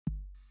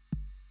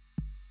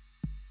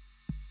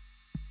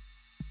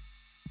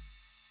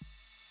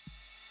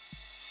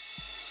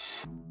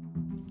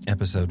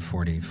episode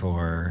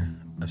 44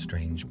 of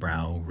Strange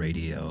Brow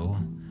Radio.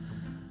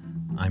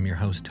 I'm your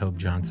host, Tobe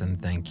Johnson.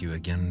 Thank you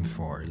again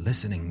for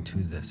listening to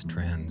this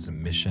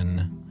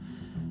transmission.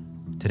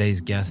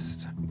 Today's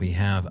guest, we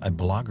have a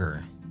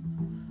blogger,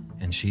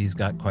 and she's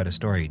got quite a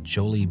story,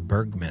 Jolie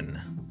Bergman,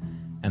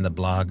 and the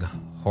blog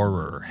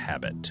Horror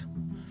Habit.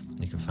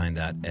 You can find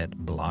that at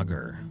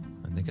Blogger.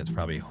 I think it's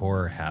probably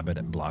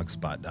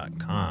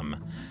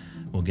horrorhabit@blogspot.com.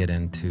 We'll get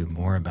into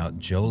more about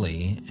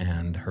Jolie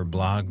and her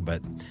blog,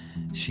 but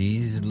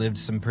she's lived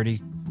some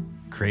pretty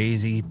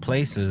crazy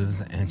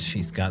places, and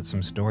she's got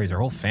some stories. Her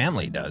whole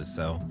family does.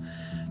 So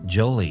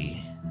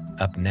Jolie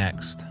up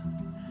next.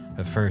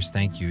 But first,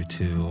 thank you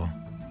to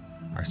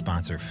our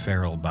sponsor,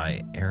 Feral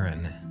by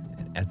Aaron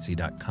at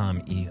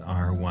Etsy.com,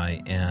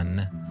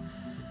 ERYN.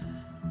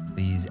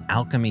 These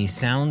alchemy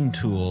sound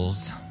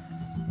tools,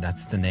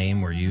 that's the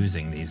name we're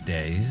using these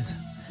days.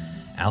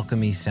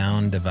 Alchemy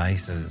sound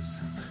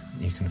devices.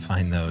 You can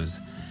find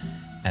those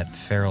at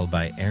Feral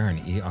by Aaron,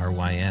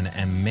 ERYN.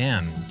 And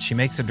man, she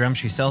makes a drum,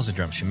 she sells a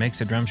drum. She makes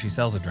a drum, she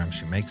sells a drum.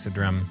 She makes a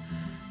drum,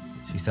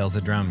 she sells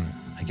a drum.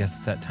 I guess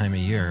it's that time of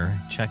year.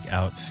 Check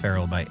out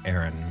Feral by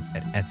Aaron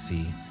at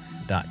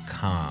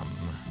Etsy.com.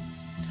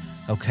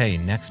 Okay,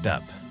 next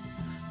up,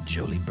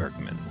 Jolie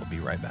Bergman. We'll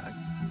be right back.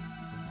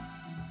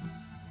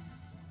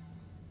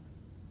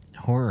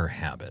 Horror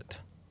Habit,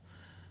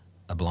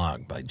 a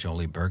blog by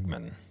Jolie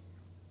Bergman.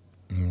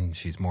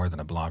 She's more than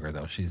a blogger,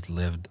 though. She's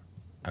lived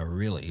a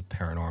really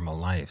paranormal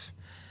life.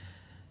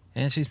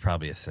 And she's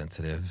probably a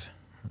sensitive.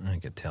 I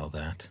could tell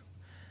that.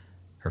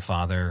 Her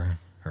father,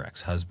 her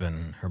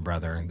ex-husband, her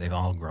brother, they've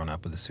all grown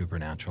up with the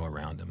supernatural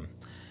around them.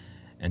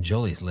 And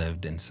Jolie's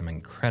lived in some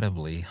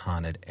incredibly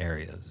haunted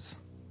areas.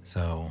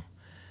 So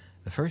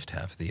the first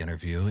half of the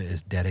interview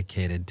is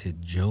dedicated to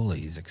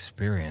Jolie's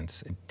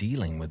experience in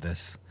dealing with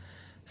this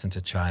since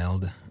a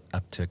child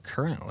up to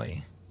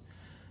currently.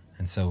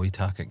 And so we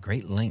talk at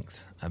great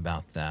length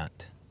about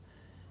that.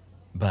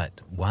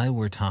 But while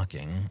we're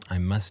talking, I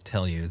must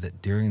tell you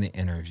that during the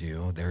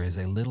interview, there is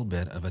a little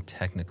bit of a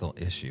technical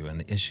issue. And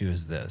the issue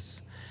is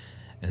this,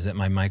 is that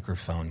my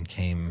microphone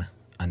came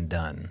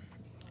undone,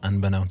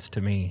 unbeknownst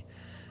to me.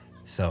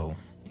 So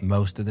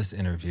most of this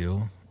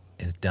interview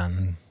is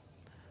done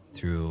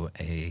through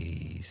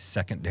a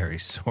secondary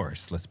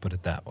source, let's put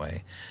it that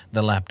way.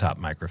 The laptop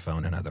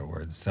microphone, in other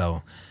words.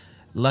 So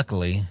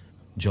luckily,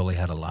 Jolie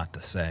had a lot to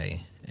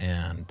say,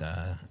 and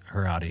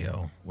her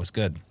audio was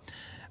good.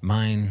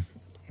 Mine,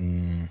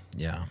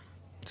 yeah.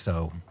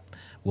 So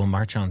we'll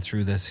march on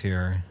through this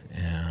here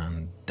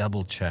and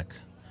double check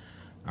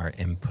our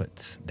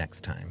inputs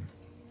next time.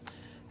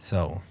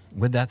 So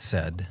with that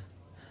said,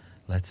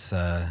 let's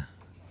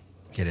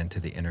get into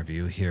the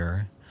interview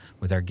here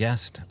with our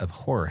guest of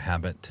Horror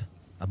Habit,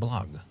 a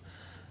blog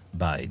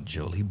by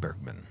Jolie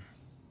Bergman.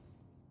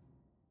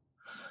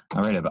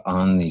 All right, I'm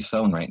on the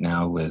phone right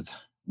now with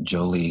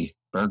Jolie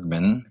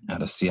Bergman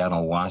out of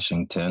Seattle,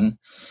 Washington.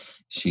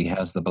 She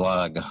has the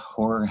blog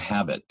Horror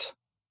Habit,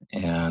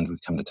 and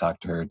we've come to talk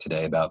to her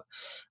today about,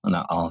 well,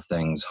 not all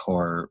things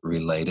horror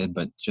related,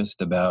 but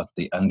just about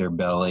the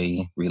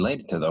underbelly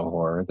related to the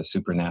horror, the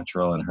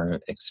supernatural, and her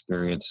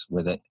experience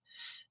with it.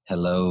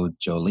 Hello,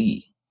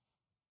 Jolie.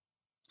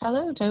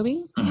 Hello,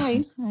 Toby.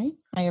 Hi.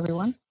 Hi,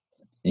 everyone.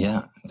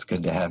 Yeah, it's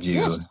good to have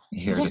you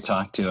here to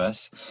talk to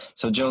us.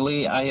 So,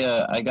 Jolie,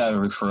 I got a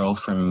referral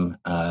from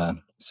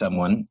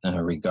someone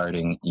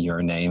regarding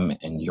your name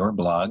and your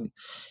blog,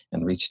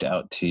 and reached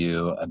out to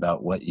you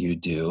about what you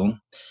do.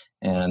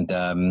 And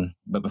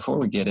but before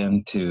we get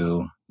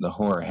into the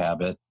Horror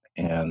Habit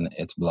and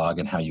its blog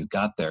and how you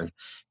got there,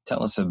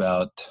 tell us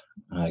about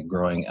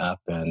growing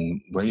up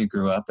and where you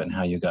grew up and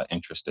how you got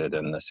interested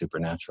in the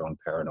supernatural and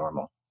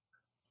paranormal.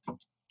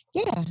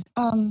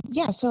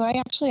 So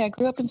I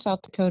grew up in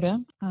South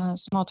Dakota, a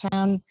small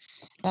town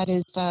that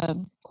is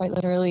quite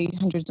literally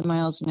hundreds of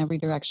miles in every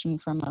direction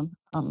from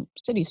a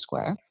city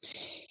square.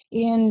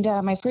 And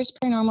my first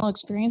paranormal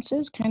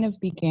experiences kind of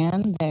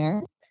began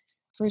there.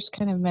 First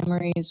kind of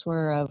memories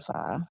were of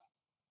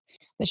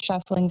the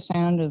shuffling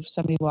sound of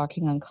somebody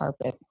walking on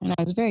carpet. And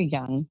I was very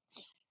young,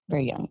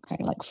 kind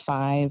of like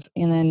 5.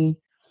 And then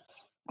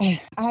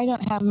I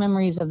don't have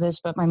memories of this,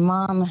 but my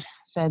mom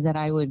said that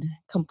I would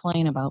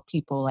complain about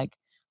people like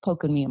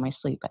poking me in my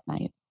sleep at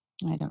night.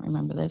 I don't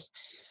remember this.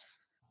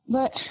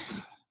 But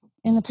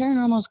and the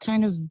paranormal's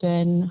kind of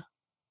been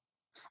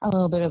a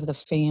little bit of the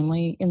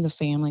family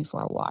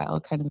for a while,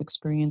 kind of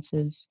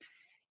experiences.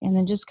 And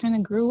then just kind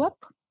of grew up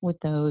with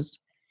those.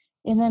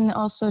 And then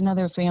also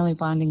another family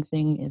bonding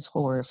thing is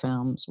horror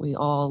films. We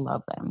all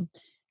love them.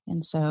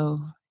 And so,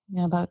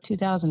 about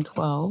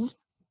 2012,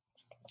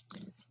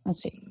 I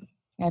think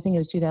it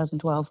was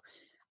 2012,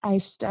 I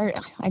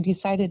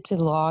decided to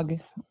log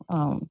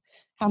how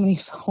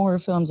many horror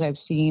films I've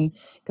seen,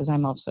 because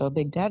I'm also a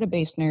big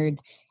database nerd,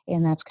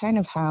 and that's kind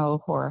of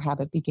how Horror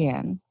Habit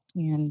began.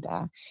 And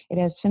it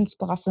has since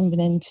blossomed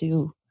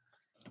into,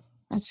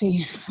 a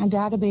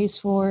database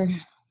for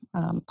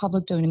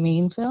public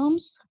domain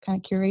films,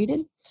 kind of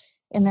curated,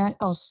 and that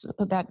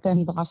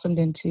then blossomed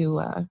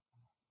into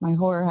my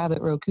Horror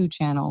Habit Roku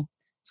channel.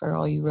 For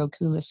all you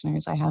Roku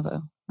listeners, I have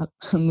a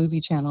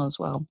movie channel as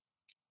well.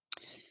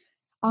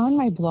 On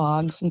my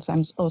blog, since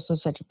I'm also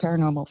such a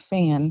paranormal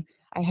fan,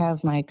 I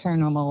have my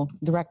paranormal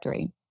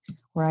directory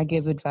where I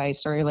give advice,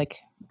 or like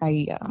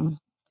I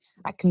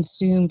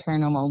consume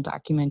paranormal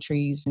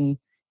documentaries and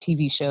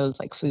TV shows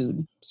like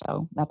food.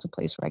 So that's a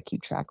place where I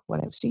keep track of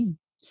what I've seen.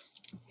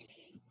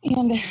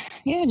 And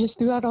yeah, just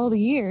throughout all the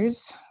years,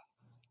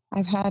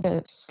 I've had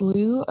a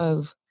slew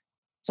of,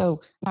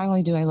 so not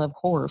only do I love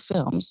horror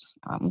films,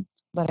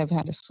 but I've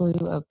had a slew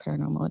of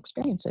paranormal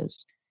experiences,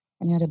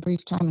 and had a brief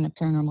time in a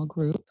paranormal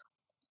group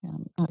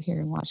out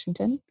here in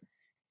Washington.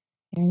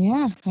 And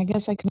yeah, I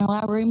guess I can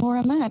elaborate more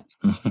on that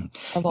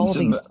of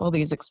all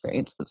these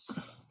experiences.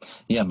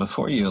 Yeah,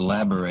 before you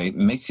elaborate,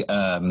 make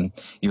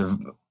your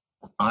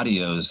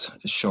audio's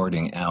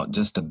shorting out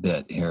just a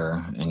bit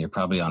here, and you're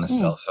probably on a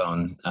cell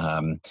phone.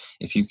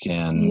 If you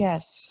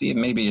can see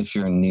maybe if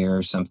you're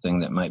near something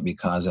that might be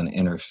causing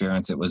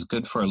interference. It was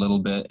good for a little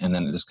bit, and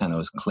then it just kind of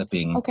was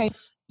clipping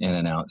in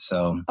and out.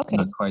 So I'm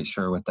not quite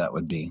sure what that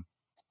would be.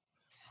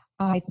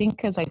 I think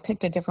because I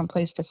picked a different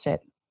place to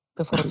sit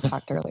before we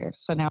talked earlier.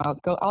 So now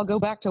I'll go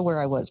back to where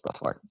I was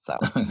before. So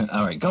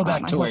all right, go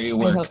back to where you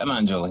were. Come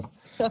on, Jolie.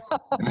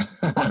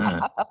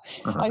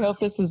 I hope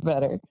this is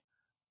better.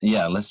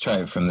 Yeah, let's try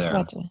it from there.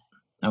 Gotcha.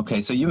 Okay,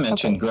 so you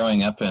mentioned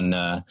growing up in,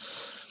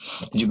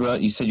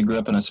 you said you grew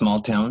up in a small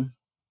town?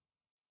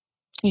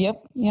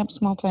 Yep,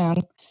 small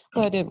town.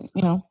 But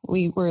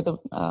we were the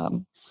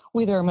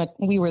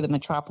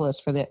metropolis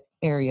for the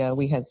area.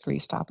 We had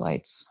 3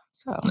 stoplights.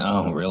 So,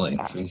 oh, really?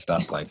 3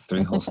 stoplights,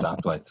 3 whole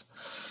stoplights.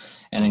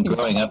 And then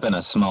growing up in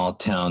a small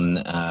town,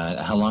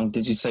 how long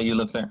did you say you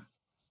lived there?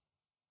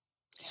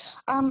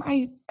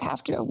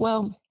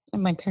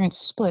 My parents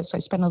split, so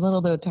I spent a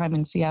little bit of time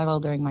in Seattle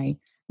during my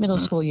middle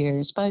school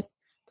years, but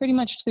pretty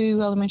much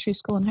through elementary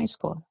school and high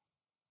school.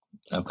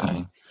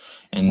 Okay.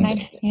 And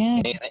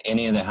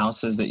any of the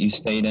houses that you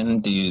stayed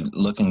in,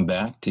 looking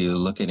back, do you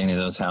look at any of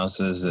those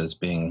houses as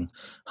being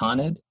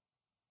haunted?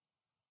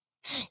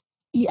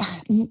 Yeah.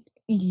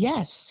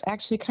 Yes,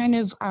 actually kind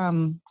of,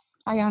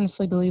 I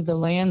honestly believe the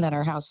land that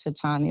our house sits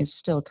on is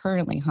still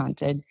currently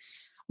haunted.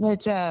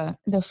 But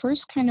the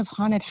first kind of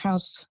haunted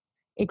house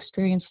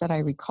experience that I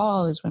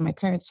recall is when my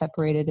parents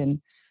separated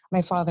and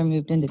my father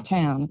moved into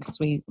town because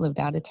we lived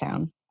out of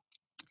town.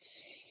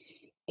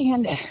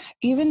 And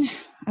even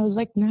I was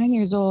like 9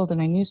 years old,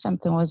 and I knew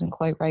something wasn't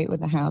quite right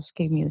with the house.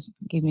 Gave me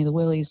the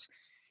willies.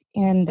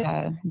 And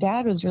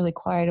Dad was really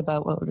quiet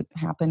about what would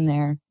happen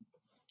there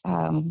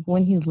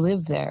when he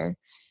lived there.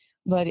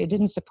 But it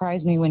didn't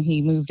surprise me when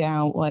he moved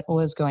out what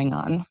was going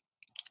on.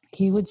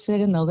 He would sit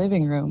in the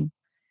living room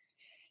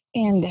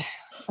and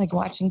like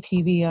watching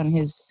TV on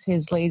his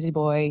lazy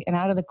boy, and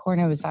out of the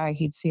corner of his eye,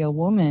 he'd see a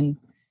woman,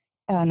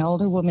 an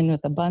older woman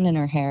with a bun in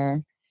her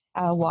hair,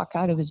 walk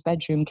out of his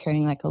bedroom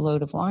carrying like a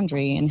load of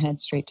laundry and head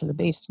straight to the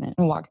basement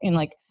and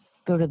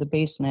go to the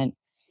basement.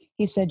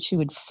 He said she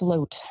would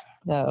float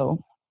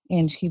though,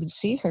 and he would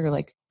see her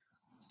like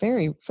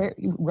very, very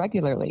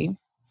regularly,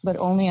 but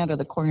only out of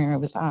the corner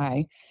of his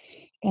eye.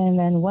 And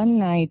then one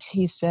night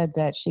he said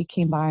that she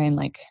came by and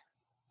like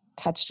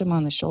touched him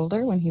on the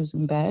shoulder when he was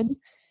in bed.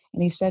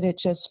 And he said it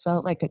just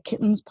felt like a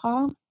kitten's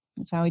paw.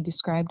 That's how he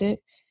described it.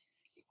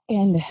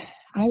 And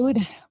I would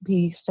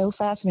be so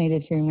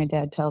fascinated hearing my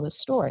dad tell this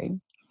story.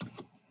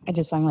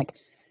 I'm like,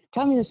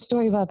 tell me the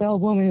story about the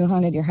old woman who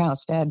haunted your house,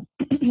 Dad.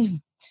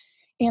 And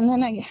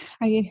then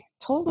I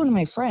told one of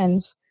my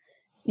friends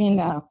in,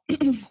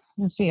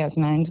 let's see, I was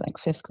 9, like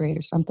 5th grade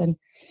or something.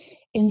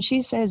 And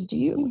she says, do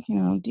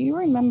you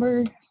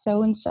remember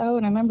so-and-so?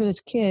 And I remember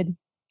this kid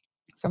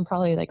from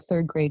probably like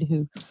 3rd grade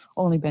who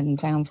only been in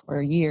town for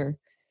a year.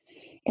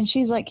 And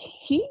she's like,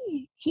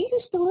 he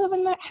used to live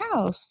in that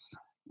house.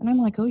 And I'm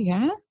like, oh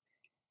yeah?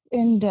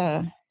 And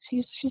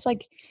she's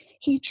like,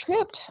 he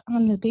tripped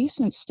on the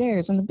basement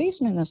stairs. And the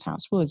basement in this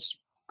house was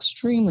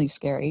extremely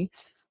scary.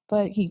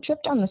 But he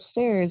tripped on the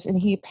stairs and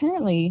he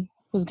apparently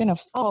was going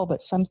to fall,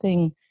 but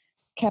something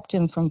kept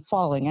him from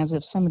falling, as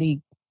if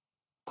somebody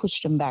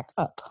pushed him back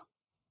up.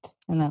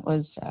 And that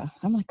was,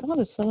 I'm like, oh,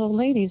 this little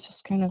lady's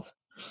just kind of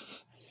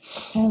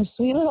a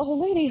sweet little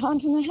old lady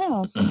haunting the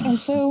house. And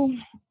so,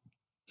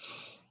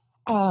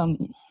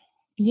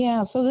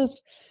 so this,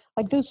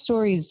 like those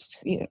stories,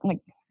 like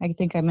I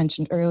think I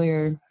mentioned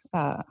earlier,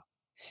 the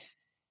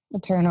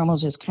paranormal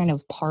is just kind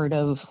of part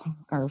of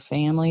our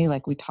family.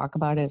 Like we talk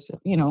about it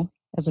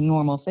as a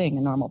normal thing,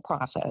 a normal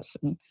process.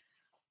 And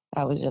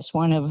that was just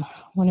one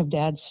of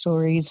Dad's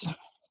stories.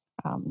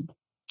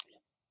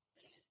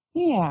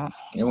 Yeah.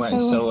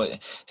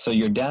 So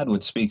your dad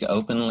would speak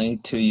openly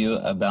to you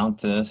about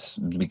this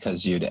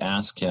because you'd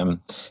ask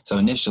him. So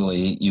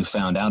initially you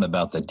found out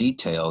about the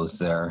details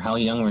there. How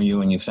young were you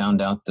when you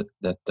found out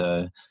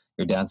that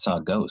your dad saw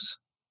ghosts?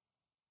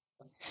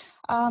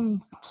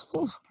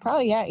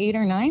 Probably 8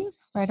 or 9,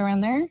 right around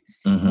there.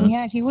 Mm-hmm. And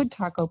yeah, he would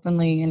talk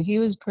openly, and he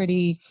was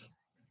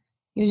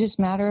just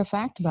matter of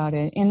fact about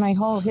it. And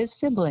his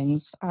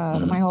siblings,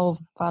 my whole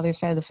father's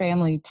side of the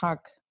family talk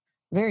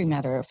very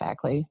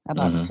matter-of-factly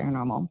about the Mm-hmm.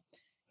 paranormal.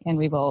 And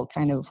we've all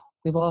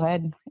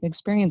had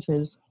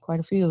experiences, quite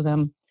a few of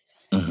them.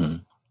 Mm-hmm.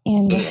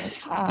 And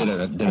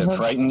Did it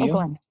frighten go you?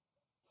 on.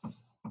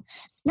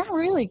 Not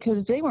really,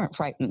 because they weren't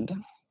frightened.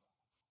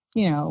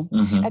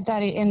 Mm-hmm. At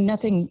that, and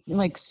nothing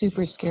like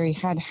super scary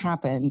had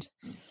happened.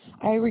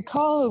 I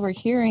recall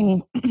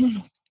overhearing.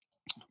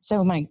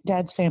 So my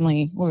dad's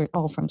family were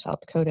all from South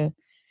Dakota,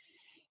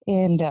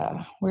 and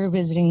we were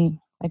visiting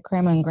like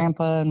grandma and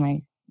grandpa and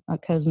my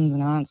cousins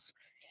and aunts.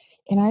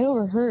 And I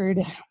overheard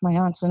my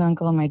aunts and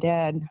uncle and my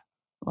dad,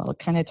 well,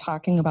 kind of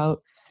talking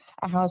about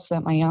a house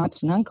that my aunts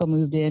and uncle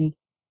moved in,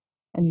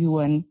 a new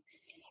one.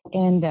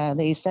 And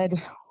they said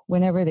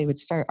whenever they would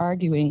start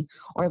arguing,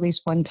 or at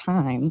least one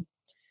time,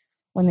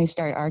 when they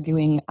started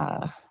arguing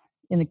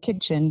in the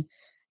kitchen,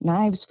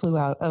 knives flew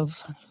out of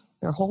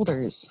their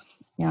holders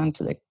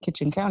onto the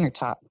kitchen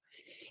countertop.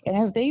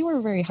 And they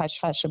were very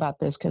hush-hush about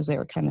this because they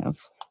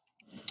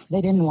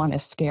didn't want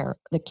to scare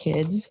the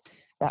kids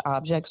that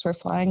objects were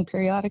flying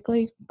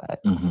periodically. But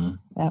Mm-hmm.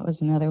 that was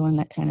another one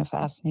that kind of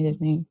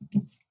fascinated me.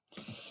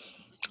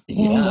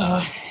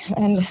 Yeah.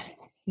 And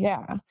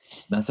yeah.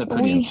 That's a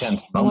pretty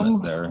intense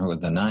moment there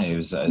with the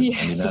knives. I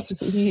mean,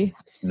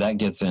 that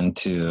gets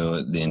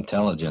into the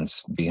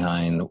intelligence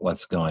behind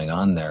what's going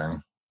on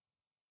there.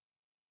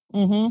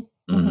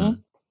 Mm-hmm. Mm-hmm. Mm-hmm.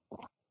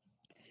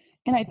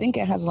 And I think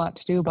it has a lot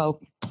to do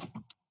about,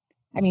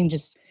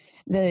 just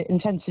the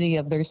intensity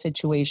of their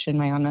situation.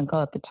 My aunt and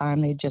uncle at the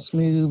time, they just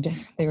moved.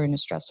 They were in a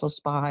stressful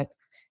spot.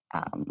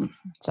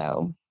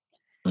 Mm-hmm.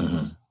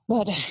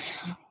 But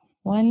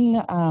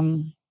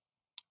one,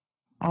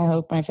 I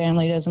hope my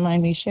family doesn't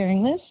mind me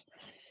sharing this,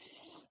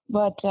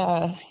 but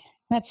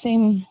that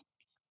same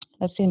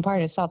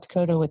part of South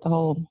Dakota with the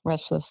whole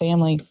rest of the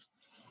family,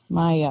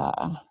 my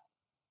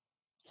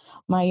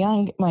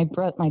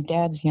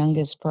dad's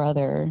youngest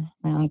brother,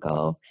 my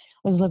uncle,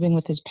 was living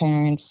with his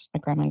parents, my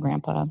grandma and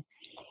grandpa,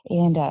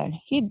 and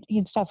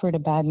he'd suffered a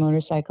bad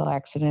motorcycle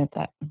accident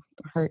that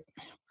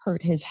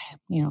hurt his,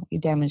 he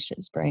damaged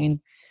his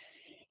brain,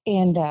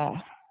 and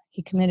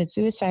he committed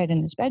suicide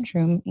in his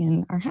bedroom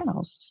in our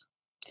house.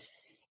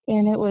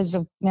 And it was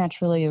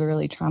naturally a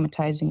really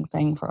traumatizing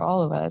thing for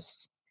all of us.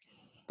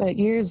 But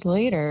years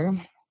later,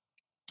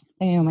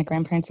 my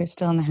grandparents are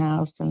still in the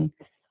house, and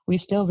we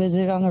still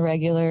visit on the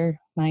regular.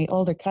 My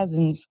older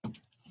cousins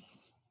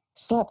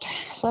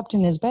slept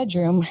in his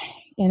bedroom,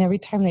 and every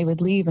time they would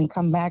leave and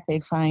come back,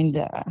 they'd find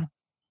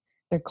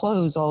their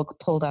clothes all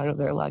pulled out of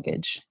their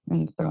luggage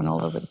and thrown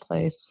all over the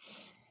place.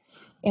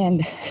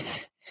 And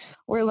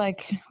we're like,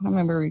 I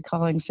remember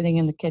recalling sitting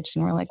in the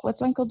kitchen, we're like,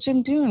 what's Uncle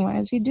Jim doing? Why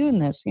is he doing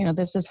this?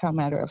 This is how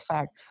matter of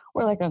fact.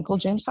 We're like, Uncle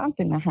Jim's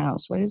haunting the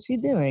house. What is he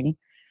doing?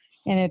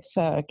 And it's,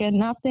 again,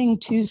 nothing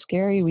too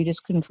scary. We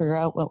just couldn't figure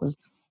out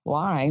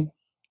why.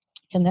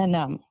 And then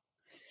a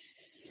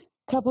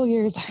couple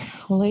years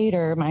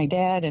later, my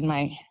dad and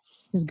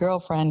his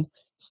girlfriend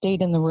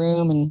stayed in that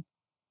room, and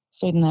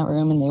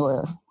they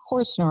were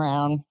horsing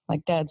around.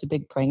 Like, Dad's a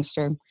big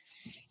prankster,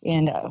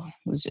 and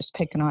was just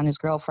picking on his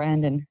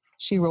girlfriend, and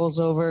she rolls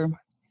over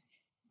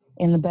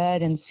in the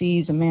bed and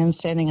sees a man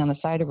standing on the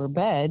side of her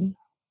bed.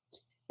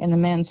 And the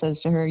man says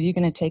to her, "You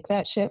going to take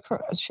that shit?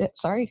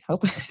 Sorry,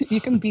 hope you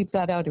can beep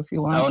that out if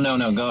you want." Oh,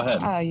 no, go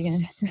ahead.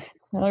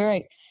 All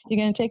right. You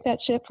going to take that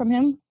shit from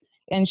him?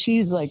 And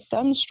she's like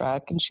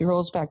dumbstruck, and she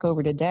rolls back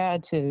over to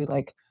Dad to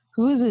like,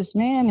 who is this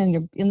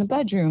man in the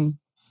bedroom?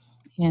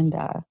 And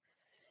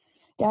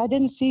Dad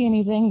didn't see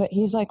anything, but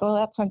he's like, "Oh,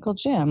 that's Uncle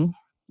Jim."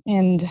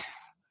 And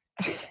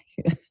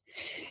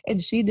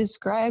and she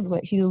described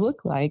what he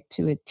looked like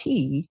to a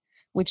T,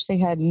 which they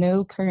had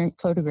no current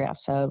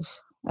photographs of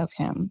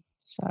him.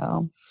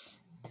 So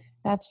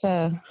that's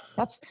the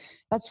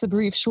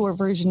brief, short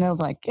version of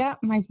like, yeah,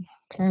 my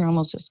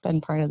paranormal's just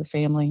been part of the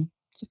family.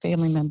 It's a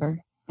family member.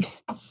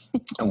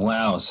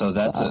 Wow. So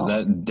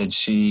that. Did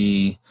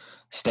she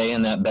stay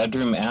in that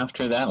bedroom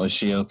after that? Was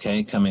she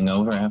okay coming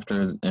over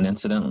after an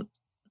incident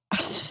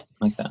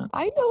like that?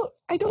 I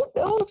don't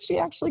know if she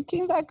actually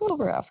came back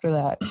over after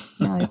that.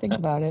 Now I think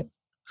about it.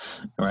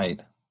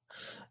 Right.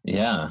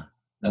 Yeah.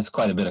 That's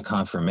quite a bit of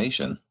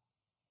confirmation.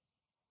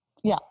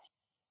 Yeah.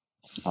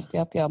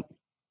 Yep.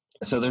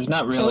 So there's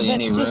not really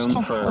any room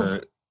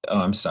for... Oh,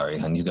 I'm sorry,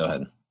 hon. You go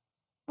ahead.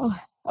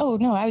 Oh,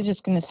 no, I was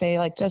just going to say,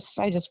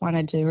 I just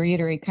wanted to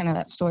reiterate kind of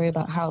that story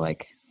about how,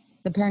 like,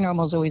 the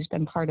paranormal's always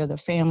been part of the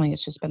family.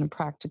 It's just been a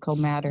practical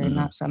matter, and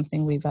not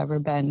something we've ever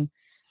been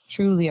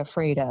truly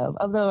afraid of.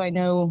 Although I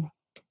know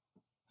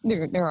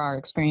there are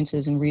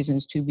experiences and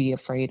reasons to be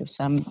afraid of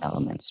some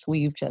elements.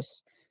 We've just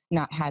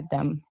not had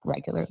them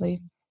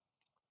regularly.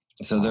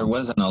 So there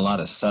wasn't a lot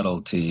of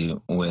subtlety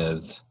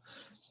with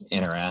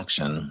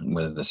interaction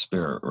with the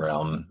spirit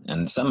realm,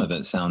 and some of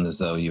it sounds as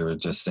though you were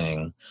just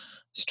saying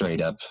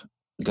straight up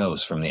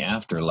ghosts from the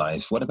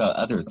afterlife. What about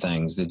other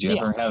things? Did you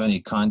ever have any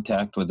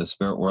contact with the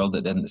spirit world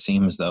that didn't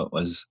seem as though it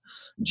was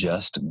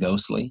just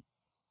ghostly?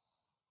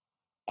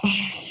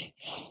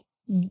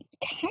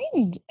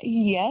 Kind,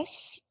 yes.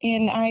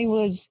 And I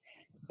was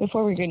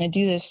before we were going to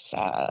do this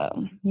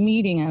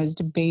meeting, I was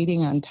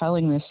debating on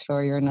telling this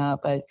story or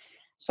not, but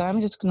so I'm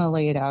just going to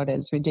lay it out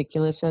as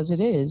ridiculous as it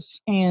is.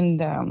 And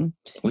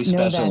we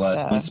know specialize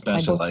that we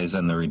specialize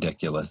in the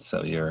ridiculous,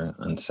 so you're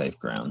on safe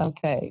ground.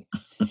 Okay.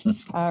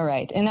 All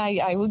right. And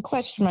I would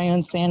question my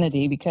own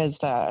sanity because,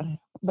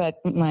 but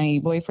my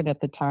boyfriend at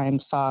the time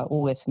saw it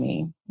with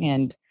me,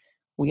 and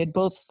we had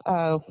both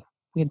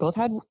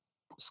had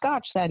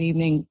scotch that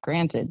evening,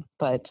 granted,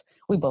 but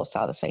we both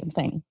saw the same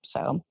thing.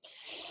 So,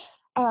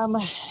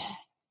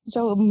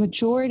 so a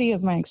majority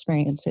of my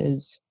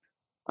experiences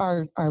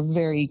are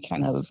very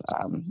kind of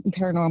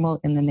paranormal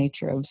in the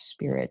nature of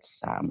spirits.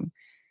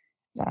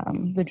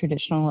 The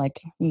traditional, like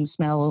you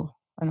smell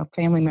a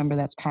family member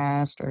that's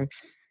passed, or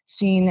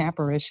seen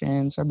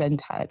apparitions, or been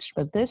touched.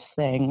 But this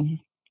thing,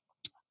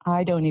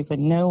 I don't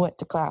even know what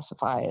to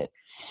classify it.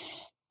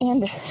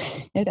 And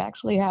it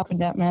actually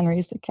happened at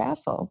Manresa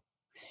Castle.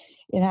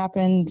 It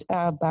happened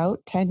about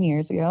 10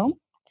 years ago.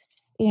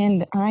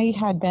 And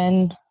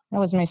that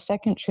was my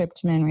second trip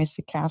to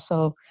Manresa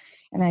Castle.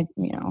 And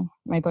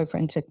my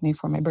boyfriend took me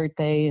for my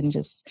birthday and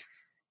just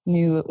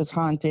knew it was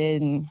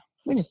haunted. And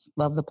we just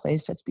love the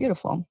place. It's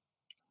beautiful.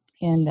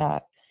 And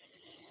it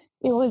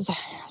was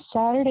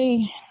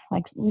Saturday,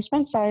 like we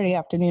spent Saturday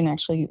afternoon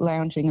actually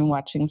lounging and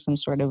watching some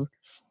sort of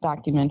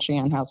documentary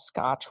on how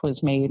scotch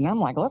was made. And I'm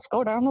like, let's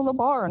go down to the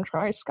bar and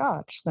try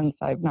scotch, since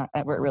I've not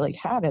ever really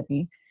had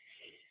any.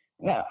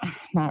 No,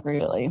 not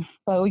really.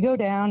 But we go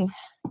down.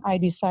 I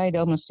decide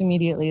almost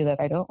immediately that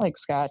I don't like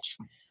scotch,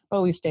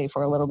 but we stay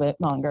for a little bit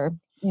longer.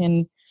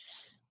 And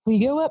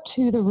we go up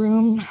to the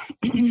room.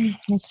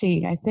 Let's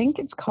see, I think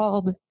it's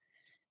called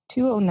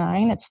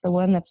 209. It's the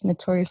one that's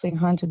notoriously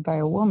haunted by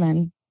a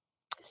woman.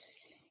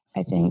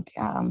 I think,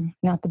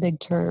 not the big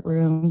turret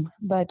room.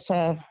 But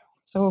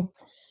so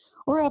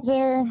we're up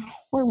there.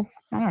 We're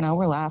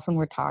laughing,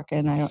 we're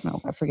talking. I don't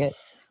know. I forget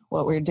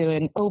what we're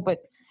doing. Oh, but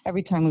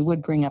every time we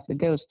would bring up the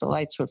ghost, the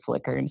lights would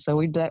flicker. And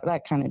so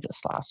that kind of just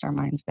lost our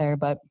minds there.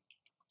 But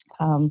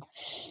it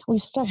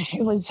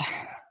was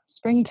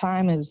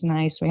springtime. It was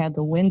nice. We had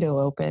the window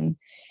open.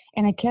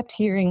 And I kept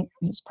hearing,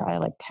 it was probably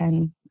like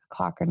 10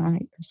 o'clock at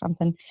night or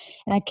something.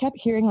 And I kept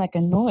hearing like a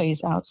noise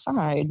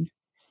outside.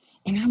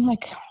 And I'm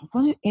like,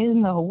 what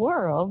in the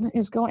world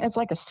is going? It's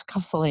like a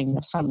scuffling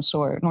of some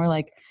sort. And we're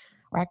like,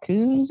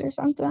 raccoons or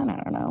something?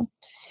 I don't know.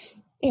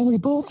 And we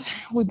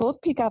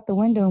both peek out the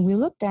window and we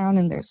look down,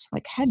 and there's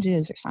like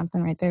hedges or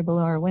something right there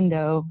below our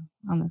window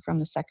from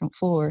the second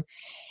floor.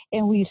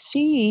 And we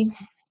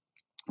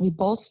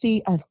both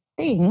see a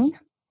thing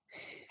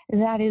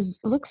that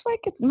looks like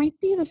it might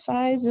be the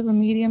size of a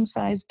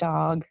medium-sized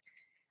dog,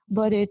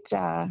 but it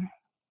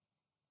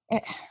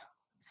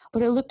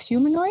looked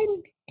humanoid,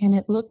 and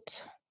it looked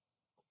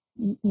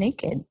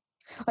naked,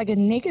 like a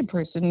naked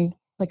person,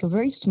 like a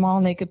very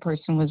small naked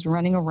person was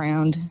running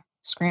around,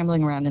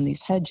 scrambling around in these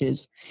hedges.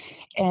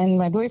 And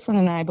my boyfriend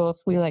and I both,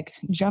 we like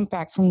jump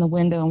back from the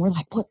window, and we're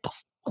like, what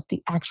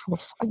the actual,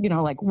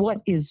 like,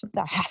 what is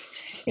that?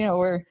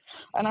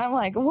 And I'm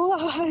like,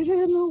 what in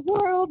the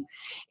world?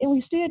 And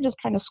we see it just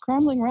kind of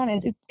scrambling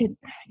around.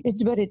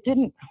 But it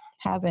didn't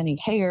have any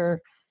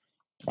hair,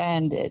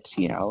 and it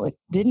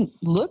didn't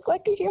look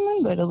like a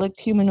human, but it looked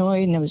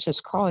humanoid, and it was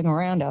just crawling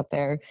around out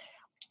there.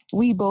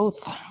 We both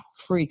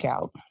freak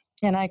out.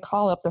 And I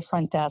call up the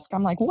front desk.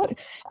 I'm like, what?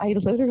 I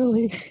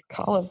literally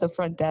call up the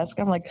front desk.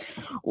 I'm like,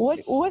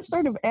 what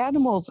sort of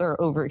animals are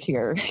over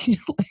here?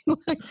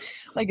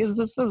 like, is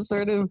this some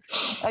sort of,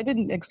 I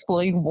didn't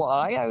explain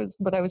why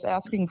but I was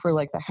asking for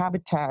like the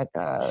habitat,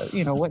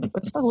 what's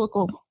the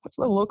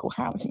local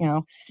house,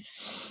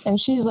 and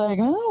she's like,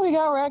 oh, we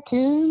got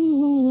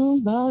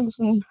raccoons, dogs.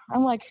 And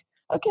I'm like,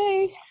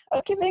 okay,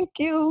 thank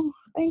you.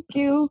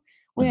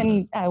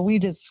 When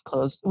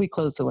we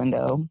closed the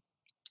window.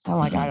 I'm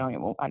like, I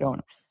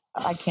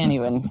can't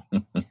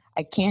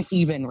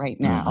even right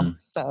now.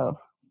 So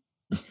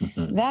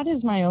that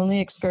is my only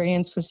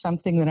experience with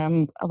something that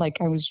I'm like,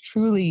 I was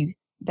truly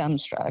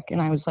dumbstruck.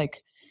 And I was like,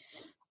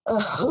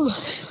 oh,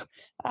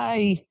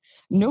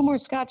 no more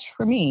scotch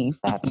for me.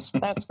 That's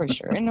for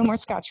sure. And no more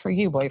scotch for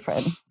you,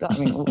 boyfriend. I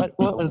mean, what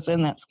was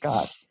in that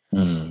scotch?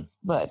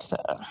 But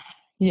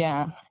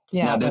yeah.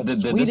 Now, did we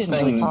this didn't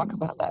thing really talk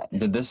about that.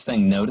 Did this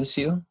thing notice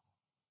you?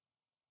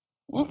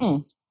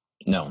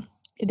 No.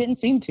 It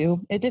didn't seem to.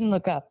 It didn't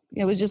look up.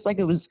 It was just like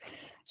it was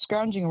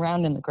scrounging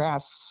around in the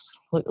grass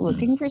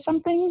looking for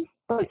something.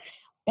 But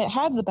it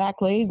had the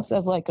back legs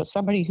of like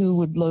somebody who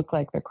would look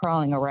like they're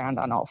crawling around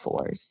on all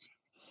fours.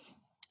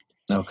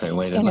 Okay,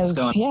 wait. Let's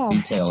go into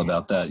detail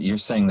about that. You're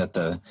saying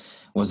that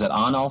was it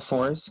on all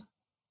fours?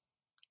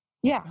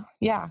 Yeah.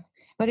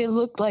 But it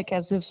looked like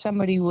as if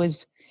somebody was,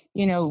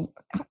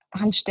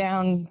 hunched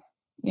down,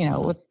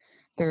 with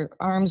their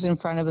arms in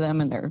front of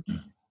them and their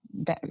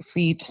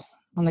feet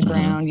on the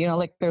ground,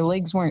 like their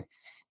legs weren't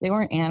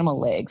animal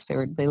legs.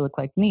 They look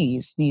like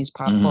knees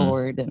popped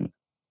forward, and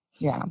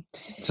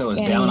so it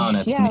was down on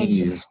its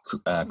knees,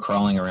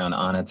 crawling around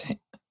on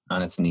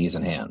its knees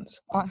and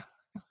hands,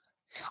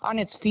 on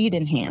its feet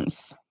and hands.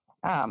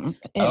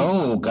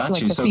 Oh, got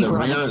like you. the So feet were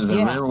on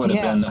the rear would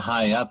have yeah. been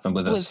high up and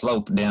with a Was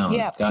slope down.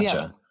 Yep, yep,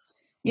 Gotcha.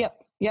 yep.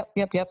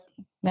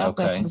 No, that's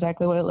Okay.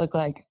 exactly what it looked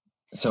like.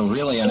 So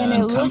really an And it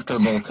looked,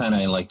 uncomfortable kind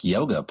of like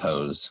yoga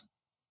pose.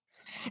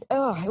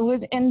 it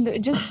was, and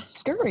it just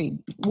scurried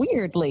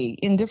weirdly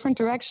in different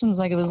directions,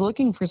 like it was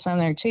looking for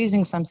something or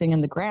chasing something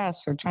in the grass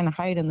or trying to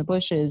hide in the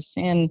bushes.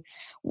 And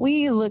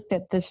we looked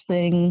at this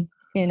thing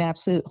in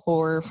absolute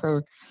horror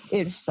for,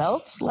 it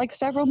felt like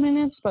several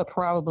minutes, but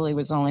probably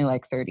was only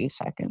like 30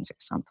 seconds or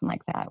something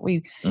like that.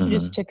 It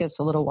just took us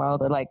a little while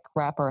to like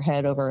wrap our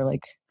head over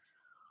like,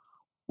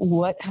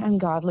 what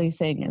ungodly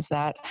thing is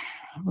that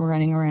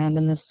running around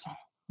in this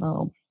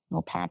little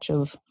patch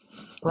of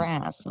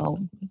grass? I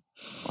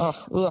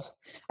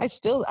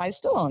still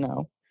don't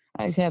know.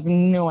 I have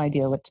no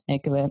idea what to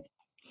make of it.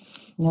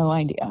 No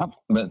idea.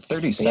 But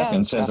 30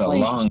 seconds is a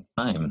long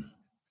time.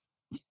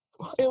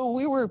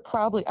 We were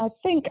probably, I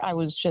think I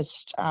was just,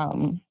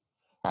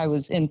 I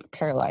was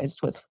paralyzed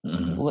with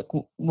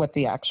what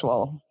the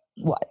actual,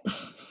 what.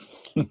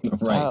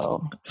 Right.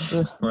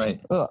 Right.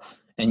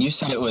 And you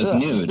said it was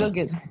nude.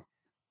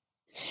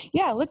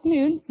 Yeah, it looked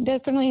nude.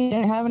 Definitely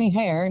didn't have any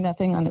hair,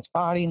 nothing on its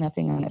body,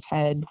 nothing on its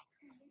head.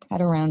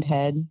 Had a round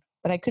head,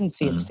 but I couldn't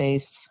see its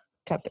face.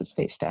 Kept its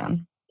face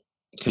down.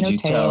 Could you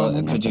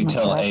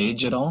tell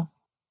age at all?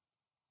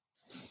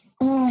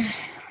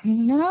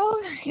 No,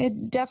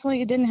 it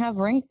definitely didn't have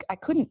I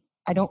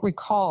don't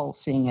recall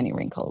seeing any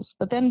wrinkles.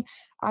 But then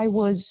I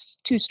was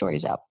 2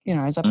 stories up.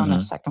 I was up on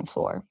the second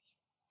floor.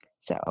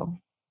 So.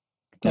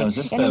 Now, is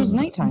this it was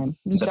nighttime.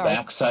 It was the dark.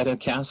 back side of the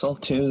castle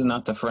too,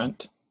 not the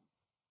front?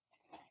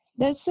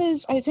 This is,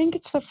 I think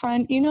it's the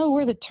front. You know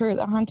where the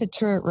haunted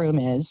turret room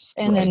is,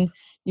 and then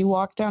you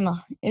walk down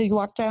the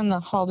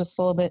hall just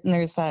a little bit, and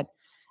there's that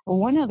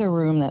one other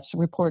room that's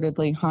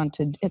reportedly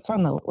haunted. It's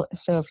on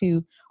so if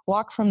you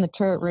walk from the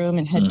turret room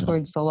and head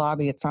towards the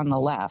lobby, it's on the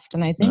left,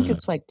 and I think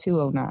it's like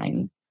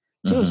 209,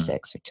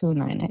 206 or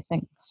 209, I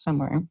think,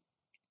 somewhere.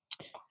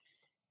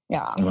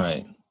 Yeah.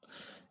 Right.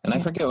 And I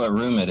forget what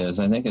room it is.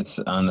 I think it's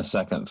on the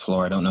second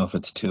floor. I don't know if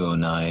it's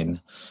 209,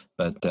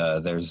 but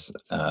there's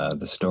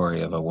the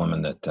story of a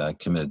woman that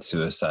committed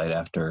suicide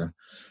after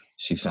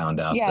she found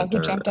out that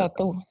who jumped out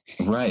the...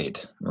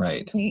 Right.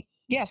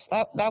 Yes,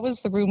 that was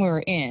the room we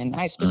were in.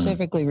 I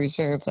specifically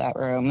reserved that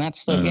room. That's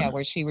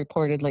where she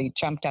reportedly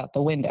jumped out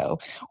the window,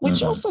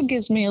 which also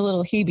gives me a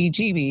little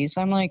heebie-jeebies.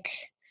 I'm like,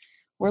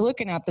 we're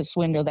looking out this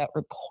window that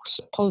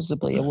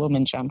supposedly a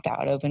woman jumped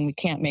out of, and we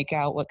can't make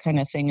out what kind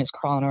of thing is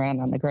crawling around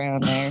on the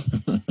ground there.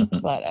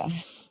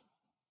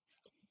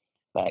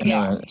 but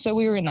yeah, so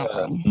we were in that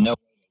room.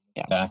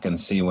 Back and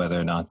see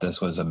whether or not this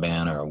was a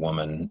man or a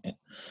woman.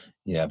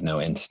 You have no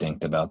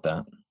instinct about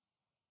that.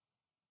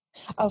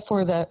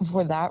 For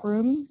that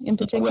room in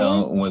particular?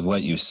 Well, with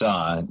what you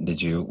saw, were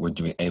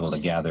you able to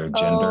gather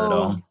gender at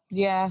all?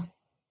 Yeah,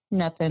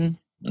 nothing.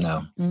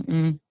 No.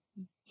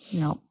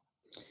 No.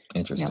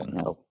 Interesting.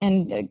 No.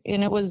 And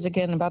it was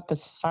again about the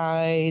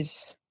size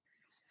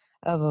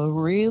of a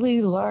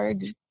really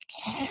large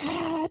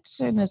cat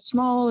and a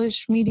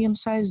smallish,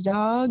 medium-sized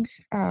dog.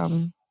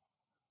 So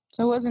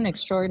it wasn't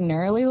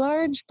extraordinarily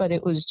large, but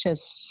it was just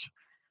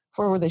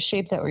for the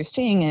shape that we're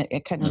seeing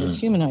it kind of this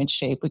humanoid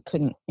shape. We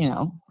couldn't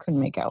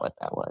make out what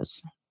that was.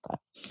 But,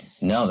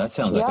 no, that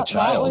sounds like a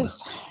child.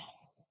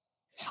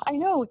 I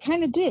know, it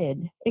kind of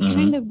did. It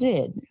kind of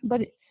did,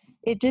 but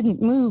it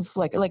didn't move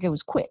like it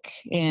was quick.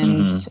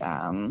 And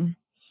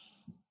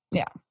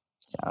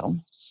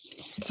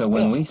So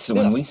when we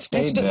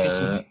stayed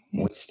there,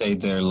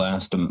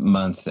 last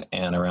month,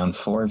 and around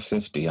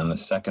 4:50 on the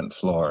second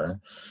floor,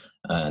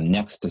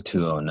 next to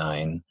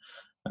 209,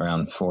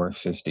 around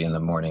 4:50 in the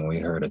morning, we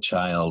heard a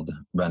child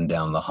run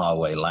down the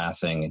hallway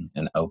laughing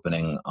and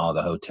opening all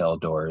the hotel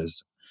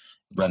doors,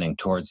 running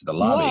towards the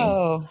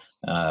lobby.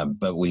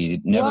 But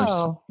we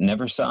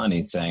never saw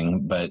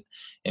anything, but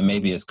it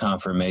maybe is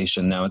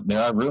confirmation. Now,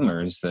 there are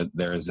rumors that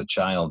there is a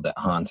child that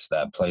haunts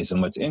that place.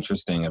 And what's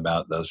interesting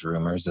about those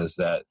rumors is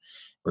that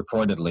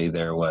reportedly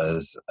there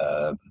was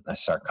a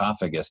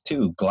sarcophagus,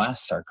 2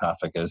 glass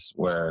sarcophagus,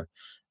 where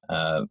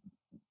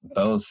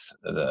both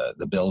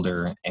the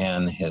builder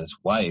and his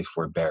wife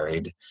were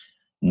buried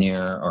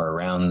near or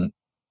around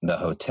the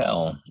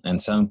hotel,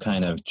 and some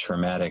kind of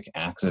traumatic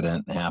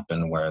accident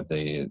happened where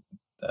the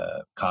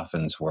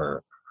coffins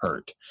were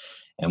hurt.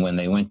 And when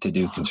they went to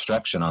do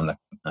construction on the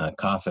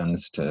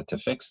coffins to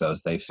fix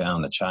those, they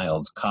found a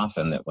child's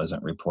coffin that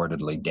wasn't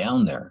reportedly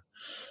down there.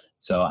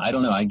 So I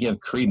don't know. I give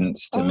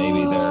credence to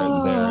maybe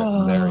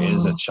there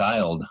is a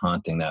child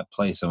haunting that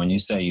place. So when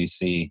you say you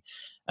see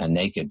a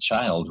naked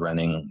child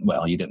running,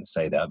 well, you didn't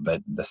say that,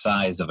 but the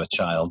size of a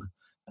child,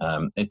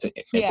 it's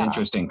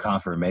interesting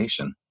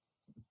confirmation.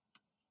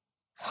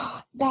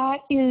 That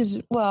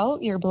is, well,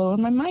 you're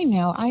blowing my mind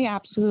now. I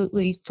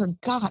absolutely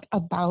forgot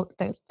about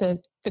the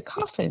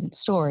coffin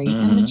story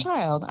and the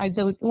child.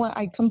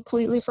 I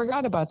completely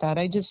forgot about that.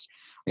 I just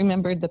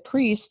remembered the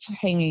priest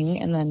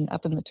hanging and then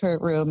up in the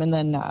turret room and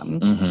then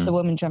the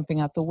woman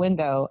jumping out the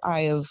window.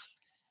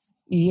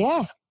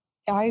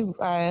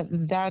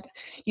 that,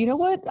 you know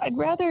what? I'd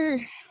rather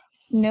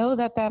know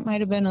that might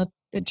have been a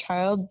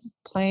child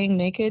playing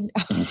naked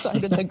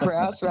outside of the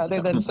grass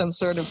rather than some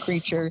sort of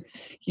creature,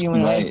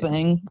 humanoid Right.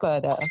 thing.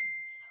 But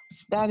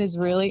that is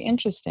really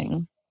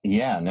interesting.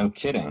 Yeah, no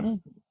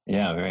kidding.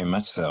 Yeah, very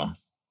much so.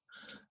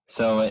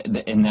 So,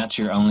 and that's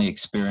your only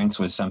experience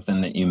with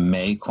something that you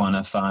may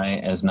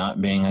quantify as not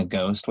being a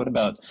ghost? What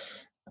about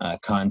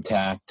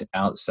contact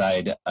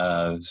outside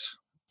of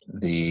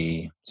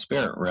the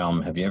spirit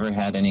realm? Have you ever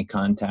had any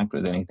contact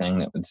with anything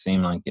that would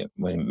seem like it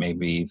may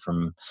be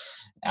from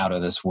out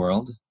of this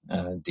world?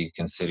 Do you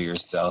consider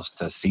yourself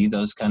to see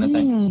those kind of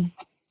things?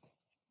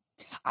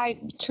 I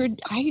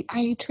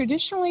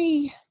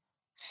traditionally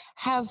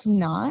have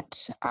not.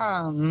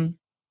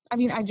 I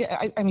mean,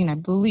 I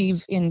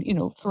believe in,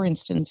 for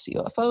instance,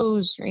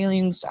 UFOs or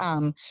aliens,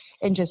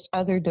 and just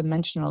other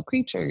dimensional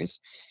creatures,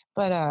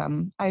 but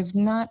I've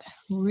not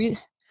really.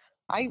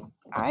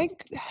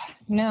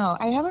 No,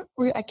 I haven't.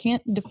 I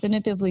can't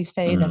definitively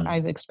say that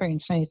I've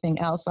experienced anything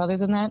else other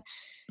than that.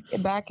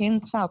 Back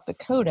in South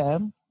Dakota,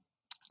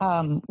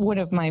 one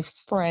of my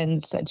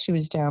friends said she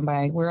was down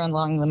by. We're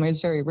along the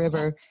Missouri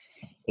River,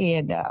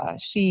 and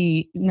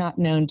she not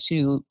known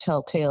to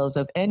tell tales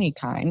of any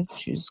kind.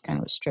 She was kind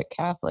of a strict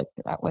Catholic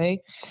that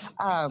way.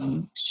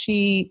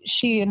 She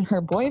and her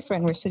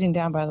boyfriend were sitting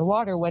down by the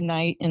water one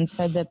night and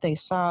said that they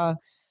saw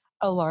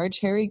a large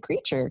hairy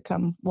creature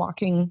come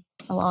walking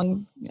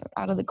along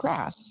out of the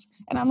grass.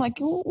 And I'm like,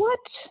 what?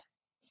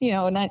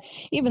 And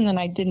even then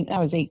I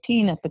was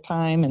 18 at the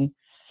time, and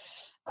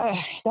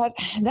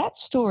that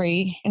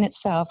story in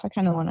itself, I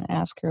kind of want to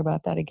ask her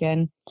about that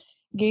again.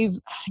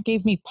 Gave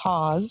me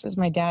pause, as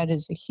my dad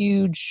is a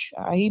huge,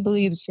 he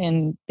believes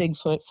in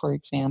Bigfoot, for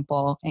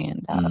example,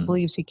 and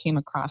believes he came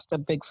across a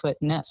Bigfoot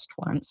nest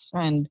once.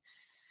 And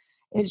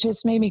it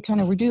just made me kind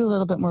of do a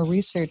little bit more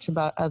research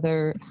about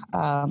other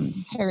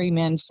hairy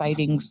man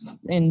sightings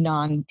in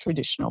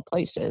non-traditional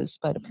places.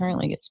 But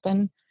apparently it's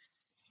been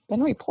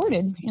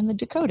reported in the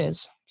Dakotas.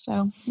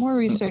 So more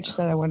research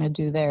that I want to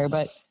do there.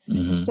 But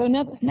so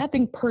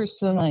nothing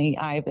personally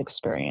I've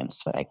experienced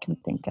that I can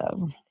think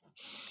of.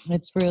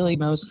 It's really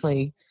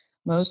mostly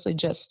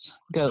just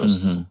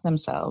ghosts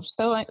themselves.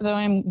 Though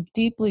I'm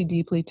deeply,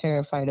 deeply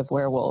terrified of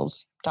werewolves,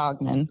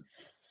 dogmen.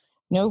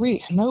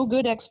 No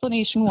good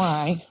explanation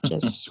why.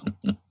 Just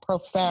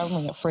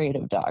profoundly afraid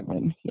of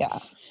dogmen. Yeah,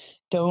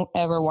 don't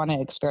ever want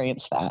to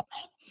experience that.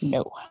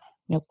 No.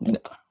 Nope.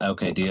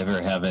 Okay. Do you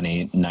ever have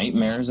any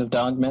nightmares of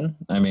dogmen?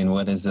 I mean,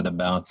 what is it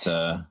about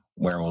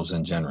werewolves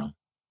in general?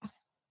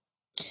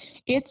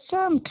 It's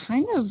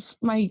kind of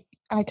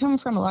I come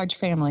from a large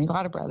family, a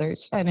lot of brothers,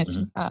 and it's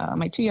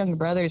my two younger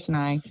brothers and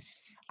I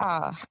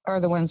are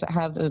the ones that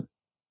have the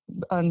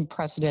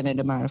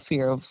unprecedented amount of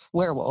fear of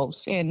werewolves.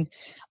 And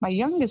my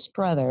youngest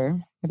brother,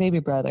 my baby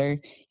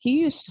brother, he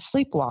used to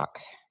sleepwalk.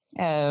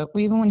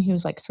 Even when he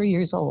was like 3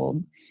 years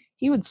old,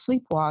 he would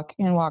sleepwalk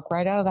and walk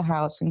right out of the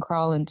house and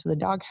crawl into the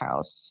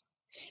doghouse.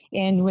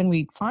 And when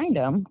we'd find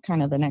him,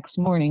 kind of the next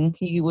morning,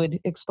 he would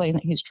explain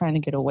that he's trying to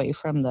get away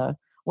from the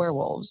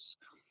werewolves.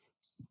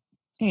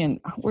 And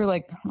we're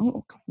like,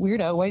 oh,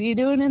 weirdo, what are you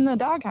doing in the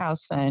doghouse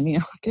then?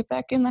 Get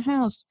back in the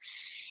house.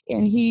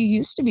 And he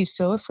used to be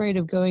so afraid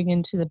of going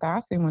into the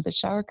bathroom with the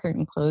shower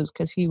curtain closed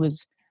because he was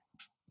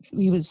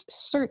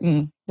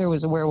certain there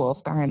was a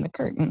werewolf behind the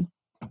curtain.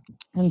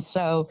 And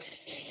so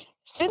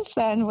since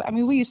then, I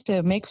mean, we used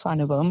to make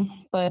fun of him,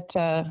 but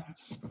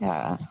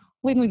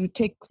when we would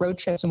take road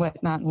trips and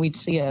whatnot, and we'd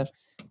see a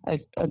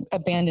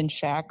abandoned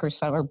shack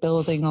or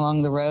building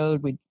along the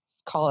road, we'd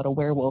call it a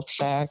werewolf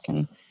shack.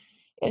 And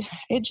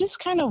it just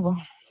kind of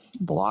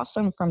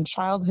blossomed from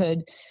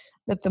childhood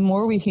that the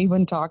more we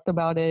even talked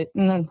about it,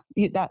 and then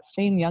that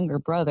same younger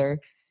brother,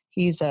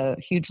 he's a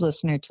huge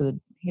listener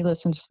he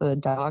listens to the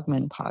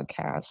Dogman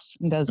podcast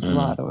and does a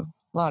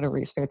lot of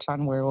research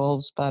on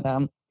werewolves. But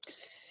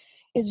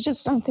it's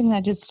just something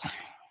that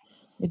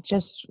it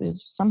just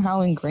is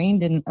somehow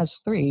ingrained in us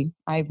three.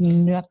 I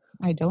don't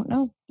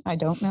know.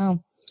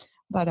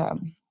 But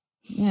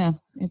yeah,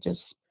 it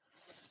just.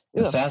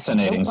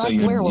 Fascinating. So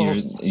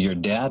your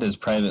dad is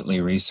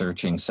privately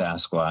researching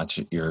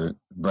Sasquatch, your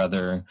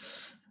brother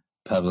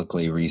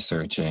publicly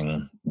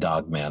researching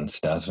dogman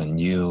stuff, and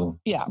you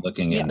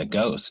looking into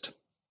ghost.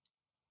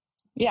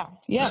 Yeah.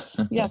 Yes.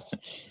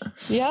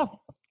 Yeah.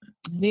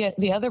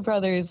 The other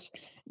brothers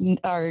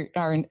are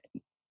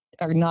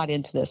not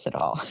into this at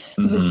all.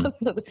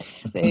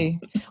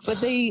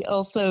 They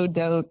also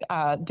don't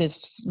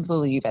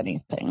disbelieve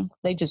anything.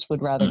 They just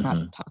would rather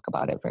not talk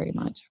about it very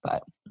much.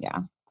 But yeah.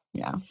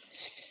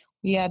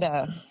 We had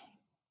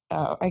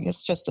I guess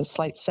just a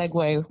slight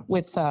segue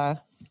with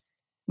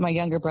my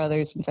younger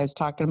brothers, since I was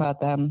talking about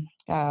them.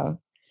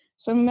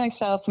 So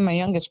myself and my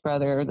youngest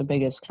brother are the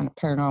biggest kind of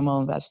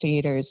paranormal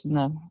investigators, and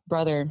the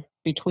brother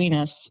between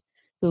us,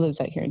 who lives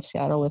out here in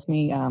Seattle with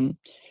me,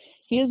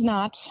 he is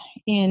not.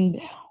 And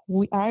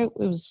it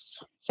was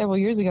several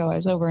years ago. I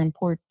was over in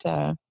Port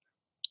Town.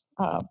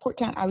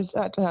 I was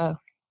at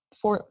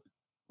Fort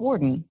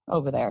Worden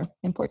over there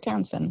in Port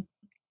Townsend,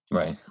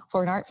 right,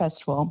 for an art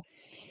festival.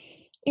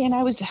 And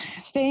I was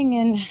staying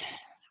in,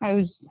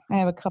 I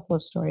have a couple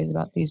of stories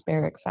about these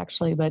barracks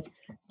actually, but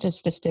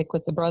just to stick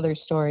with the brother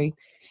story,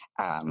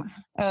 I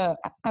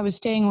was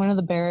staying in one of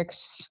the barracks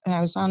and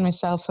I was on my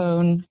cell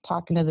phone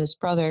talking to this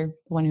brother,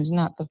 the one who's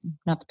not the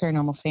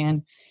paranormal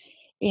fan.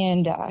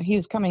 And he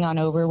was coming on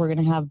over. We're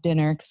going to have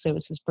dinner because it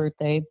was his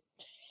birthday.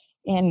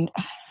 And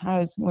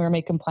we were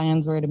making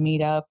plans where to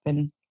meet up.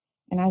 And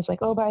I was like,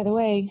 oh, by the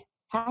way,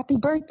 happy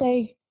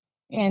birthday.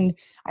 And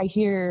I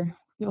hear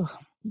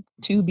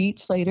 2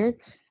 beats later,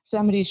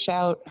 somebody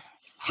shout,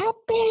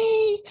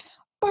 happy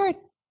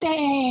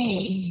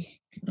birthday.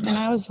 And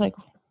I was like,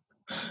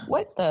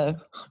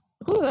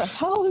 who the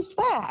hell is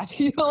that?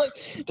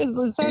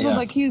 It sounded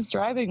like he was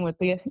driving with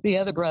the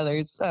other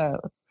brothers.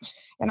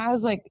 And I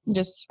was like,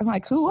 I'm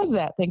like, who was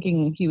that?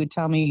 Thinking he would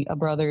tell me a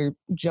brother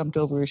jumped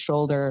over his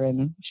shoulder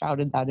and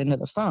shouted that into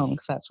the phone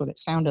because that's what it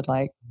sounded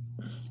like.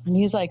 And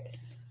he's like,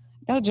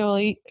 no,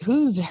 Jolie,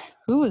 who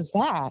was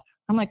that?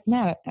 I'm like,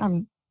 Matt,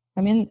 I'm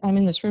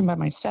in this room by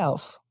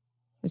myself.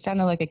 It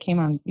sounded like it came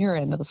on your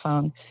end of the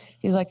phone.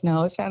 He's like,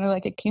 no, it sounded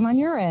like it came on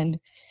your end.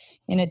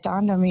 And it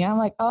dawned on me. I'm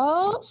like,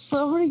 oh,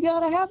 somebody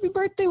got a happy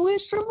birthday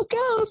wish from a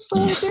ghost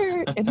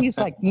soldier. And he's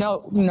like,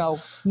 no.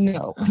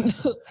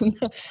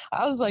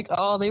 I was like,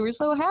 oh, they were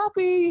so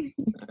happy.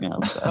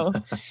 So,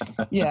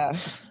 yeah.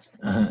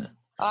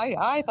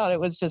 I thought it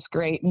was just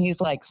great. And he's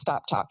like,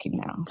 stop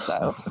talking now.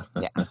 So,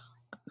 yeah.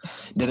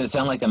 Did it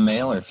sound like a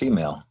male or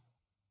female?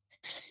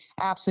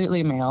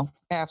 Absolutely male.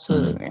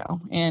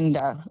 And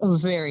a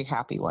very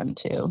happy one,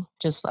 too.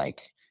 Just like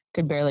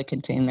could barely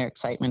contain their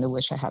excitement to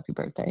wish a happy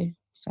birthday.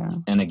 So.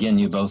 And again,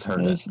 you both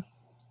heard it.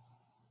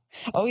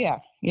 Oh yeah.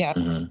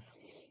 Mm-hmm.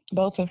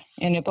 Both,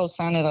 and it both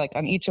sounded like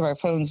on each of our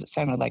phones. It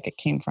sounded like it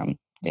came from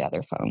the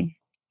other phone.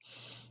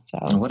 So.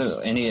 And what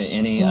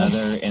any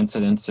other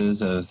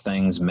incidences of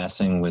things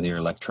messing with your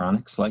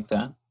electronics like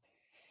that?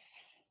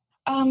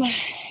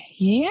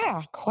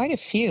 Yeah, quite a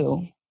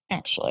few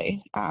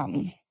actually.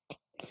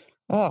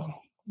 Oh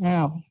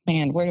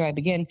man, where do I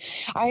begin?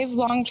 I've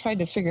long tried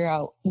to figure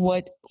out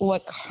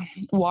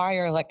why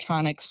are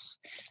electronics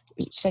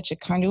such a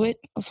conduit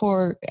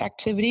for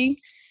activity,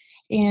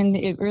 and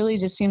it really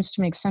just seems to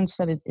make sense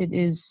that it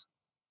is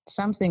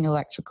something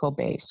electrical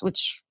based, which,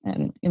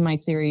 and in my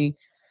theory,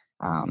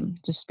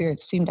 the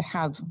spirits seem to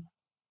have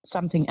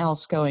something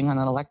else going on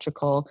an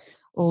electrical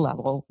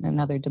level,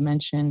 another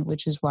dimension,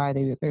 which is why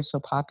they're so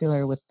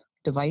popular with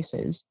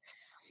devices.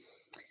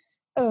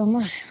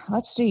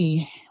 Let's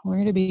see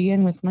where to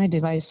begin with my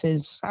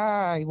devices.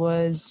 I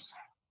was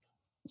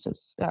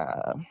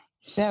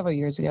several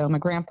years ago. My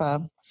grandpa,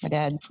 my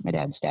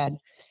dad's dad,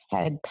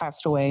 had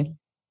passed away,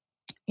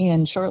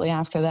 and shortly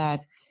after that,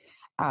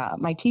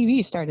 my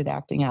TV started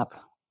acting up,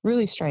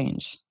 really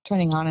strange,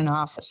 turning on and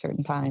off at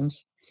certain times,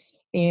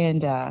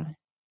 and I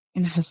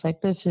was like,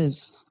 this is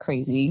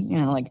crazy,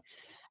 like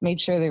made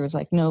sure there was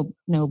like no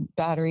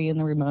battery in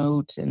the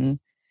remote, and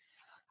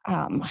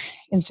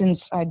since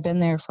I'd been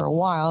there for a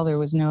while, there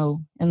was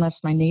unless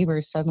my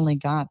neighbor suddenly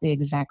got the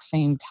exact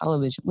same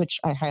television, which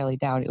I highly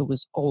doubt. It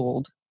was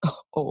old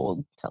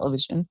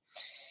television.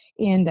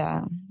 And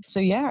so,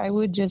 yeah, I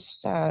would just,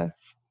 my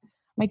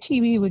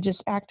TV would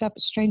just act up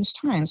at strange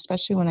times,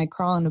 especially when I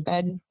crawl into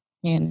bed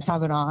and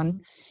have it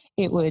on.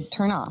 It would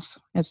turn off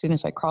as soon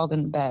as I crawled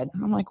into bed.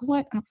 I'm like,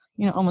 what?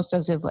 Almost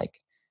as if like,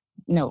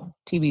 no,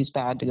 TV's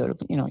bad to go to,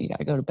 you got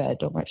to go to bed.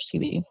 Don't watch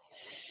TV.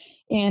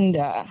 And,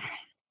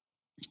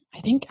 I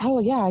think,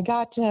 I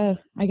got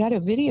a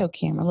video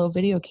camera, a little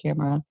video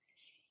camera,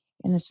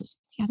 and this is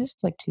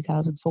like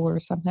 2004 or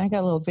something. I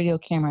got a little video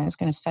camera. I was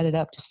going to set it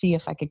up to see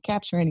if I could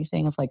capture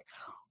anything of like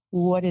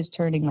what is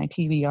turning my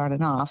TV on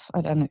and off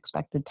at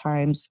unexpected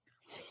times.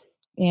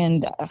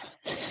 And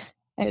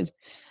I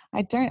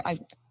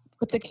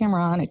put the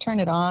camera on, I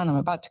turned it on, I'm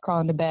about to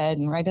crawl into bed,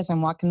 and right as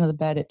I'm walking into the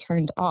bed, it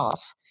turned off.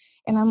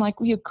 And I'm like,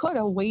 well, you could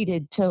have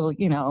waited till,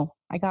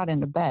 I got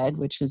into bed,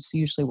 which is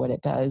usually what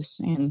it does.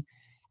 And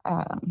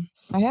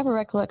I have a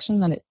recollection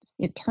that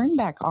it turned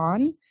back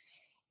on,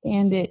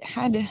 and it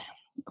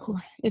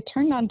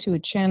turned onto a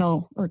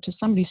channel or to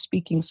somebody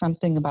speaking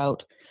something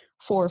about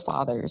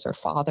forefathers or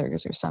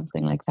fathers or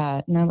something like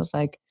that. And I was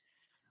like,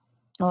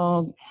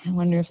 oh, I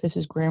wonder if this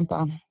is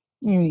Grandpa.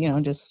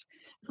 Just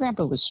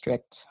Grandpa was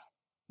strict.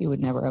 He would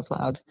never have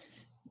allowed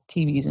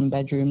TVs in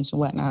bedrooms and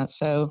whatnot.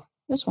 So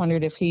just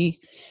wondered if he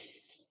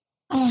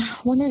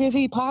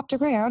popped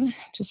around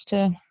just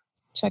to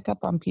check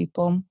up on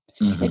people.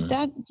 Mm-hmm.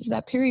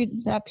 That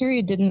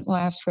period didn't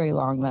last very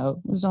long,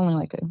 though. It was only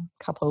like a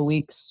couple of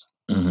weeks.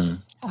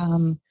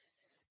 Mm-hmm.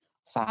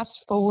 Fast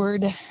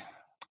forward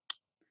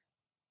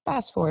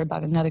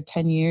about another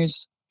 10 years,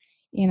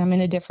 and I'm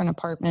in a different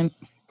apartment,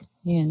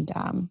 and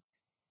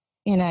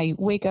I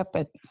wake up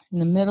in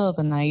the middle of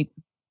the night,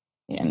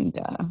 and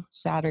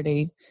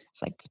Saturday,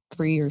 it's like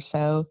 3 or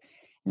so,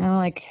 and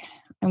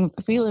I'm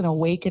feeling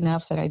awake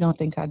enough that I don't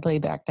think I'd lay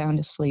back down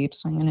to sleep,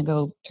 so I'm going to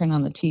go turn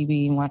on the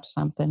TV and watch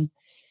something.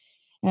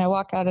 And I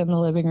walk out in the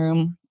living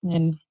room,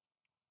 and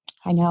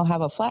I now have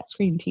a flat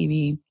screen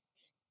TV,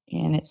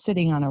 and it's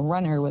sitting on a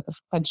runner with a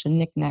bunch of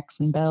knickknacks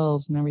and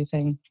bells and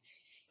everything.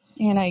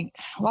 And I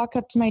walk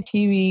up to my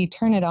TV,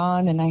 turn it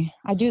on, and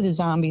I do the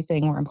zombie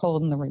thing where I'm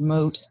holding the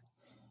remote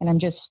and I'm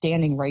just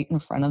standing right in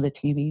front of the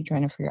TV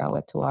trying to figure out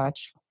what to watch.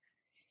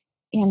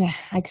 And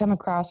I come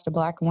across a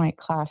black and white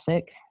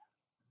classic,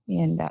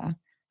 and I'm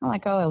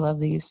like, oh, I love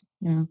these.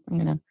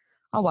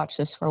 I'll watch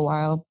this for a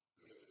while.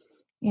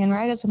 And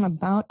right as I'm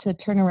about to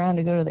turn around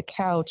to go to the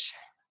couch,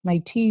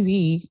 my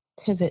TV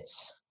pivots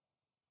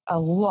a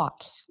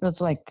lot. It's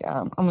like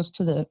almost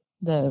to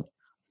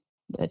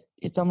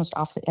it's almost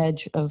off the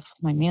edge of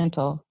my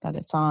mantle that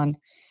it's on.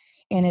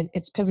 And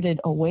it's pivoted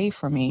away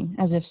from me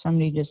as if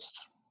somebody just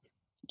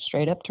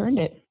straight up turned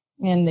it.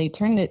 And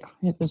it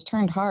was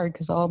turned hard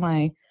because all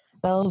my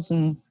bells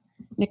and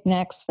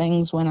knickknacks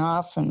things went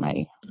off and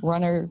my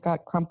runner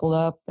got crumpled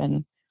up,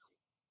 and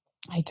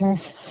I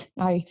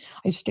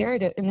stare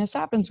at it, and this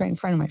happens right in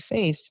front of my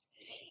face,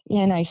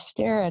 and I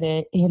stare at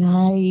it,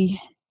 and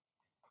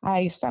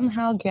I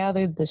somehow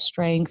gathered the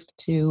strength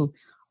to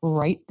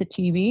right the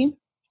TV,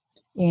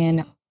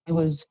 and I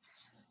was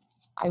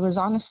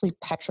honestly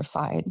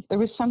petrified. There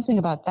was something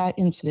about that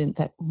incident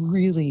that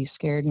really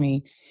scared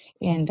me,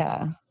 and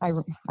I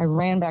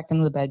ran back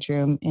into the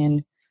bedroom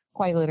and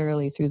quite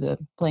literally threw the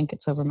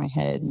blankets over my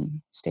head and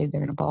stayed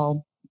there in a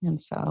ball.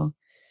 And so,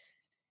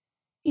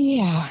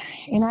 yeah,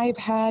 and I've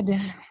had,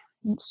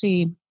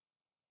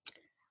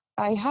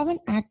 I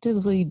haven't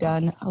actively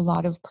done a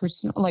lot of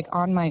personal, like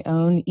on my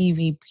own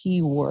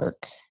EVP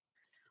work,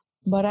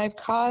 but I've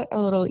caught a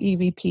little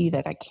EVP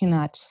that I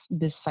cannot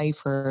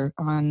decipher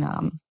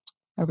on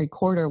a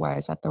recorder while I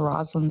was at the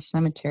Roslyn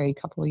Cemetery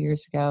a couple of years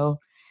ago.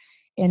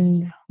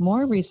 And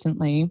more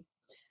recently,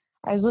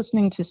 I was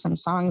listening to some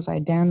songs I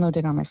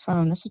downloaded on my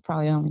phone. This is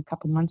probably only a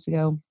couple months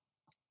ago.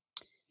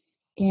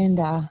 And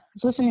I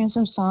was listening to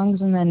some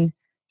songs, and then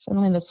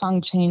suddenly the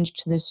song changed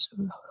to this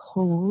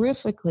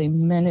horrifically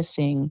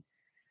menacing,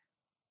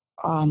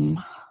 I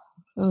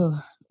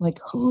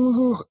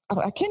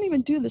can't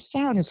even do the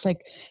sound. It's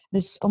like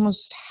this almost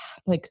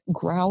like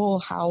growl,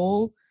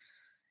 howl,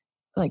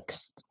 like,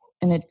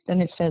 and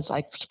it says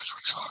like,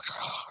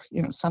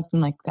 something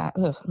like that.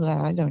 Ugh,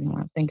 I don't even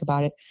want to think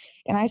about it.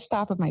 And I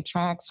stop at my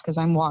tracks because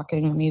I'm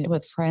walking and meet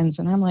with friends,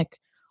 and I'm like,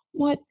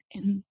 what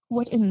in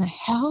the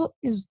hell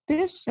is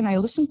this? And I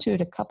listened to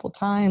it a couple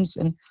times,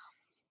 and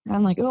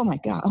I'm like, oh my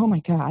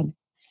God,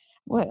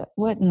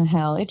 what in the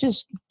hell? It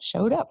just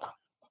showed up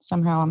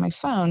somehow on my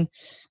phone.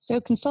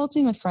 So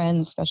consulting with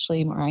friends,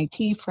 especially more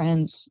IT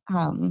friends,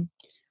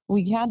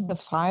 we had the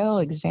file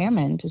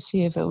examined to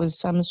see if it was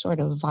some sort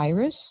of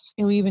virus.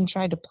 And we even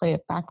tried to play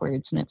it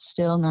backwards, and it's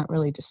still not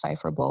really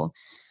decipherable.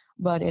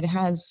 But it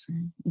has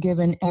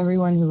given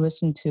everyone who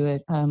listened to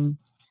it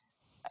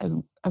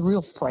a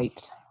real fright.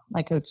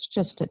 Like, it's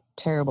just a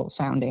terrible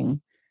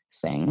sounding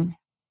thing.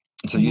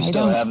 So you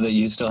still have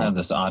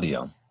this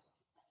audio?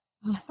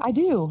 I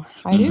do.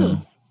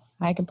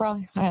 I could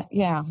probably, I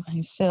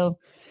still,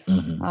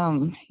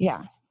 I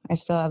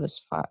still have this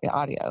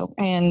audio.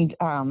 And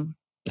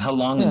how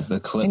long is the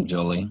clip,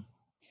 Jolie?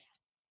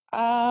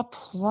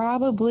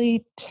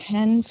 Probably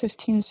 10,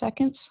 15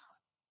 seconds.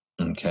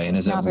 Okay. And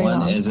is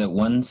it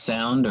one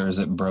sound, or is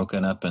it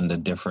broken up into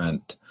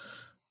different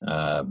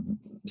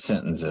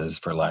sentences,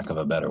 for lack of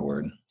a better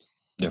word?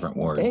 Different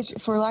words.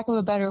 For lack of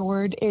a better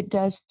word, it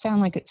does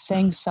sound like it's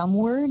saying some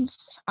words.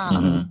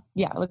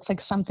 Yeah, it looks like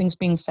something's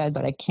being said,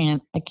 but I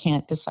can't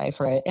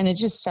decipher it. And it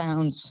just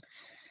sounds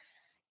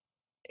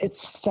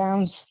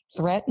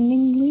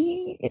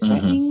threatening.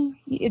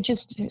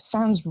 It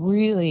sounds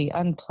really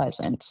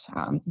unpleasant.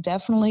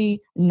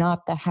 Definitely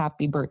not the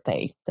happy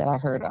birthday that I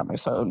heard on my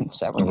phone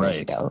several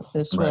years ago.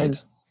 This was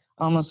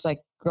almost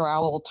like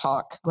gravelly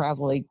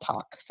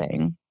talk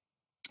thing.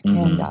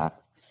 And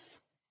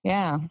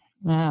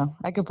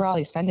I could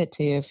probably send it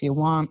to you if you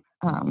want.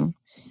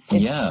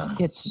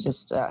 It's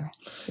just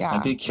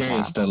I'd be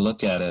curious to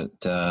look at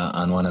it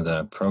on one of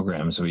the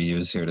programs we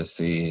use here to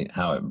see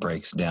how it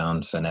breaks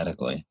down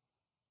phonetically.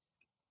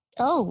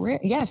 Oh,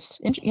 yes.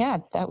 Yeah,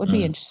 that would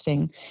be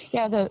interesting.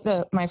 Yeah,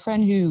 my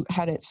friend who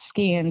had it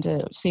scanned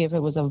to see if it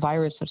was a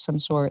virus of some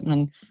sort and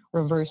then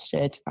reversed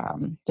it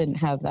didn't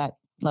have that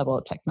level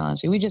of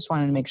technology. We just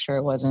wanted to make sure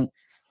it wasn't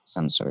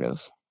some sort of,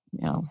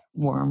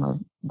 worm or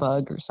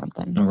bug or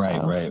something.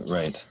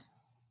 Right.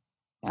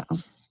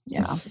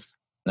 Yeah.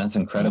 That's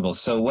incredible.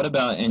 So what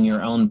about in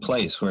your own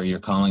place where you're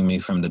calling me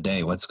from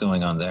today? What's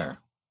going on there?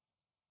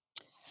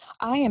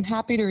 I am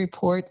happy to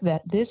report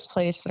that this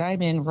place that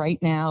I'm in right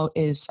now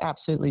is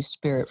absolutely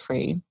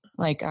spirit-free,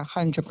 like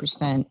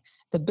 100%.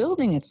 The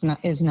building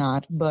is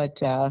not, but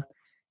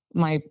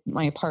my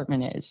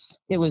apartment is.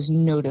 It was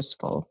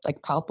noticeable,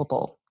 like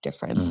palpable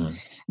difference.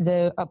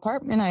 The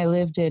apartment I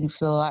lived in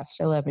for the last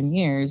 11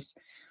 years,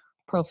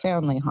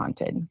 profoundly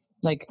haunted,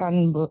 like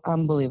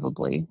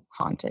unbelievably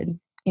haunted.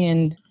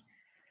 And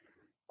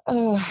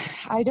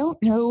I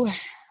don't know,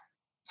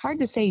 hard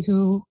to say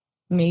who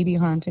may be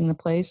haunting the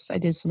place. I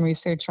did some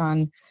research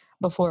on,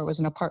 before it was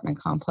an apartment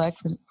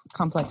complex,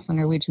 a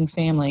Norwegian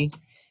family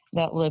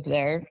that lived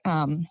there,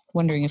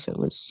 wondering if it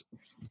was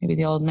maybe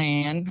the old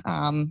man.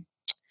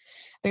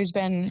 There's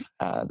been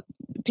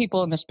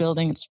people in this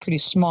building, it's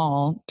pretty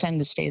small, tend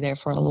to stay there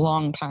for a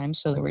long time.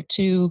 So there were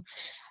two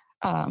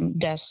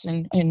deaths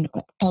and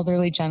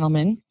elderly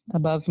gentlemen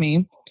above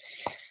me.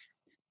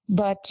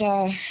 But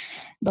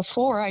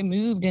before I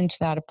moved into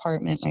that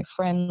apartment, my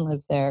friend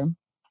lived there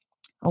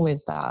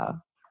with a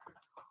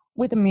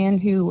man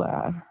who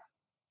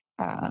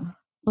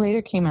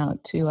later came out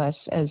to us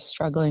as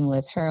struggling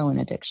with heroin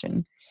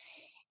addiction.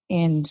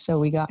 And so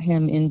we got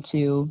him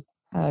into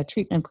a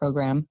treatment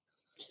program.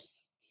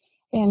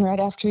 And right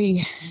after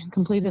he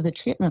completed the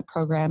treatment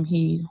program,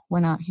 he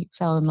went out, he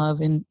fell in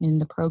love in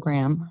the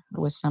program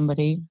with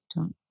somebody,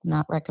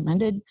 not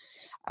recommended,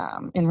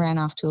 and ran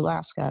off to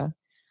Alaska.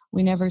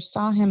 We never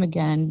saw him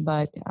again,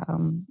 but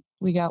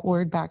we got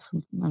word back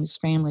from his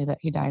family that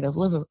he died of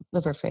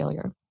liver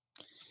failure.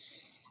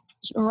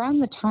 Around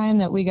the time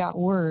that we got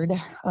word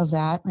of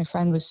that, my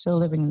friend was still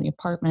living in the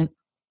apartment.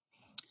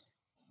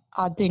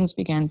 Odd things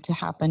began to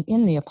happen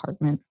in the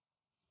apartment.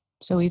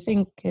 So we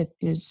think it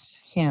is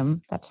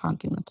him that's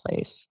haunting the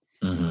place.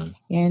 Mm-hmm.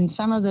 And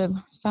some of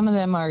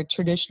them are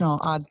traditional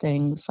odd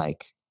things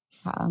like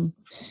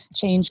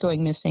change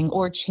going missing,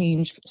 or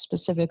change,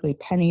 specifically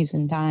pennies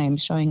and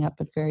dimes, showing up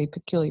at very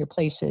peculiar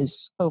places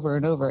over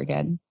and over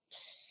again.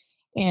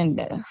 And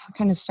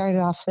kind of started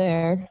off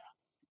there.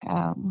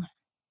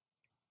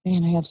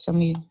 Man, I have so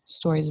many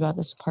stories about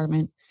this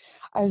apartment.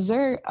 Is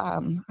there?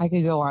 I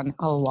could go on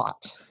a lot.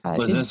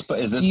 Is this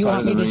part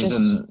of the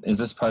reason? Is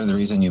this part of the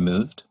reason you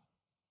moved?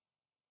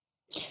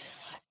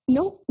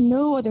 No.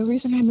 The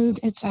reason I moved,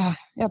 it's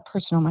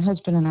personal. My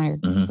husband and I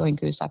are going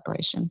through a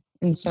separation,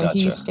 and so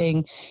he's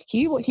staying.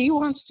 He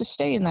wants to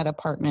stay in that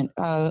apartment.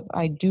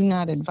 I do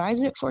not advise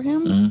it for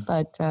him,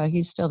 but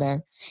he's still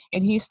there,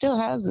 and he still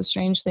has the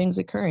strange things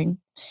occurring.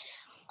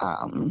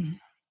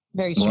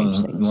 Very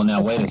strange things. Well,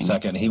 now wait a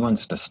second. He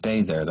wants to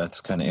stay there.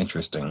 That's kind of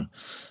interesting.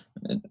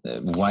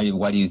 Why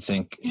do you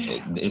think?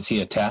 Is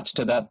he attached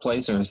to that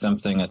place, or is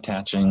something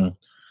attaching?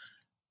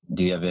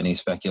 Do you have any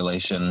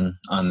speculation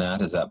on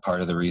that? Is that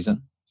part of the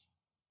reason?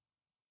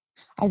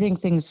 I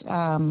think things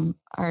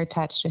are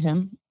attached to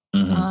him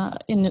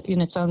in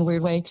its own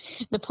weird way.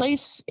 The place,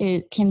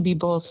 it can be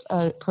both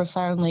a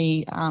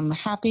profoundly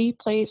happy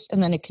place,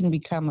 and then it can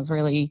become a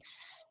really,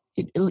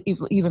 it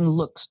even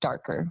looks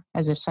darker,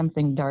 as if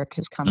something dark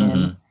has come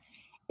in.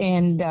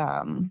 And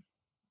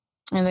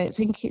I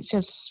think it's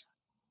just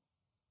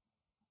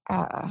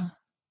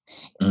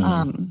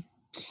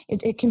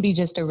it can be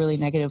just a really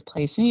negative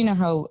place. And you know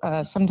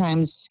how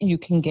sometimes you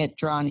can get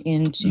drawn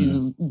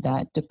into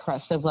that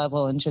depressive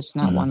level and just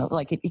not want to,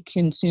 like, it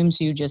consumes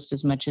you just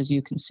as much as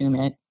you consume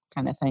it,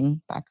 kind of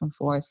thing, back and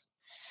forth.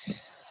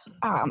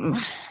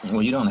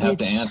 Well, you don't have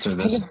to answer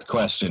this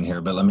question here,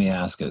 but let me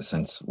ask it,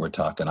 since we're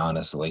talking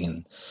honestly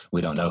and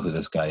we don't know who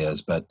this guy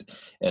is. But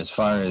as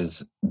far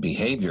as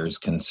behavior is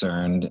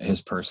concerned,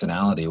 his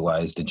personality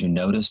wise, did you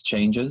notice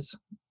changes?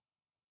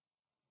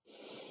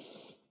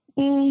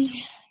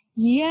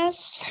 Yes.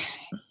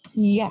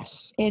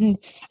 And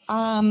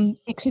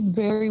it could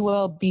very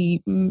well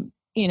be, I'm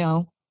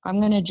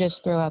going to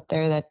just throw out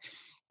there that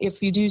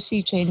if you do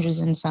see changes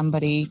in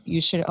somebody,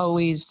 you should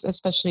always,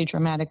 especially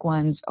dramatic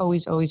ones,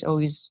 always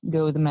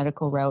go the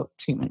medical route,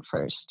 treatment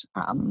first.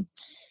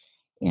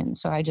 And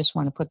so I just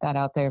want to put that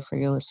out there for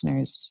your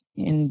listeners.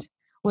 And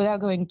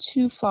without going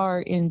too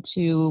far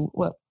into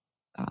what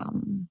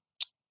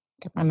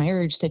my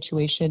marriage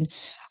situation,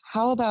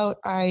 how about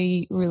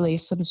I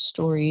relay some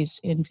stories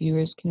and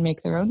viewers can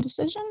make their own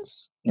decisions?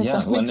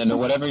 Yeah,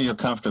 whatever you're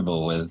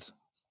comfortable with.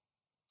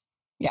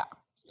 Yeah.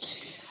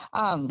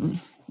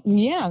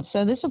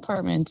 So this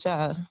apartment's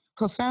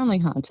profoundly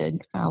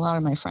haunted. A lot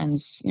of my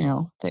friends,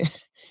 they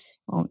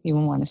won't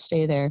even want to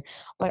stay there.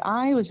 But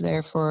I was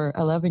there for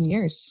 11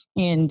 years.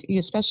 And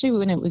especially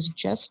when it was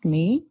just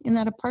me in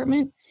that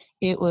apartment,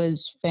 it was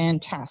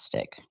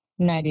fantastic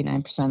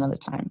 99% of the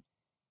time.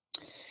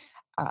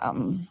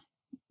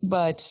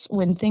 But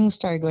when things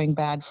started going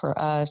bad for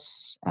us,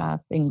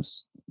 the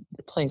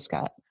place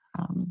got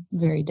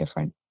very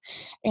different.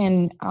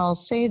 And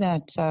I'll say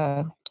that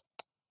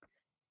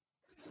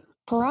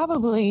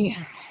probably,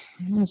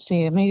 let's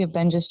see, it may have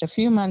been just a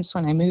few months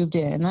when I moved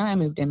in. And then I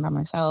moved in by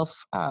myself.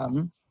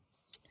 I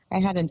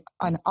had an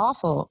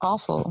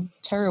awful,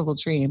 terrible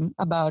dream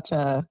about,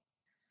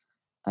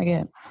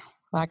 again,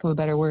 lack of a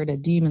better word, a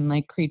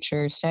demon-like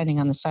creature standing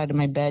on the side of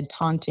my bed,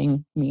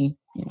 taunting me,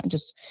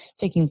 just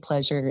taking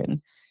pleasure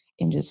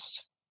and just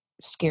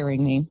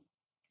scaring me.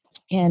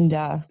 And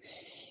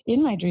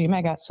in my dream,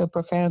 I got so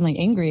profoundly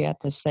angry at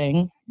this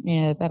thing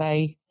that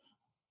I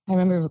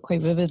remember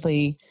quite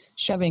vividly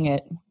shoving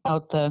it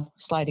out the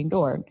sliding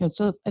door.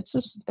 It's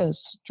just a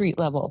street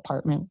level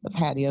apartment with a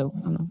patio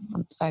on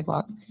the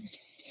sidewalk.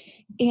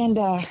 And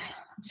a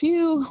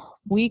few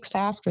weeks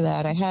after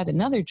that, I had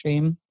another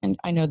dream, and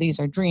I know these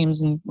are dreams,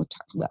 and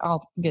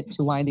I'll get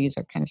to why these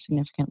are kind of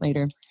significant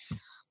later.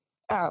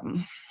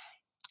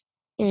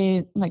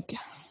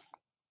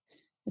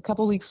 A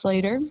couple weeks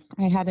later,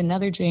 I had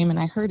another dream, and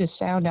I heard a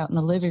sound out in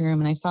the living room,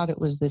 and I thought it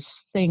was this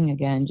thing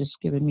again, just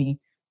giving me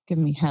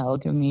giving me hell,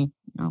 giving me,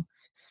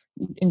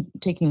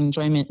 taking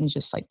enjoyment and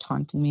just like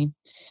taunting me.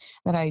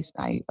 That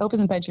I open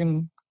the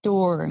bedroom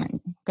door and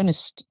I'm going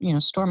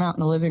to, storm out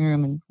in the living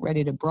room and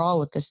ready to brawl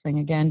with this thing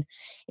again.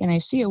 And I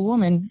see a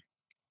woman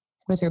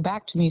with her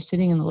back to me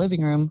sitting in the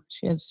living room.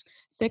 She has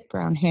thick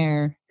brown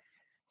hair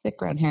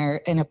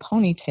and a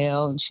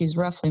ponytail. And she's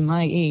roughly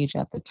my age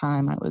at the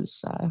time. I was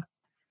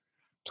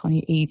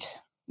 28.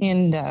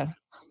 And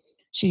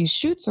she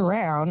shoots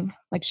around,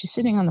 like she's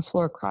sitting on the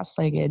floor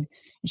cross-legged.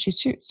 And she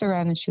shoots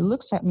around and she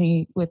looks at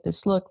me with this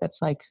look that's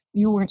like,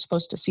 you weren't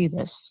supposed to see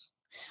this.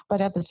 But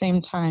at the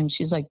same time,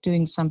 she's like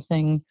doing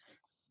something.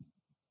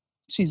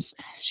 She's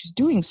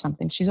doing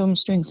something. She's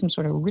almost doing some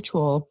sort of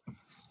ritual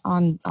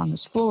on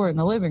this floor in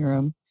the living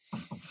room.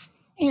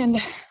 And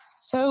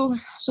so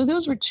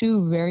those were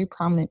two very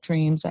prominent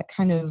dreams that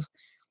kind of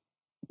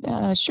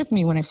shook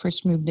me when I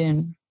first moved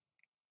in.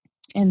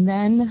 And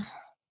then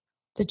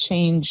the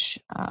change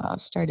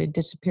started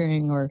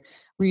disappearing or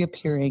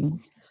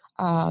reappearing.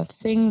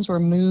 Things were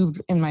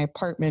moved in my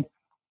apartment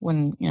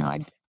when,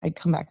 I'd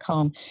come back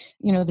home,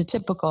 the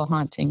typical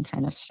haunting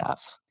kind of stuff.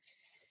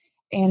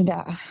 And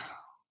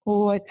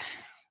what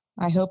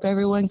I hope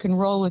everyone can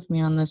roll with me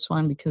on this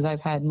one, because I've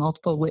had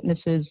multiple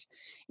witnesses,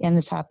 and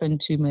this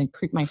happened to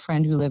my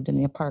friend who lived in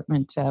the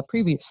apartment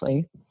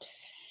previously.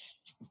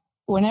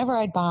 Whenever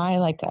I'd buy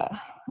like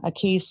a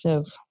case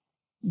of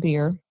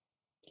beer,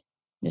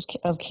 just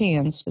of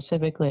cans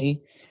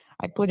specifically,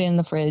 I'd put it in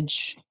the fridge,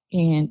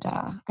 and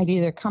I'd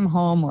either come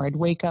home or I'd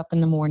wake up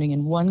in the morning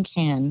and one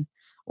can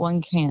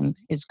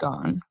is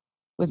gone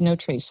with no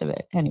trace of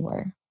it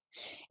anywhere.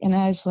 And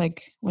I was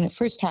like, when it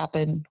first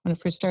started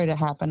to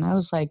happen, I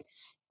was like,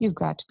 you've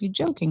got to be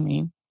joking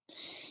me.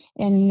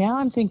 And now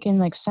I'm thinking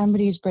like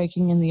somebody's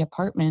breaking in the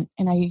apartment.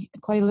 And I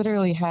quite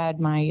literally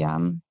had my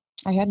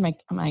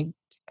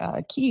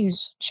keys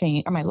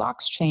changed, or my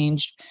locks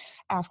changed,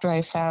 after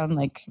I found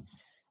like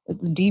the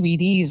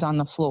DVDs on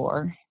the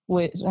floor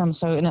with, and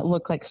it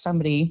looked like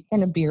somebody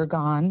and a beer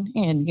gone.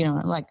 And,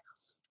 like,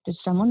 did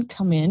someone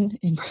come in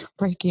and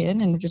break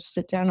in and just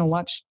sit down and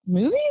watch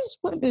movies?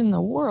 What in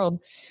the world?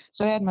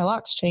 So I had my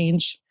locks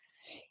changed,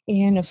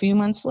 and a few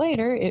months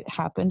later, it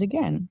happened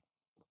again.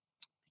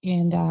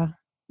 And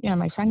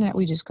my friend and I,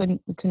 we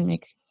couldn't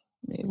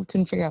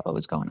figure out what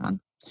was going on.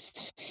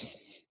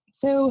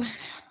 So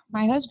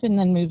my husband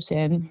then moves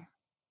in,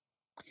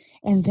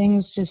 and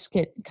things just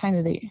get kind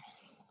of the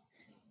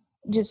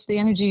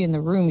energy in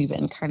the room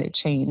even kind of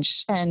changed,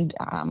 and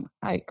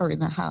in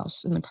the house,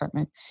 in the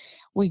apartment.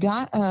 We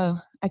got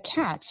a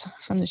cat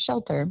from the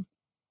shelter,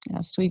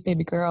 a sweet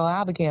baby girl,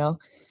 Abigail,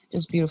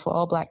 just beautiful,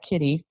 all black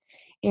kitty.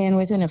 And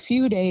within a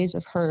few days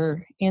of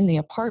her in the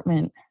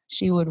apartment,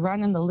 she would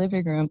run in the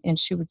living room, and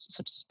she would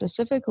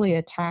specifically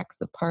attack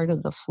the part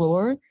of the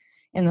floor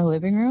in the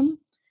living room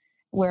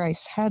where I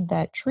had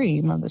that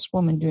dream of this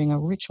woman doing a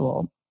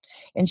ritual.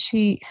 And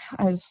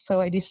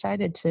so I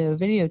decided to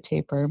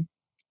videotape her,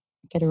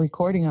 get a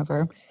recording of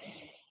her,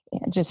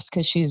 just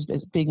because she's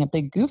being a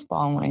big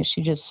goofball in ways.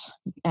 She just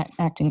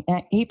acting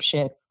ape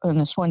shit in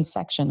this one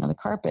section of the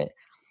carpet.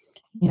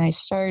 And I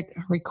start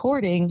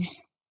recording,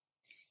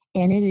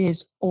 and it is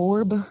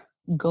orb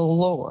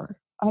galore.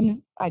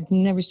 I've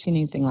never seen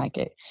anything like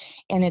it.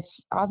 And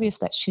it's obvious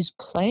that she's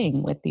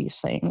playing with these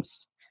things.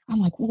 I'm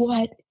like,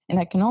 what? And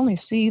I can only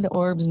see the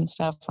orbs and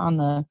stuff on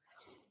the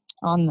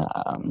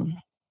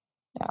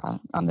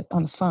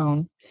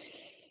phone.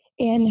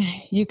 And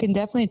you can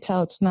definitely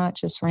tell it's not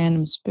just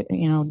random,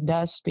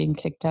 dust being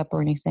kicked up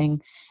or anything.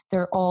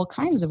 There are all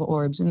kinds of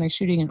orbs, and they're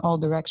shooting in all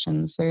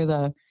directions. They're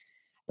the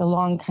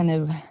long kind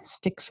of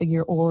stick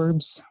figure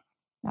orbs.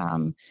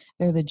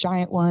 They're the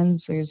giant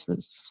ones. There's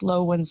the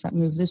slow ones that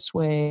move this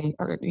way,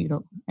 or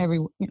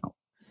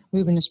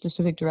move in a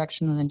specific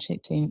direction and then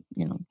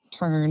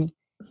turn.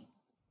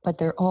 But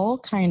they're all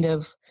kind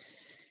of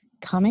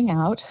coming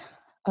out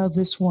of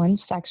this one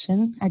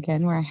section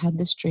again, where I had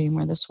this dream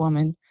where this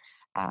woman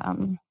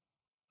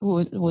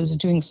was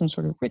doing some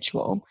sort of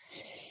ritual.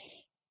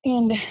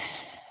 And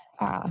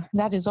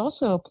that is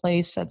also a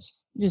place that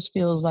just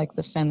feels like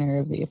the center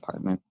of the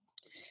apartment.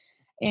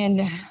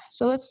 And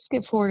so let's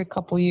skip forward a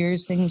couple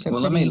years. Things are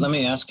let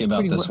me ask you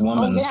about this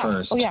woman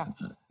first.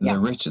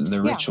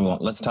 The ritual.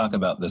 Let's talk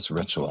about this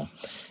ritual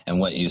and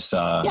what you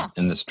saw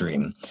in this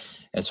dream.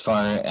 As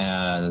far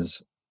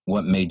as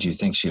what made you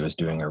think she was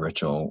doing a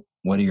ritual,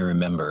 what do you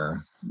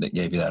remember that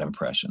gave you that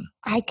impression?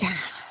 I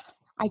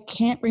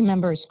can't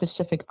remember a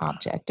specific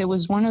object. It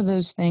was one of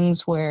those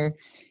things where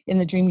in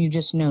the dream you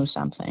just know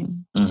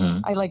something. Mm-hmm.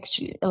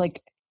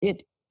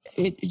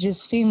 It just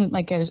seemed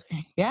like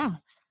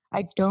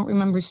I don't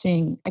remember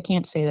seeing. I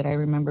can't say that I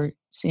remember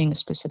seeing a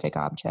specific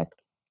object.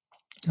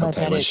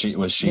 Okay, was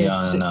she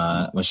on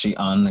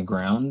the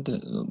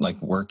ground, like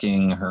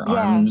working her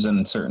arms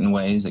in certain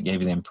ways that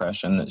gave you the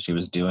impression that she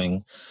was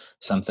doing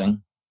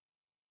something?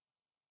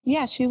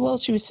 Yeah, she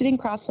was sitting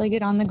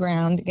cross-legged on the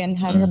ground, again,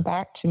 had her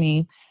back to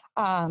me.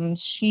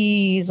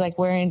 She's like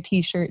wearing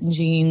t-shirt and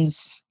jeans,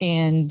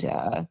 and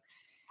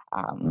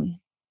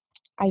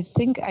I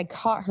think I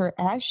caught her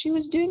as she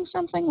was doing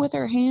something with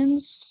her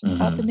hands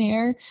up in the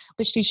air,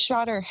 but she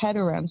shot her head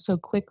around so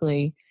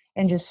quickly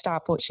and just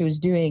stopped what she was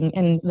doing.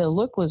 And the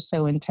look was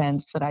so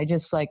intense that I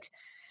just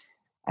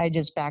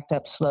backed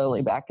up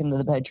slowly back into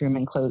the bedroom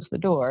and closed the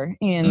door.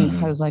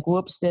 And I was like,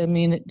 whoops, didn't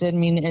mean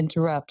to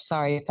interrupt.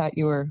 Sorry, I thought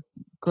you were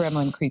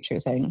gremlin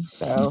creature thing.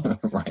 So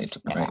Right.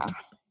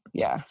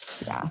 Yeah.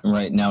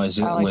 Right. Now,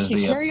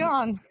 Carry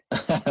on.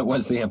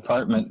 Was the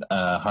apartment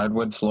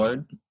hardwood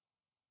floored?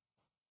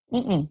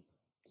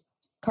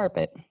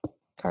 Carpet.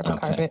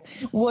 Okay.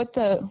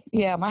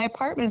 My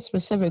apartment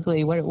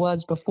specifically, what it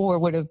was before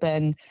would have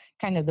been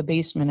kind of the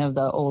basement of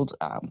the old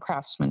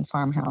craftsman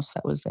farmhouse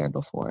that was there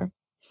before.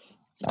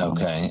 So,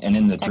 okay. And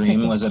in the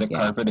dream, was it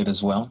carpeted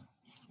as well?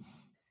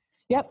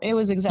 Yep. It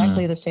was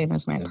exactly the same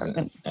as my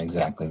apartment.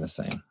 Exactly the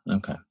same.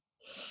 Okay.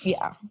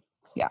 Yeah.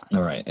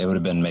 All right. It would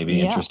have been maybe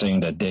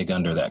interesting to dig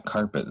under that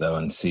carpet, though,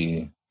 and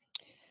see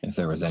if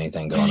there was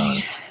anything going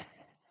on.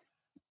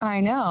 I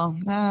know.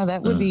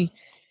 That would be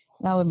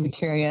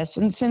curious.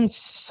 And since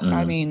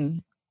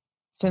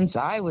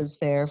I was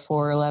there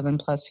for 11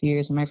 plus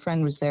years, and my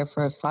friend was there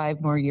for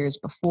 5 more years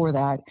before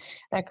that,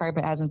 that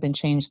carpet hasn't been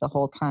changed the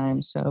whole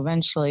time. So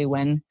eventually,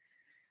 when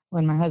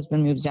my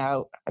husband moves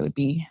out, I would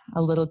be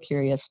a little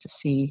curious to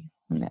see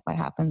what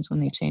happens when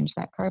they change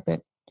that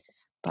carpet.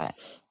 But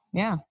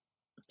yeah.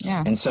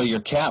 And so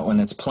your cat, when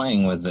it's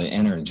playing with the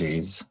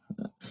energies,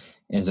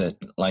 is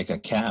it like a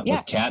cat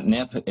with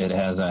catnip? It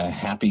has a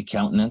happy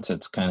countenance.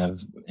 It's kind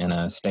of in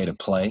a state of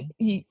play.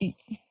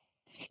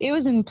 It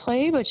was in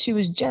play, but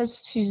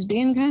she's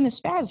being kind of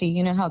spazzy.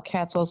 You know how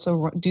cats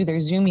also do their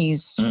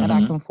zoomies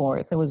back and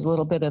forth. There was a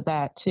little bit of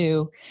that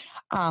too.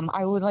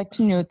 I would like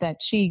to note that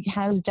she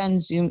has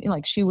done zoom,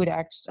 like she would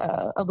act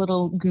a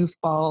little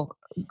goofball,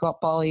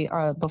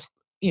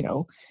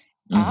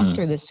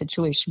 after this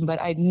situation, but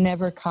I'd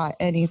never caught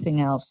anything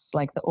else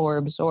like the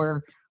orbs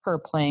or her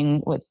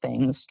playing with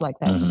things like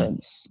that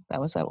since. That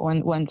was that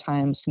one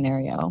time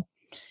scenario.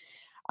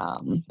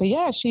 But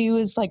yeah, she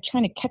was like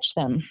trying to catch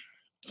them.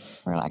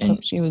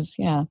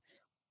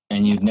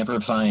 And you'd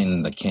never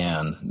find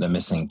the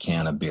missing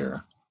can of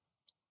beer?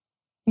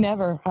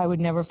 Never. I would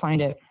never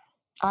find it.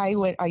 I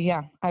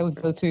would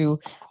go through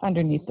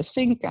underneath the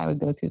sink. I would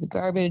go through the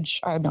garbage.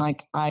 I'm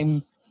like,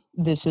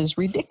 this is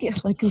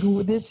ridiculous. Like,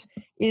 this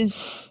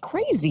is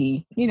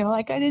crazy.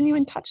 I didn't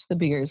even touch the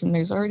beers, and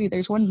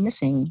there's one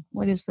missing.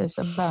 What is this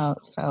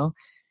about? So,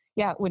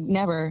 it would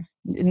never,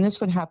 and this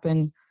would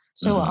happen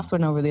so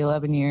often over the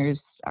 11 years.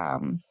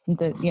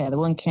 The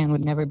one can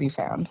would never be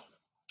found.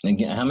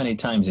 Again, how many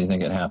times do you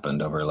think it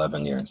happened over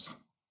 11 years?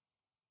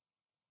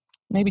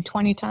 Maybe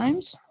 20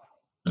 times.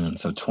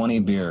 So 20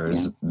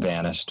 beers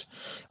vanished.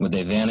 Would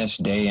they vanish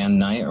day and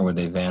night, or would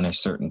they vanish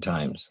certain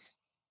times?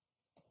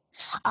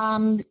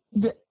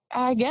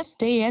 I guess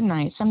day and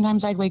night.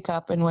 Sometimes I'd wake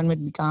up and one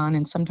would be gone,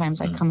 and sometimes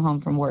I'd come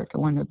home from work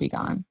and one would be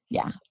gone.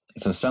 Yeah.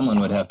 So someone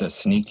would have to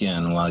sneak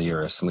in while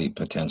you're asleep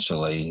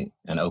potentially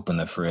and open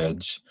the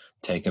fridge,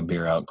 take a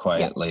beer out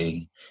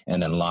quietly,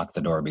 and then lock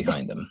the door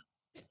behind them.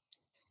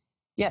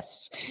 Yes.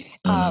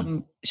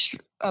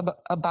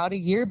 About a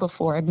year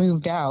before I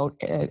moved out,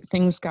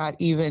 things got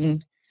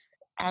even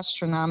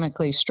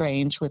astronomically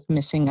strange with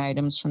missing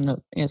items from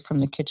the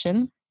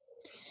kitchen.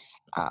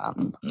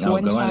 Go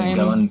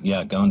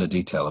into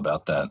detail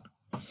about that.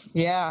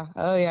 Yeah.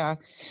 Oh yeah.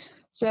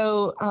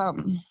 So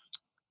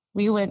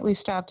we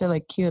stopped at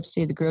like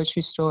QFC, the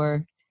grocery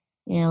store,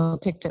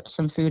 picked up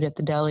some food at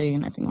the deli,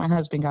 and I think my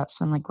husband got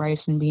some like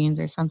rice and beans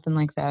or something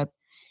like that.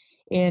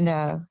 And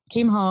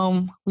came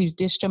home, we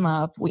dished him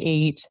up, we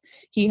ate.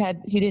 He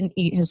didn't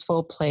eat his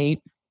full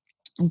plate.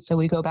 And so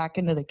we go back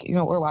into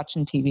we're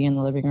watching TV in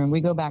the living room. We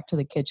go back to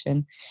the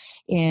kitchen,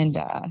 and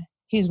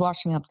he's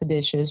washing up the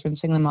dishes,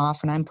 rinsing them off,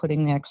 and I'm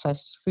putting the excess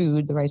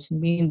food, the rice and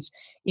beans,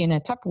 in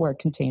a Tupperware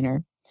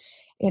container.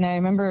 And I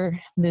remember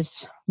this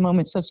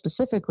moment so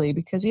specifically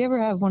because you ever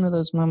have one of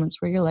those moments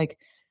where you're like,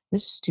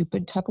 this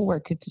stupid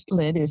Tupperware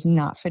lid is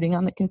not fitting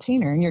on the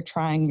container, and you're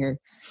trying your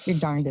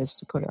darndest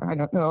to put it. I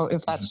don't know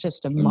if that's just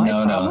my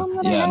problem.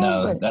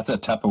 That's a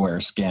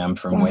Tupperware scam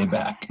from way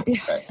back.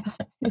 I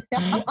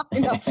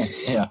know.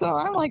 Yeah. So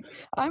I'm like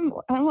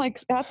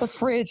at the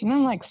fridge, and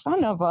I'm like,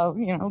 son of a,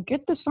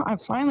 get this on. I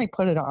finally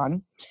put it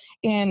on,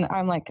 and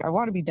I'm like, I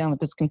want to be done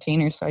with this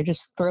container, so I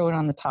just throw it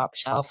on the top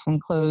shelf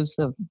and close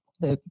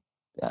the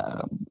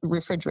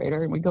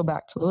refrigerator, and we go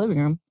back to the living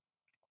room.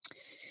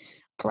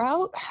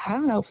 About,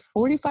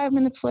 45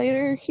 minutes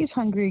later, he's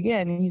hungry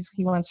again, and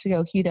he wants to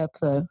go heat up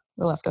the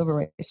leftover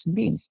rice and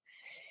beans.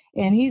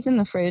 And he's in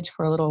the fridge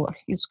for a little,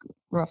 he's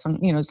roughing,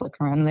 he's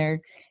looking around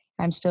there.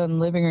 I'm still in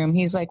the living room.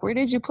 He's like, where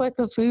did you put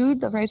the food,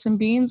 the rice and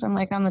beans? I'm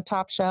like, on the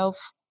top shelf.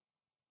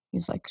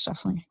 He's like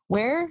shuffling.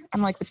 Where?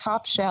 I'm like, the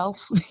top shelf.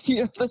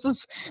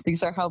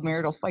 These are how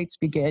marital fights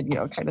begin,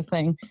 kind of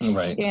thing.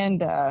 Right.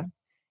 And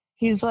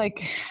he's like,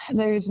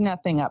 there's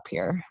nothing up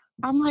here.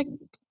 I'm like,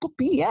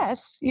 BS,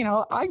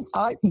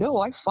 I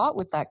know I fought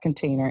with that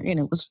container, and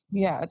it was,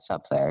 it's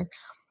up there.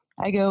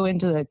 I go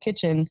into the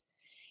kitchen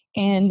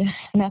and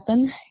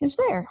nothing is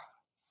there.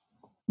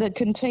 the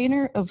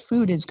container of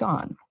food is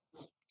gone.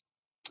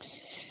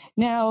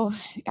 Now,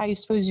 I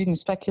suppose you can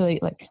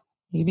speculate, like,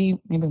 maybe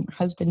my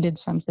husband did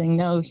something.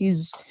 No,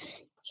 he's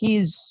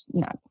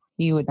not.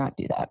 He would not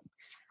do that.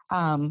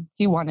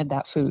 He wanted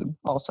that food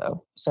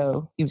also,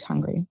 so he was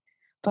hungry.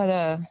 But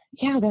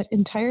yeah, that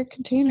entire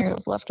container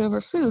of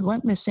leftover food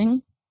went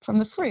missing from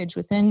the fridge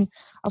within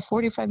a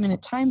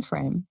 45-minute time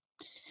frame.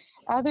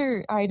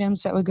 Other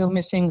items that would go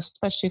missing,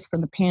 especially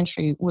from the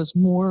pantry, was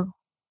more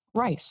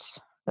rice,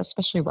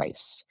 especially rice,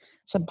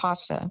 some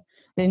pasta.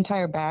 The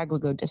entire bag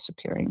would go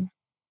disappearing.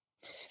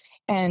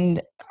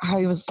 And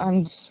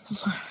I'm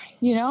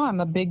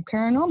a big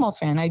paranormal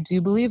fan. I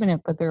do believe in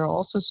it, but there are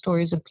also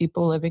stories of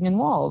people living in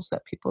walls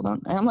that people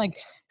don't. I'm like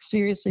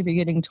seriously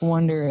beginning to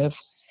wonder if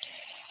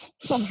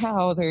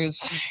somehow there's,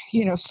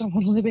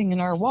 someone living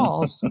in our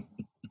walls.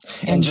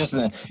 And just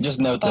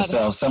note to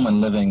self,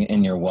 someone living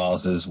in your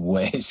walls is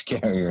way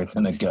scarier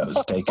than a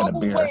ghost taking a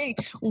beer.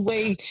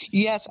 Way,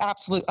 yes,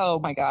 absolutely. Oh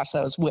my gosh,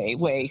 that was way,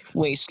 way,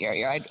 way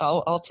scarier.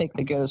 I'll take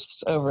the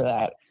ghosts over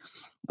that.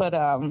 But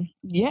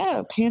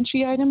yeah,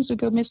 pantry items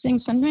would go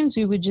missing. Sometimes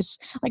we would just,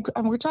 like,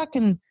 we're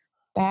talking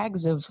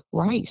bags of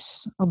rice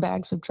or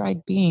bags of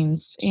dried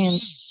beans.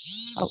 And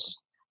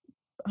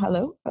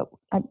hello,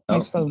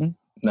 my phone.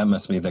 That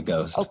must be the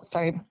ghost. Oh,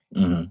 sorry.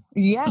 Mm-hmm.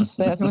 Yes,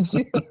 that was.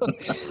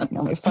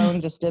 No, my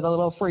phone just did a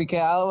little freak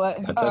out.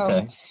 That's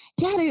okay.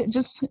 Yeah,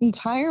 just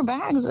entire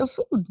bags of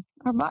food,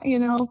 and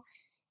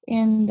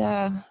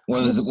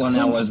was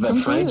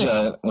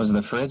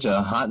the fridge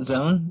a hot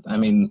zone? I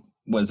mean,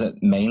 was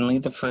it mainly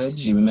the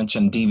fridge? You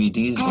mentioned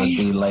DVDs would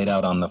be laid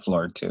out on the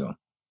floor too.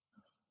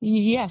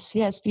 Yes,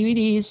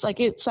 DVDs. Like,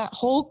 it's that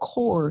whole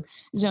core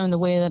zone. The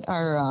way that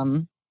our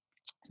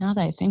now that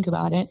I think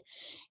about it.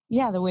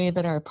 Yeah, the way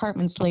that our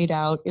apartment's laid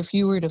out, if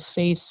you were to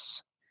face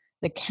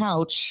the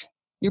couch,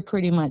 you're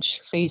pretty much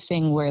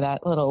facing where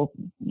that the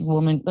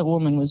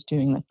woman was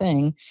doing the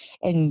thing.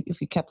 And if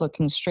you kept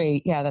looking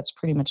straight, yeah, that's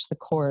pretty much the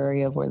core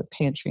area of where the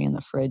pantry and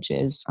the fridge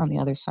is on the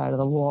other side of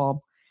the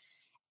wall.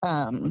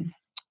 And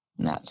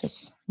that just,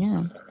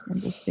 it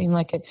just seemed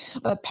like it.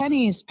 But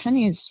pennies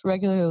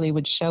regularly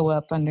would show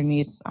up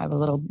underneath. I have a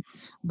little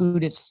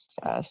Buddhist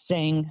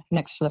saying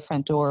next to the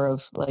front door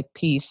of, like,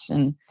 peace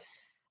and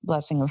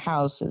blessing of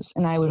houses,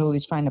 and I would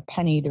always find a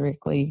penny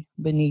directly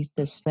beneath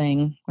this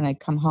thing when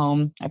I'd come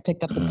home. I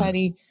picked up the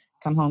penny,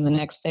 come home the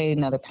next day,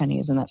 another penny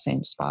is in that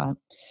same spot.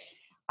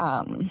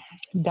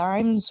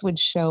 Dimes would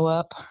show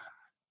up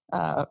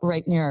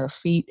right near our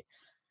feet.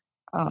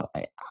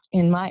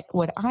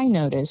 What I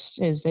noticed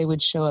is they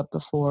would show up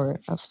before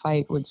a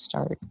fight would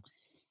start,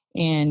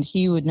 and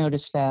he would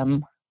notice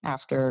them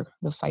after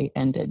the fight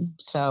ended.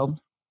 So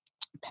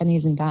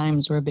pennies and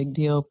dimes were a big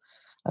deal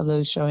of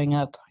those showing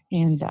up.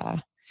 And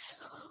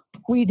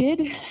we did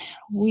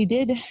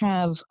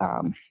have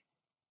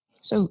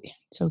so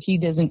he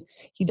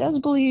does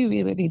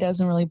believe, but he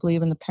doesn't really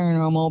believe in the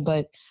paranormal.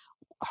 But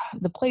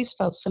the place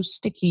felt so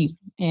sticky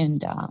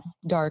and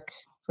dark,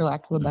 for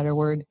lack of a better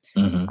word.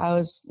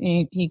 Mm-hmm.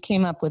 He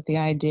came up with the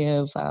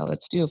idea of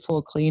let's do a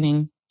full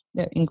cleaning,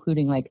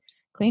 including like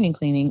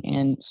cleaning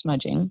and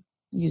smudging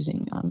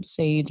using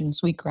sage and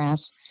sweetgrass.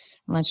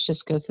 And let's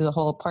just go through the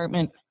whole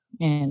apartment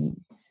and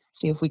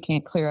see if we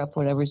can't clear up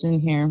whatever's in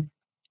here.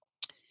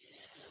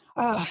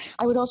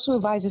 I would also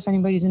advise, if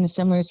anybody's in a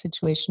similar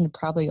situation, to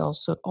probably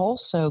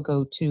also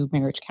go to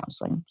marriage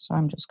counseling. So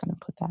I'm just going to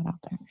put that out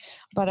there.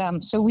 But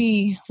so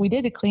we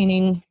did a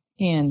cleaning,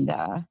 and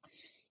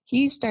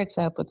he starts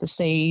up with the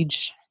sage,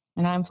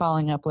 and I'm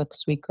following up with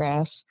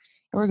sweetgrass.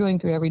 And we're going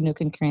through every nook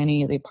and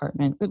cranny of the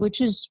apartment,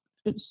 which is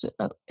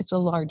it's a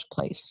large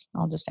place.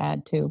 I'll just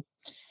add to.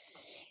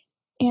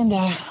 And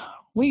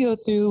we go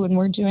through, and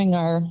we're doing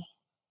our.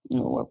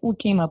 We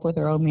came up with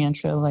our own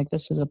mantra, like,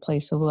 this is a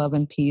place of love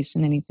and peace,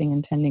 and anything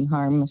intending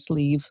harm must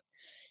leave,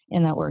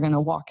 and that we're going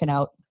to walk it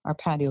out our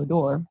patio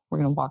door. We're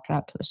going to walk it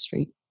out to the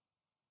street.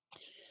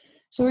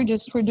 So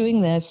we're doing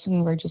this,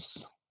 and we're just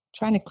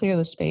trying to clear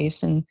the space,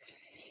 and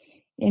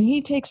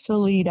he takes the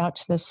lead out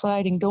to the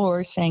sliding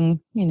door,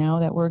 saying,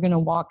 that we're going to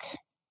walk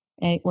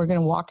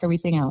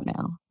everything out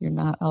now. You're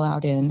not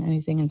allowed in.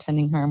 Anything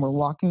intending harm, we're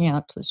walking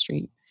out to the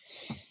street.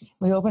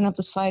 We open up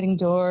the sliding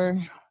door.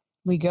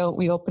 We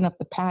open up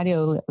the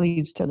patio that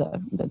leads to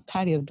the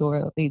patio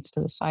door that leads to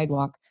the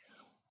sidewalk.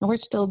 And we're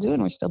still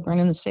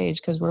burning the sage,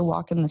 because we're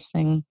walking this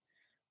thing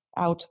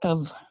out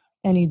of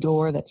any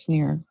door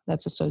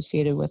that's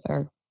associated with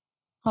our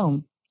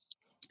home.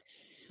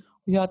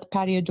 We go out the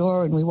patio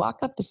door, and we walk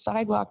up the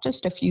sidewalk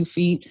just a few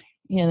feet,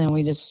 and then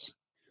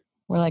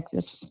we're like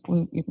this,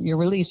 you're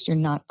released, you're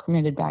not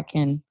permitted back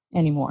in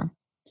anymore.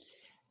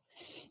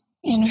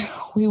 And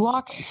we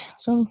walk,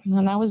 and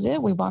that was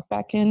it. We walk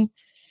back in.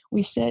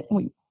 We sit,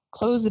 we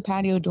close the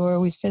patio door,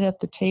 we sit at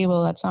the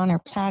table that's on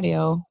our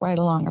patio, right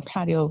along our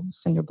patio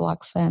cinder block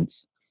fence.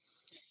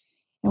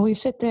 And we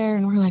sit there,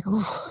 and we're like,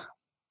 oh,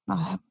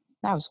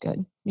 that was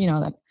good.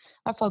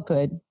 That felt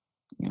good,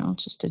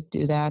 just to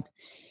do that.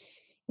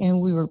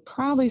 And we were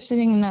probably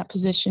sitting in that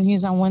position.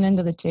 He's on one end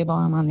of the table,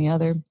 I'm on the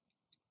other,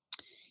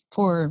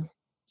 for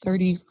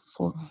 30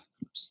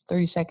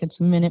 30 seconds,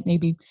 a minute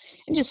maybe,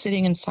 and just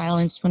sitting in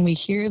silence when we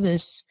hear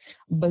this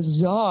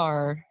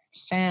bizarre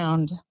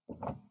sound.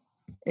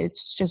 It's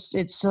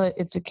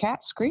a cat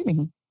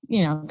screaming,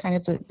 kind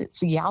of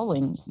it's a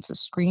yowling, it's a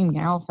scream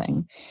yowl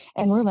thing.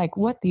 And we're like,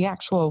 where's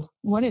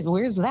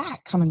that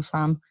coming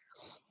from?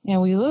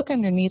 And we look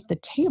underneath the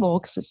table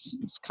because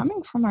it's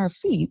coming from our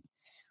feet.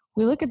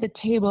 We look at the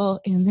table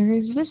and there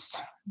is this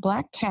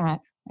black cat.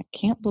 I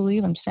can't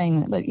believe I'm saying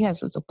that, but yes,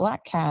 it's a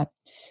black cat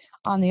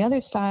on the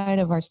other side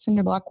of our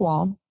cinder block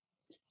wall.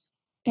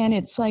 And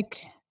it's like,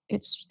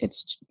 it's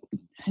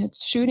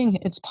shooting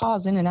its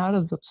paws in and out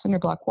of the cinder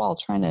block wall,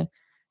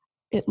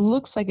 it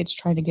looks like it's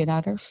trying to get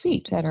at our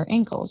feet, at our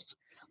ankles.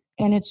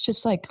 And it's just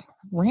like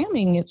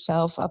ramming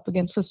itself up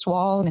against this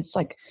wall, and it's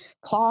like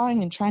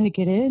clawing and trying to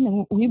get in.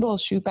 And we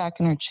both shoot back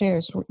in our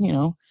chairs,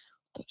 the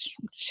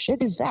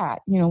shit is that?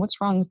 What's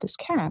wrong with this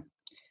cat?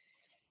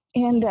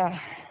 And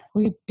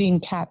we, being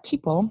cat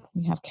people,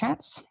 we have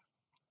cats.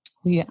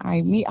 I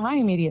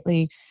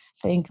immediately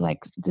think, like,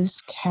 this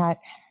cat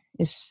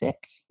is sick.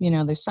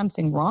 There's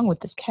something wrong with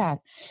this cat.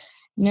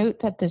 Note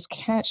that this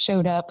cat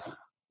showed up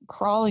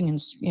crawling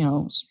and,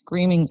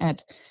 screaming at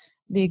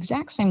the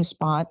exact same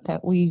spot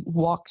that we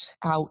walked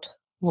out,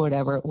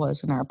 whatever it was,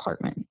 in our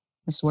apartment.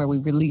 This is where we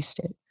released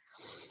it.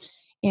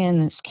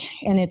 And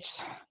it's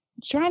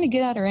trying to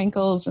get at our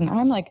ankles. And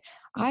I'm like,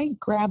 I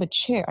grab my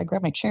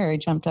chair I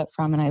jumped up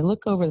from, and I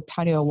look over the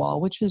patio wall,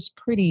 which is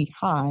pretty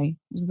high.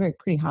 It's a very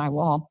pretty high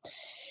wall.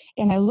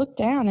 And I look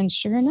down, and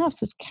sure enough,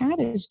 this cat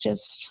is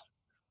just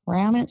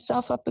ramming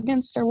itself up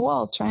against our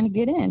wall, trying to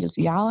get in, just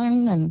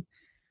yowling and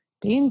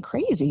being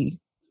crazy.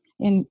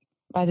 And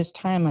by this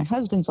time, my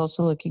husband's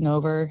also looking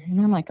over, and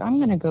I'm like, I'm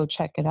going to go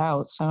check it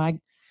out. So I'm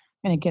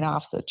going to get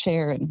off the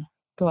chair and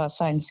go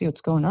outside and see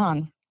what's going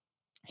on.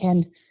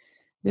 And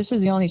this is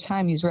the only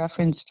time he's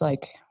referenced,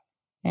 like,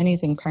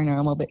 anything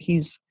paranormal, but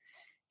he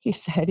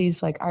said,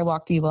 he's like, I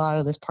walked evil out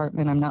of this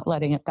apartment. I'm not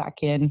letting it back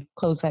in.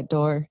 Close that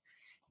door.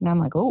 And I'm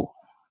like, oh,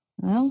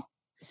 well,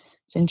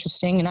 it's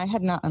interesting. And I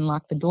had not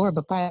unlocked the door,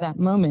 but by that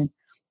moment,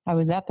 I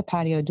was at the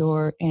patio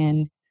door,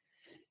 and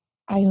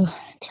I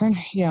turn,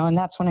 and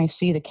that's when I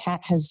see the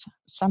cat has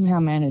somehow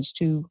managed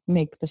to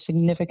make the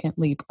significant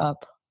leap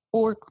up,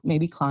 or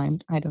maybe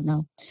climbed, I don't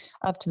know,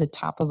 up to the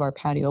top of our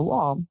patio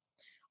wall,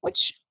 which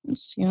is,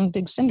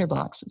 big cinder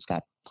blocks. It's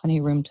got plenty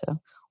of room to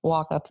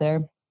walk up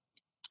there.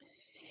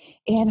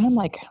 And I'm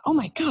like, oh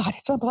my God,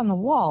 it's up on the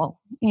wall.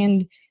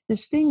 And this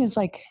thing is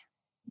like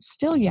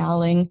still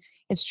yowling.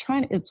 It's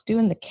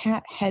doing the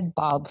cat head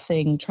bob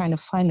thing, trying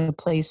to find a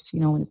place,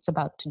 when it's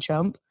about to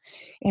jump.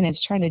 And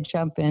it's trying to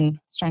jump in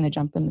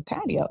the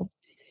patio.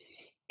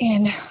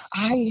 And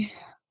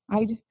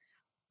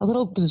a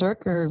little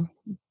berserker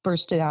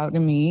bursted out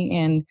in me,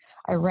 and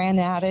I ran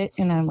at it,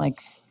 and I'm like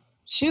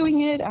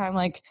shooing it. I'm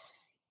like,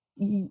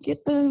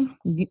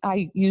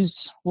 I used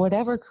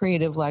whatever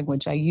creative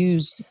language I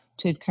used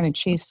to kind of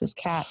chase this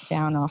cat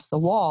down off the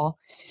wall.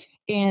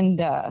 And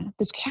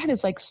this cat is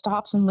like,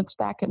 stops and looks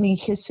back at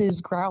me, hisses,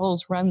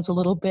 growls, runs a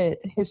little bit,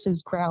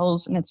 hisses,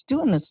 growls, and it's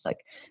doing this like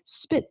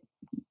spit,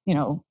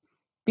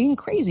 being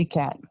crazy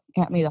cat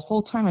at me the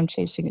whole time I'm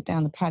chasing it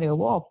down the patio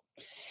wall.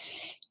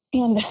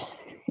 And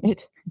it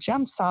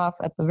jumps off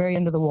at the very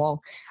end of the wall.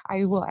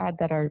 I will add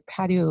that our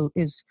patio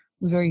is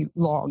very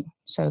long.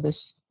 So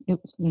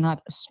it's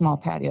not a small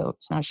patio.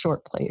 It's not a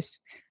short place,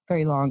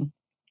 very long.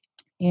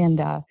 And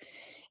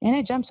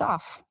it jumps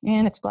off,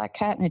 and it's black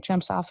cat, and it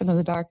jumps off into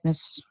the darkness.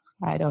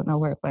 I don't know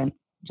where it went,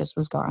 just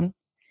was gone.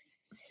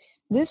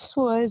 This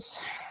was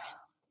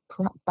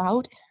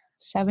about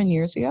 7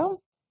 years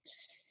ago.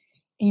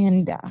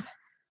 And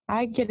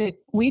I get it.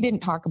 We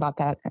didn't talk about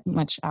that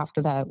much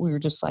after that. We were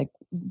just like,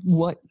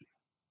 what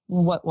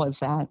was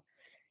that?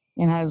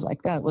 And I was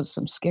like, that was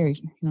some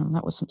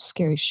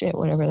scary shit,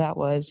 whatever that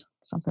was.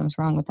 Something was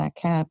wrong with that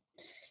cat.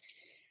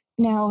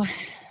 Now,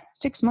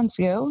 6 months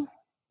ago,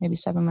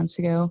 maybe 7 months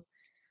ago,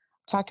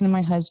 talking to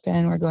my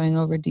husband, we're going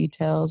over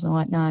details and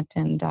whatnot.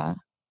 And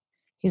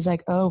he's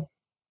like, oh,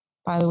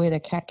 by the way,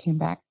 that cat came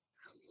back.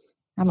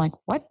 I'm like,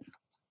 what?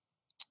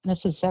 This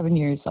is 7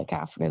 years, like,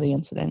 after the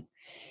incident.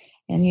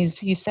 And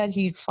he said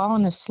he'd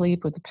fallen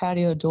asleep with the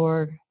patio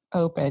door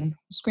open.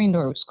 The screen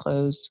door was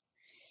closed.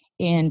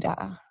 And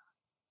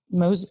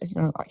Moses,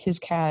 his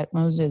cat,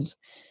 Moses,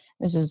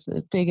 this is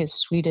the biggest,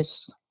 sweetest,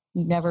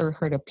 never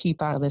heard a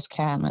peep out of this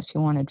cat unless he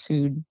wanted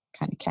food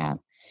kind of cat.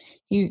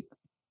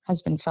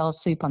 Husband fell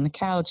asleep on the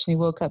couch, and he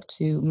woke up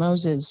to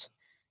Moses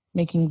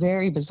making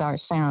very bizarre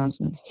sounds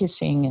and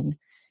hissing, and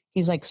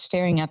he's like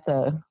staring at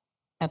the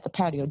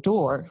patio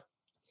door.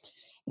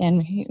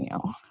 And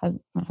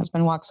my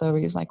husband walks over.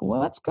 He's like,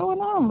 "What's going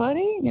on,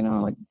 buddy?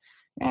 Like,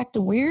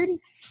 acting weird."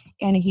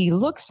 And he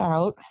looks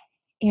out,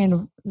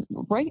 and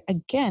right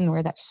again,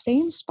 where that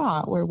same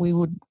spot where we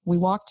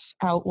walked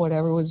out,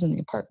 whatever was in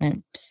the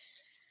apartment,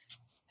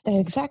 the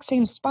exact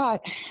same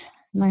spot.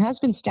 My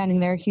husband's standing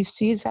there. He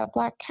sees that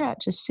black cat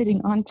just sitting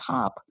on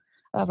top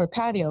of our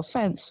patio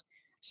fence,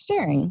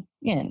 staring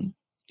in.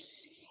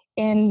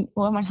 And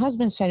what my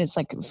husband said, it's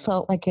like it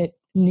felt like it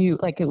knew,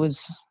 like it was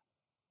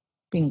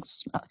being,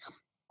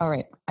 all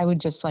right, I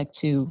would just like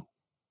to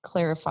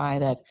clarify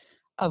that,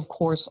 of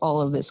course,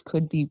 all of this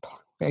could be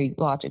very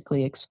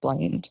logically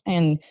explained.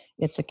 And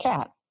it's a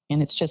cat,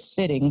 and it's just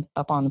sitting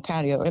up on the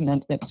patio, and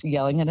then it's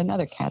yelling at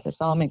another cat. This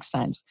all makes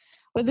sense.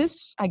 But this,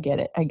 I get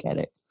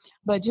it.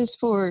 But just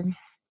for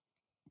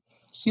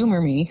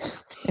humor me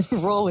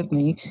and roll with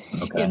me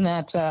in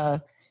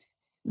that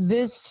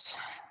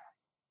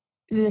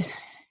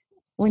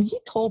when he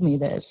told me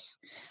this,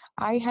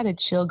 I had a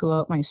chill go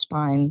up my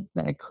spine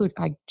that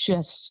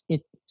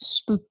it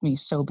spooked me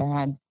so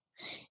bad.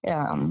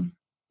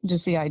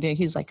 Just the idea,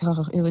 he's like,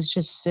 oh, it was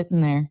just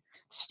sitting there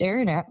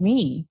staring at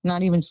me,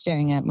 not even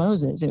staring at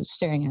Moses. It was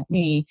staring at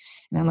me.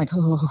 And I'm like,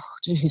 oh,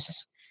 Jesus,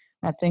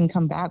 that thing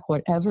come back,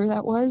 whatever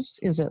that was.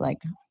 It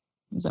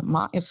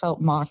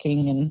felt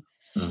mocking. And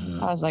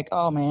I was like,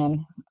 oh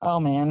man,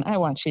 I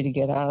want you to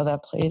get out of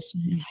that place.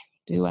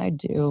 I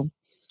do.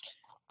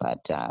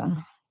 But,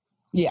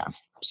 yeah.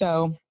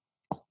 So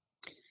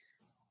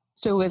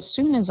as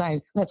soon as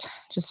well,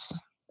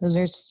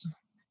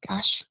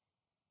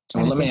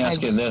 let me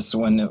ask you this: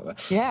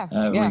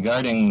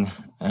 regarding,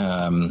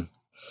 I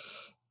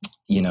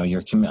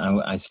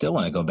still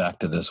want to go back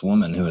to this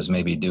woman who is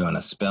maybe doing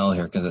a spell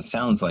here, because it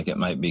sounds like it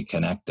might be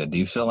connected. Do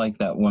you feel like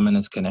that woman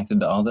is connected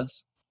to all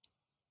this?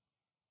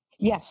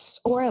 Yes,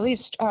 or at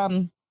least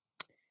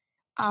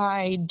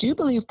I do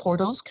believe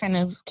portals kind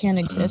of can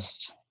exist.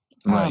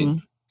 Right.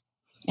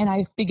 And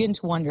I begin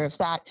to wonder if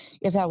that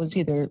was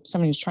either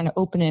somebody who's trying to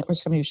open it or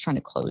somebody who's trying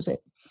to close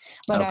it.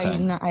 But I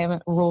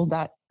haven't ruled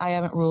that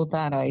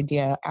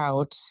idea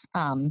out.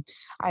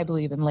 I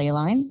believe in ley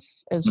lines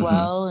as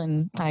well,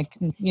 and I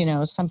can,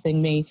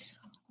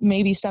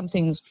 maybe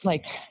something's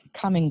like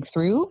coming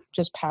through,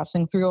 just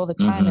passing through all the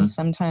time, and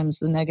sometimes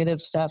the negative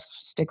stuff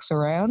sticks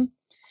around.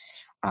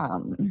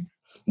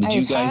 Did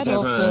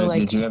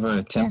you ever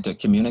attempt to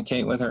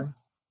communicate with her?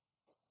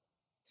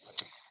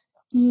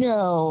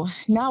 No,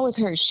 not with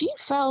her. She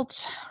felt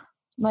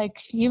like,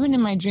 even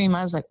in my dream,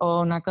 I was like,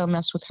 oh, not going to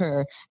mess with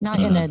her. Not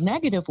in a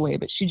negative way,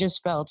 but she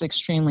just felt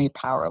extremely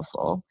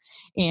powerful.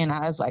 And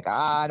I was like,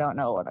 I don't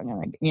know what I'm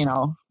going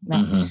to,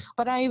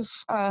 But I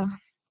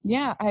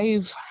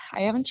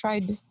haven't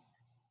tried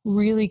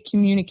really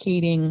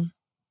communicating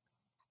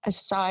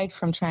aside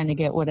from trying to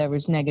get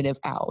whatever's negative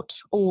out.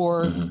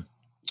 Or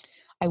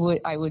I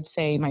would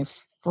say my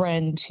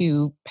friend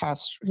who had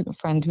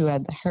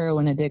the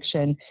heroin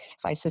addiction,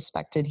 if I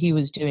suspected he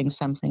was doing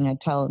something, I'd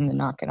tell him to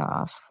knock it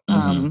off.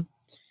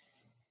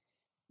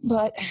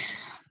 But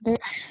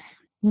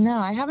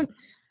I haven't,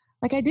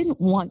 I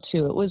didn't want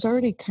to. It was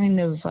already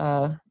kind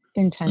of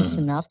intense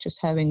enough, just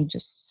having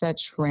just such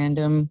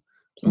random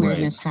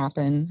weirdness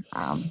happen.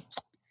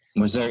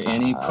 Was there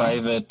any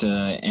private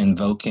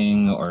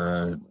invoking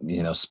or,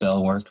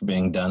 spell work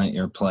being done at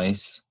your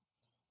place?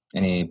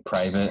 Any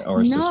private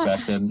or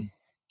suspected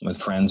with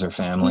friends or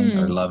family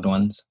or loved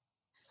ones?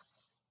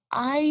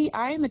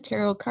 I'm a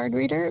tarot card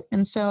reader,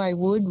 and so I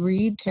would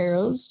read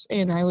tarots,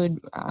 and I would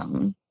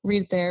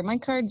read there. My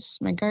cards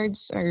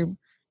are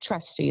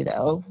trusty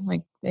though.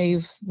 Like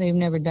they've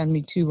never done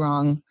me too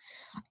wrong.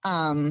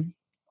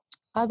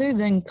 Other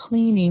than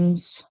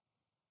cleanings,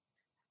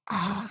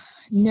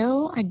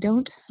 no, I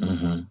don't.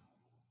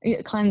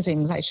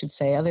 Cleansings, I should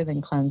say. Other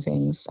than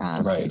cleansings,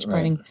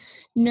 burning.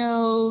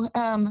 No,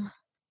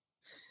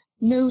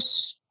 no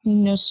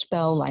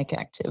spell-like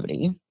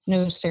activity.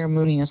 No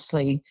ceremonious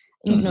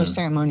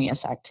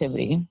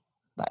activity.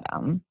 But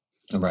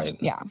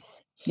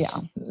yeah.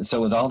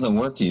 So with all the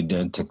work you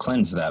did to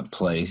cleanse that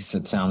place,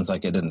 it sounds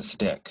like it didn't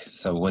stick.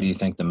 So what do you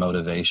think the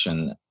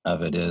motivation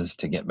of it is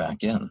to get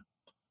back in?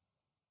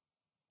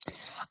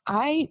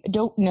 I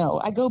don't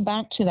know. I go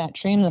back to that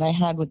dream that I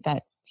had with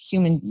that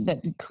human,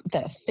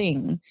 that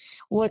thing.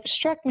 What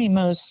struck me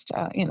most,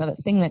 the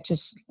thing that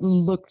just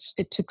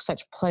it took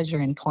such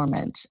pleasure in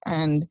torment.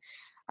 And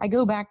I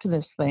go back to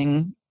this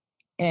thing,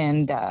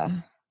 and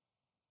I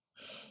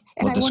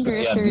wonder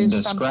if there's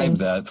describe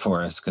that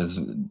for us, because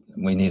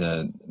we need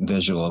a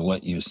visual of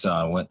what you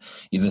saw.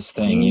 This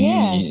thing,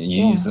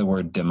 you use the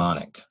word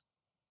demonic.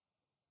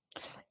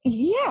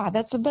 Yeah,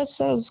 that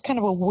was kind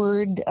of a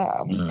word.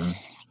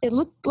 It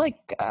looked like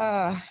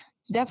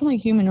definitely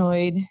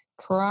humanoid,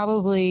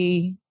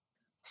 probably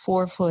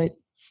 4 foot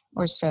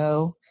or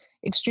so,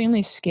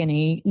 extremely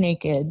skinny,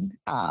 naked,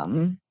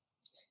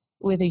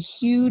 with a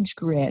huge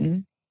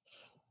grin,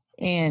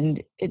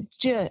 and it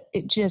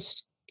just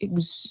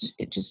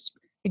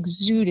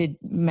exuded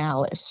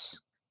malice,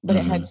 but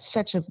it had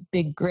such a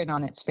big grin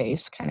on its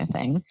face, kind of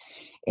thing.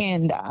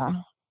 And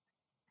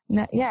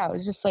it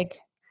was just like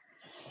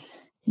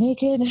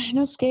naked,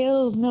 no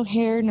scales, no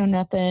hair, no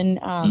nothing,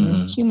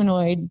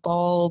 humanoid,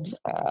 bald,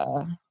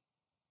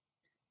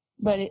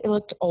 but it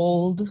looked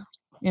old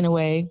in a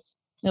way.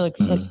 It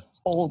looked like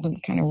old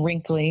and kind of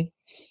wrinkly.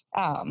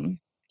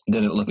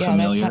 Did it look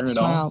familiar at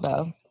all?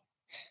 Though.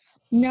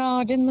 No,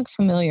 it didn't look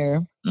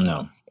familiar.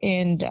 No.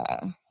 And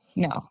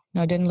no,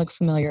 it didn't look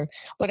familiar.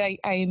 But I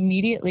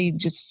immediately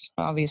just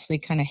obviously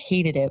kind of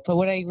hated it. But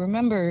what I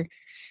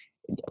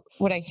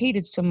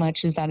hated so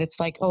much is that it's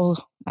like, oh,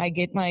 I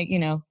get my,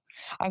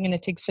 I'm going to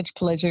take such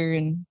pleasure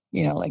in,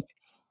 like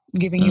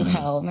giving you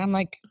hell. And I'm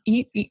like,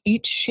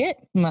 eat shit,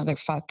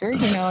 motherfucker.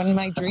 In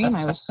my dream,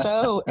 I was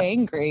so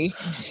angry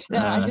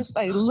that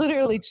I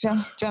literally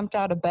jumped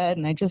out of bed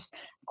and I just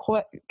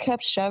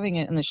kept shoving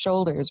it in the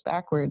shoulders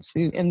backwards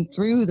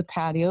through the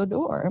patio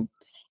door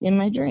in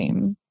my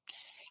dream.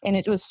 And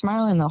it was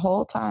smiling the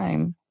whole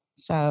time.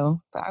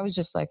 So I was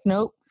just like,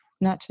 nope,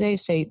 not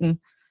today, Satan.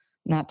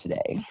 Not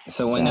today.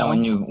 So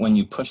when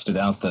you pushed it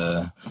out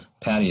the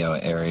patio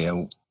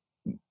area,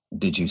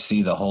 did you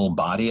see the whole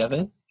body of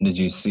it? Did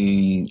you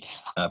see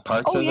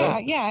parts of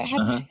it? Yeah.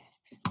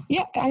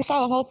 Yeah, I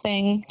saw the whole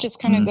thing just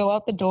kind of go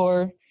out the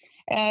door.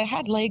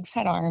 Had legs,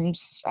 had arms.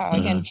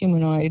 Again,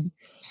 humanoid,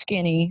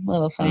 skinny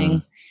little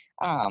thing.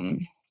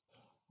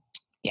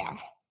 Yeah.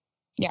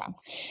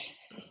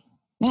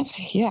 I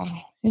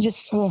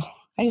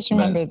just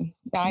remember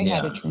I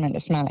had a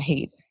tremendous amount of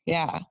hate.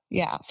 Yeah,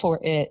 for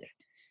it.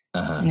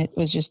 And it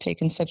was just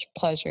taking such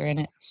pleasure in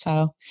it.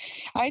 So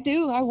I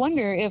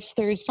wonder if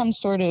there's some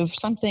sort of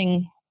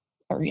something,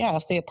 or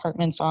if the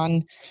apartment's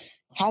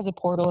has a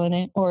portal in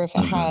it, or if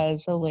it has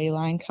a ley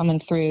line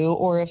coming through,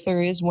 or if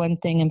there is one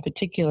thing in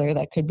particular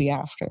that could be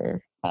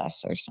after us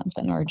or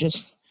something, or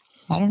just,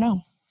 I don't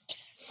know.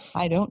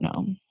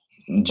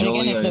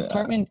 Jolie, again, the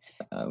apartment.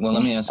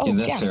 Let me ask you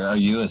this here. Are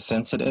you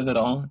sensitive at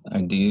all? Or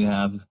do you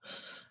have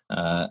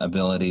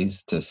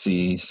abilities to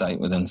see sight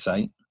within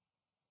sight?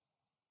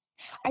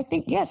 I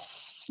think, yes,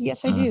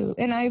 I do.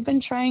 And I've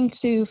been trying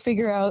to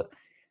figure out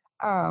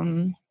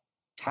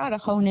how to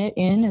hone it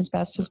in as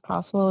best as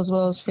possible, as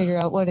well as figure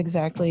out what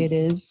exactly it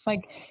is.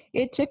 Like,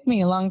 it took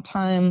me a long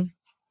time.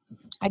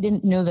 I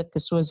didn't know that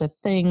this was a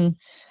thing.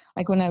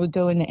 Like, when I would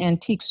go into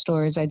antique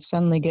stores, I'd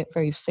suddenly get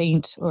very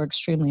faint or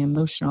extremely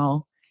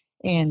emotional.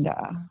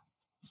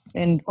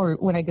 Or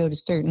when I go to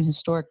certain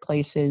historic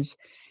places,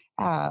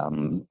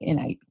 and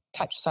I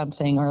touch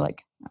something, or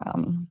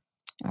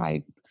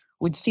I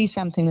would see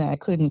something that I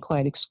couldn't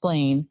quite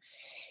explain.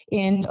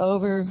 And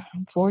over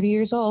 40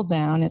 years old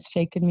now, and it's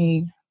taken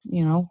me,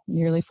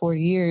 nearly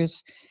 40 years.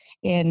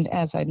 And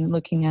as I'm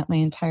looking at my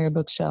entire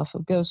bookshelf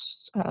of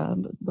ghosts,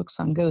 books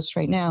on ghosts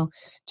right now,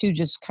 to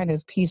just kind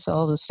of piece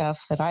all the stuff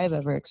that I've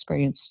ever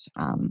experienced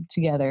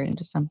together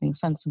into something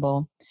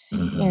sensible.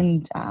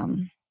 And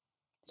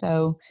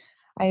so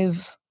I've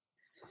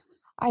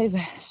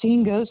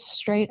seen ghosts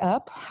straight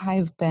up.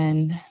 I've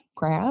been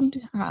grabbed.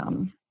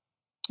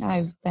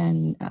 I've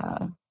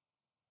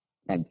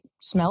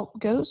smelt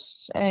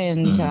ghosts,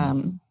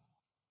 and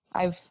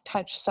I've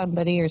touched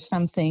somebody or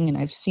something, and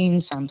I've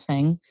seen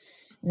something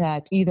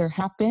that either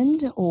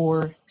happened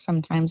or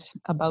sometimes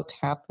about to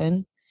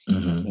happen.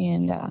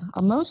 And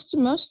most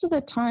of the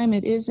time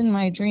it is in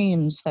my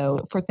dreams,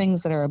 though, for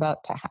things that are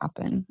about to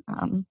happen.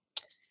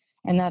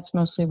 And that's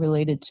mostly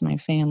related to my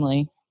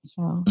family.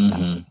 So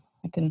I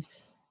can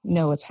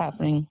know what's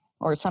happening,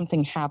 or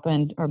something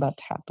happened or about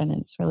to happen,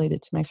 and it's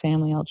related to my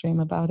family. I'll dream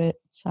about it.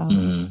 So.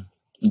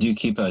 Do you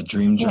keep a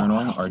dream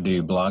journal, or do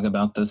you blog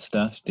about this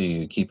stuff? Do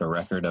you keep a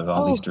record of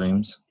all these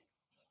dreams?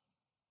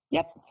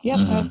 Yep.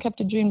 I've kept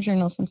a dream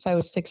journal since I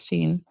was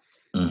 16.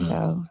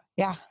 So,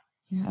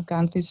 I've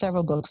gone through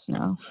several books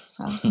now.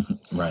 So.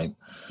 Right.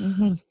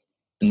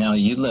 Now,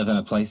 you live in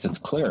a place that's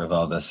clear of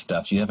all this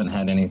stuff. You haven't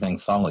had anything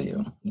follow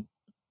you.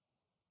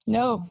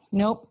 No,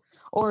 nope.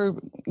 Or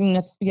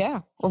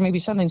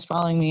maybe something's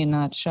following me and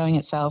not showing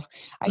itself.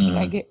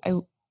 It's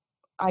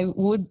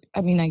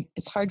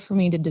hard for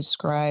me to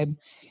describe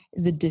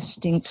the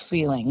distinct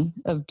feeling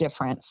of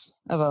difference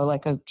of a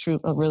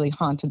really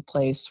haunted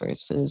place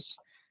versus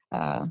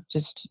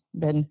just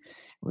been.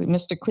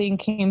 Mr. Clean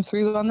came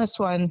through on this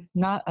one.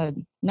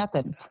 Nothing.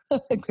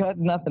 Got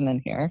nothing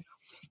in here.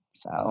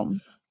 So.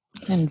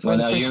 Well,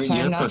 now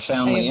you're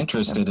profoundly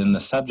interested in the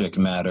subject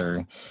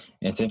matter.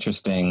 It's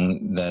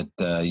interesting that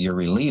you're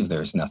relieved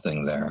there's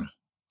nothing there.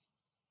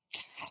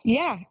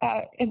 You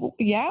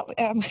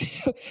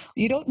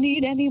don't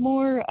need any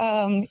more,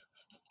 quote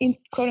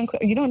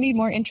unquote, you don't need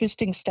more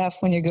interesting stuff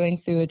when you're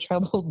going through a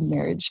troubled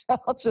marriage.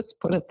 I'll just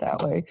put it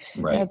that way.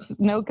 Right.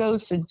 No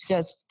ghosts is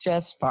just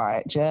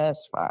fine. Just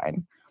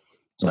fine.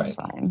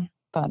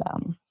 But,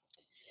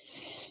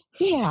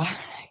 yeah.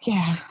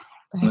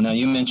 Well, now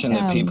you mentioned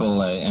that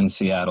people in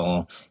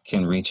Seattle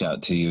can reach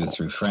out to you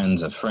through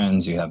friends of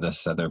friends. You have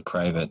this other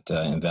private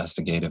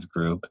investigative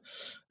group.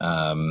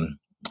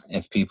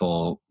 If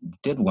people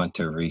did want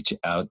to reach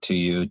out to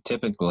you,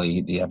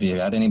 typically, have you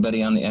had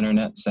anybody on the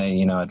internet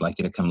say, I'd like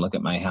you to come look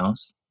at my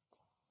house?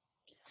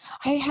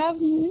 I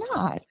have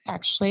not,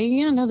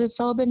 actually. No, that's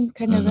all been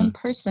kind of in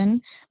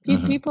person.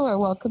 People are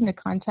welcome to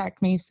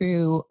contact me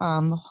through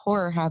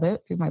Horror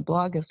Habit, through my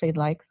blog if they'd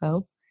like,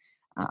 though.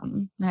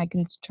 I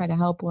can try to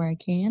help where I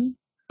can,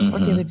 or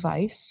give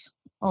advice,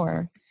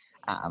 or,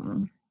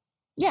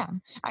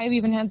 I've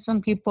even had some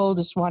people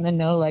just want to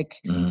know,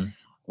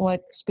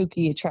 what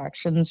spooky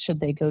attractions should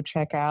they go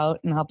check out,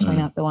 and I'll point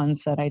out the ones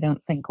that I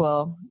don't think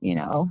will,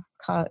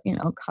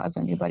 cause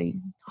anybody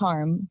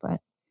harm. But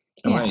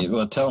All Yeah. right.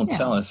 Well, tell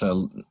Yeah. us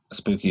a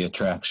spooky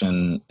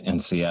attraction in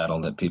Seattle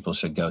that people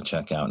should go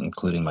check out,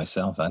 including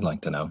myself. I'd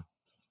like to know.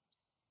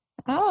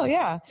 Oh,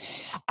 yeah.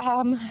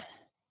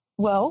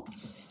 Well,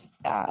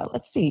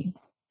 let's see.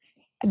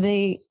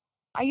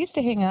 I used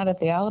to hang out at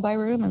the Alibi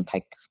Room in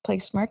Pike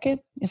Place Market,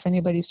 if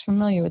anybody's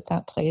familiar with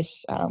that place.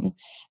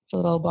 It's a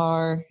little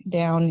bar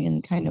down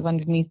in kind of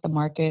underneath the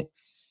market.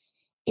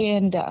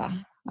 And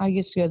I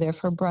used to go there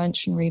for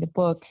brunch and read a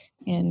book.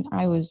 And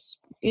I was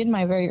in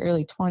my very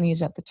early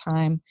 20s at the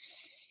time.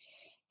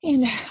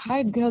 And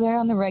I'd go there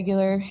on the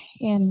regular.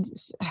 And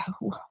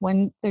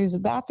when there's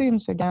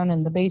bathrooms are down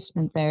in the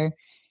basement there,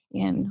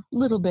 and a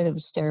little bit of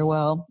a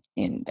stairwell,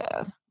 and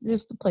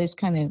just the place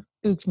kind of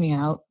spooked me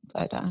out.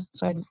 But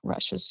so I'd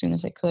rush as soon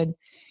as I could.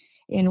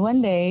 And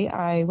one day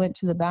I went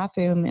to the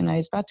bathroom and I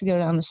was about to go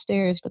down the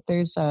stairs, but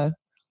there's a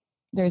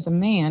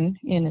man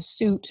in a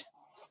suit,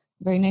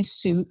 very nice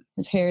suit.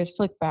 His hair is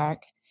slicked back,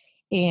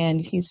 and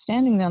he's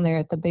standing down there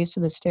at the base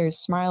of the stairs,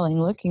 smiling,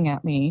 looking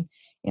at me.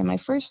 And my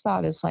first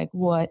thought is like,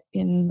 what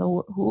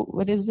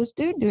is this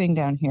dude doing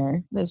down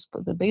here?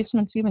 The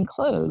basement's even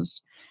closed.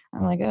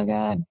 I'm like, oh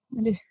God.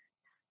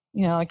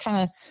 I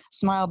kind of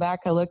smile back.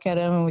 I look at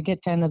him, and we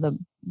get down to the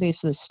base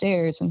of the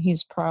stairs, and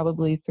he's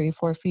probably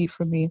 3-4 feet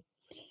from me.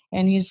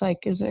 And he's like,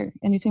 is there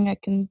anything I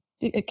can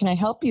do? Can I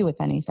help you with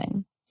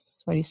anything?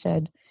 That's what he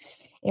said.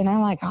 And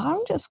I'm like, I'm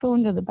just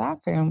going to the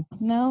bathroom.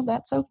 No,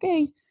 that's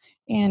okay.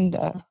 And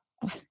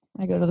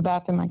I go to the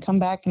bathroom. I come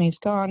back, and he's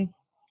gone.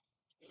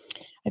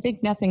 I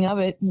think nothing of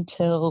it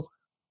until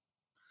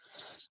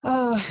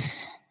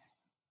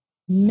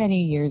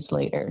many years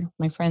later.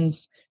 My friends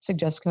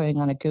suggest going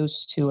on a ghost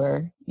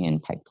tour in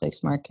Pike Place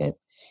Market.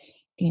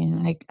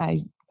 And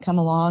I come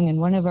along, and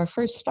one of our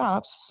first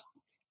stops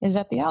is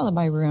at the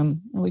Alibi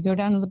Room. And we go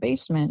down to the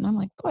basement. And I'm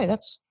like, boy,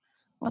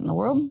 what in the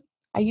world?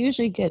 I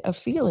usually get a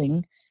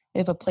feeling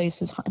if a place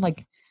is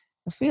like,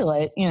 I feel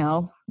it,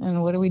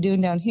 and what are we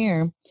doing down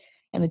here?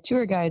 And the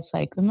tour guide's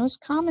like, the most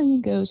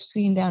common ghost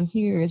seen down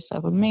here is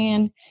of a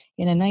man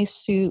in a nice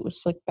suit with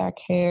slick back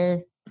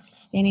hair.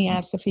 And he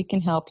asked if he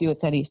can help you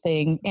with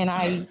anything. And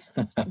I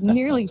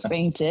nearly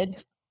fainted.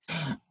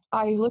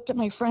 I looked at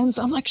my friends.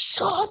 I'm like,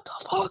 shut the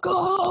fuck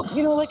up.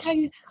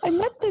 I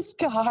met this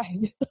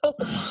guy.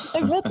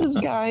 I met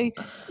this guy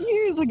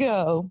years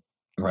ago.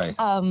 Right.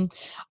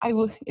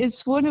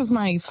 It's one of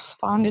my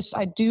fondest.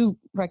 I do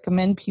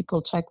recommend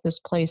people check this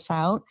place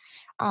out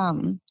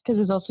because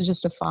it's also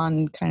just a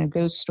fun kind of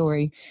ghost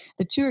story.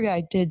 The tour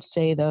guide did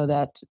say, though,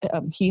 that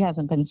he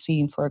hasn't been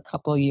seen for a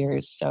couple of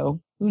years, so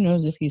who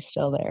knows if he's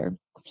still there.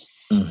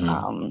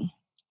 Mm-hmm.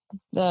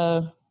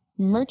 The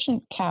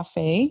Merchant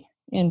Cafe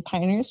in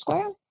Pioneer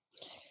Square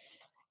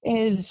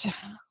is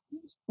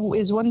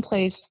one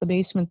place. The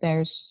basement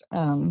there's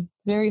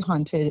very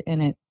haunted,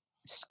 and it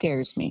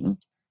scares me.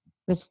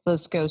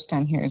 This ghost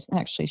down here is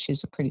actually,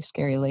 she's a pretty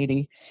scary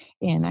lady.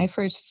 And I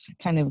first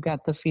kind of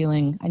got the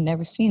feeling, I'd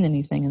never seen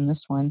anything in this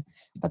one,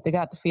 but they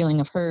got the feeling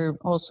of her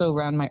also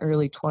around my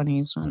early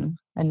 20s when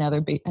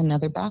another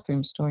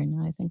bathroom story,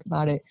 now I think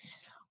about it.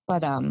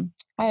 But I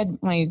had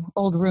my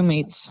old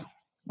roommate's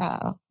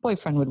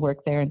boyfriend would work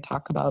there and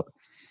talk about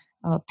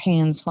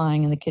pans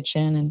flying in the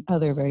kitchen and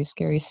other very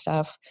scary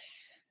stuff.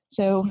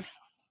 So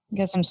I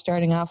guess I'm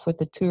starting off with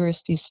the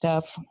touristy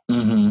stuff.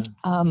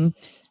 Mm-hmm.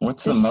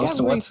 What's the most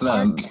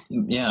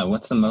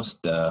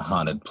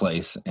haunted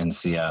place in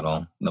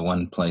Seattle? The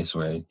one place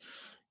where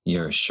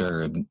you're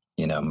assured,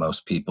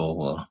 most people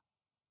will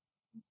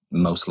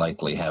most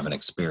likely have an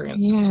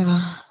experience.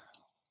 Yeah.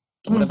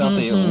 What about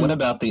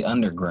the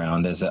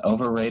underground? Is it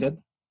overrated?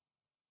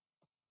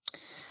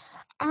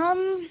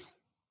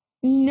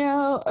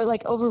 No,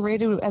 like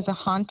overrated as a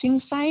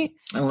haunting site.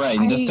 Right.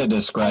 And just to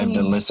describe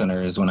to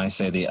listeners, when I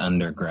say the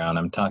underground,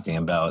 I'm talking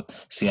about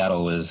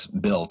Seattle was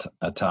built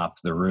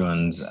atop the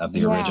ruins of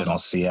the original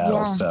Seattle.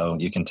 Yeah. So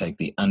you can take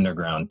the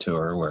underground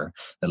tour where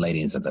the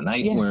ladies of the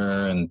night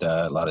were, and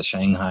a lot of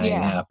Shanghaiing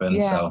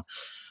happened. Yeah. So,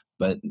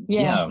 but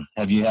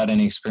have you had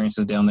any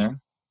experiences down there?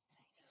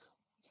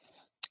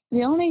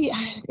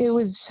 It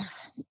was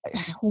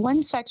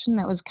one section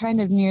that was kind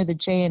of near the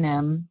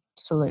J&M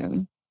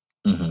Saloon.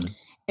 Mm-hmm.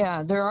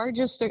 Yeah, there are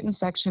just certain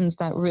sections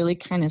that really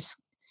kind of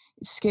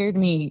scared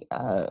me,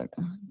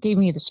 gave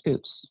me the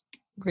spooks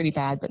pretty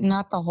bad, but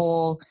not the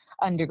whole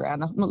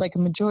underground. Like a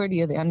majority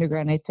of the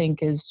underground, I think,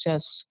 is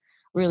just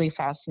really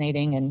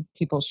fascinating, and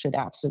people should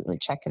absolutely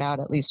check it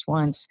out at least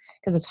once,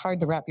 because it's hard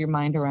to wrap your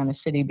mind around a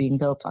city being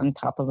built on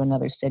top of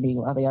another city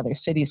while the other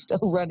city is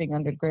still running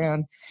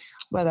underground.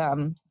 But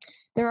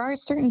there are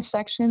certain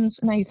sections,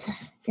 and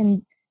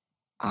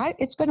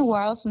it's been a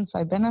while since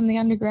I've been on the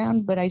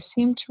underground, but I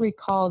seem to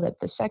recall that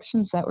the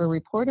sections that were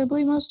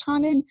reportedly most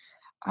haunted,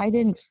 I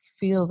didn't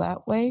feel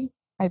that way.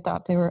 I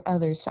thought there were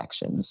other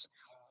sections,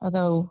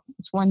 although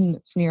it's one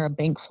that's near a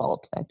bank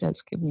vault that does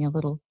give me a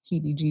little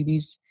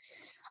heebie-jeebies.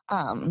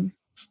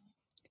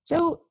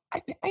 So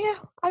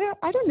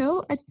I don't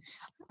know.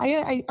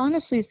 I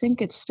honestly think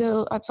it's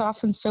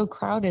often so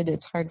crowded,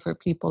 it's hard for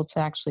people to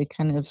actually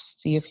kind of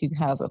see if you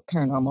have a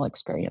paranormal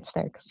experience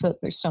there, because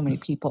there's so many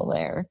people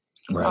there.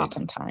 Right.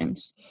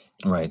 oftentimes.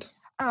 Right.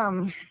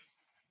 I'm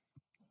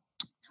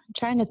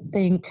trying to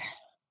think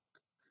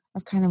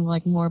of kind of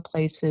like more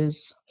places.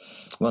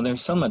 Well,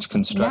 there's so much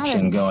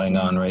construction going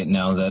on right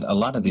now that a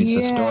lot of these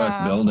historic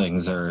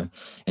buildings are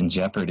in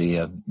jeopardy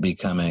of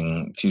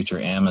becoming future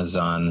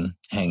Amazon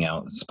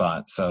hangout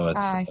spots. So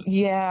it's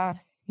yeah.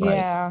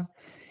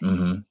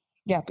 Mm-hmm.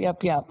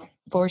 Yep,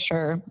 for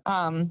sure.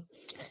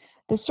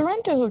 The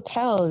Sorrento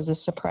Hotel is a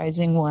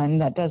surprising one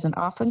that doesn't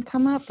often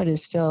come up, but is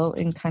still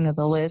in kind of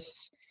the list.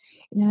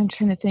 And I'm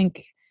trying to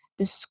think.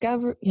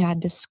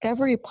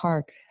 Discovery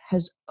Park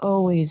has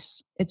always,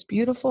 it's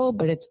beautiful,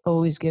 but it's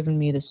always given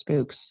me the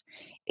spooks.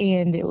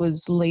 And it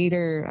was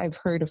later, I've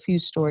heard a few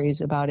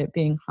stories about it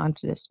being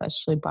haunted,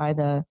 especially by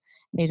the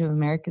Native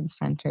American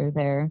Center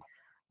there.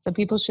 So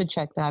people should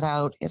check that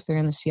out if they're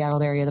in the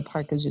Seattle area. The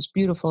park is just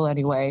beautiful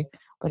anyway,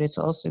 but it's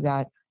also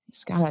got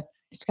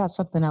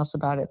something else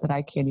about it that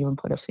I can't even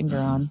put a finger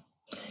on.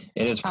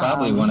 It is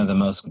probably one of the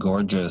most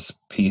gorgeous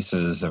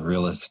pieces of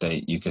real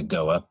estate you could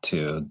go up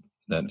to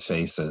that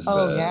faces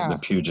the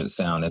Puget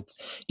Sound.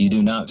 You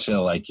do not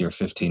feel like you're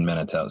 15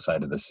 minutes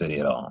outside of the city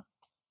at all.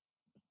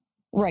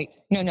 Right.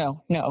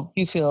 No.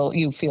 You feel,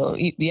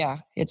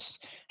 it's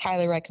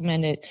highly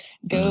recommended.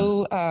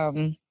 Go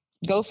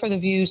for the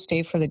view,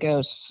 stay for the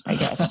ghosts, I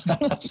guess.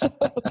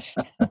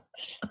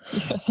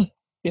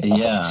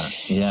 Yeah.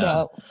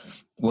 So,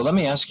 well, let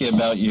me ask you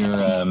about your,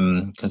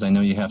 because I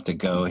know you have to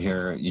go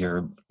here,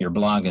 your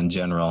blog in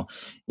general.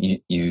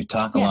 You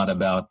talk a lot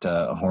about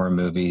horror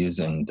movies,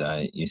 and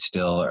you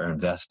still are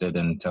invested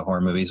into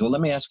horror movies. Well, let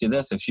me ask you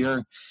this. If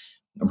you're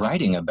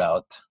writing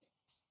about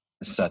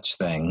such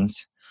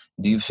things,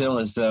 do you feel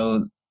as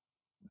though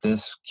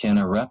this can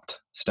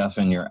erupt stuff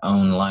in your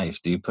own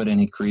life? Do you put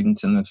any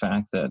credence in the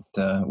fact that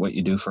what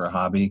you do for a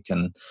hobby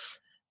can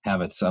have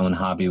its own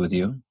hobby with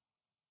you?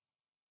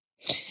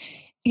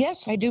 Yes,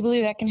 I do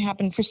believe that can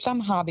happen for some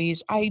hobbies.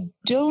 I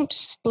don't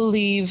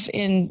believe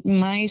in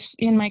my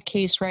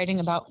case,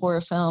 writing about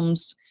horror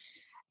films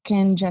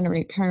can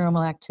generate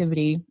paranormal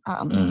activity.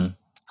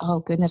 Oh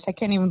goodness, I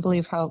can't even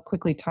believe how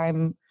quickly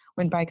time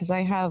went by, because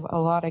I have a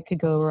lot I could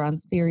go over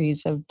on theories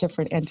of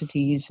different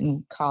entities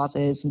and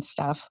causes and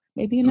stuff.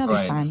 Maybe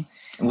another time.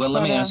 Well,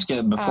 let me ask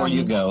you, before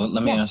you go,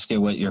 let me ask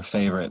you what your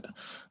favorite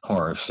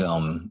horror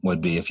film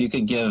would be. If you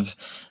could give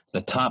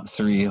the top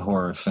 3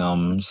 horror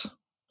films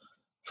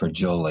for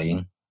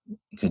Jolie,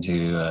 could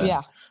you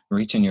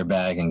reach in your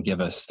bag and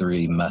give us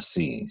 3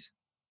 must-sees?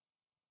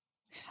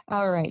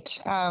 All right.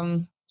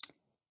 John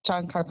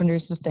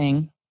Carpenter's The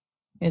Thing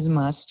is a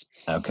must.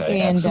 Okay,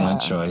 and, excellent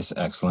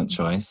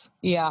choice.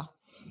 Yeah.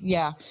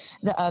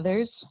 The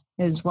Others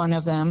is one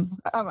of them.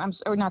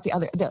 Not the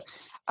other.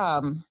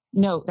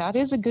 No, that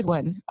is a good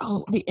one.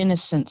 Oh, The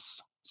Innocents.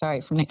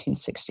 Sorry, from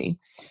 1960.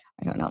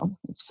 I don't know.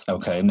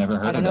 Okay, I've never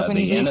heard of that.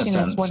 The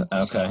Innocents.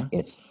 Okay.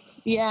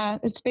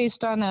 It's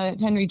based on a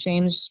Henry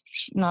James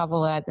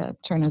novelette,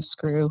 Turn of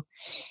Screw.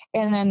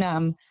 And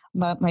then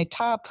my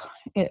top,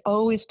 it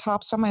always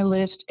tops on my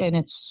list, and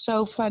it's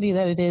so funny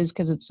that it is,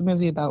 because it's a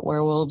movie about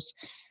werewolves.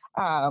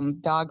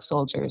 Dog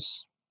Soldiers.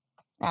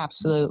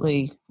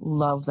 Absolutely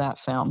love that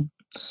film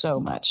so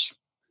much.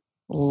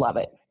 Love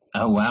it.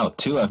 Oh, wow.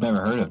 2 I've never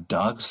heard of,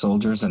 Dog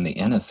Soldiers and The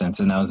Innocents.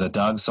 And now the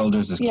Dog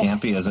Soldiers, as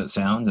campy as it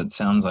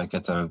sounds like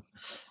it's a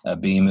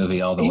B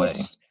movie all the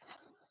way.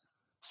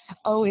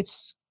 Oh, it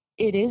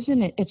is,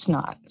 and it's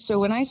not. So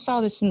when I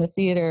saw this in the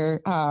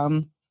theater,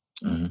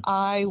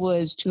 I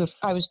was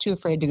too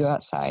afraid to go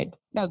outside.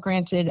 Now,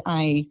 granted,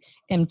 I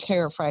am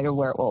terrified of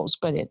werewolves,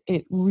 but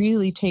it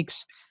really takes,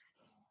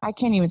 I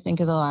can't even think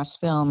of the last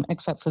film,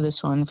 except for this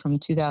one from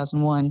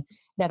 2001,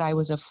 that I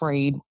was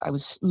afraid. I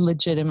was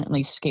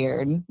legitimately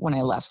scared when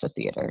I left the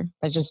theater.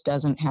 That just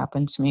doesn't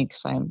happen to me,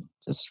 because I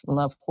just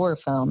love horror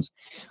films.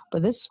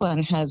 But this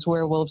one has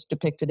werewolves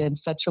depicted in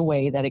such a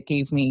way that it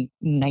gave me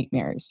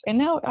nightmares. And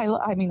now, I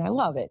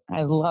love it.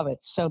 I love it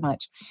so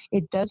much.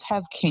 It does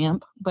have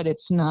camp, but it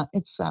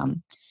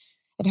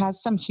has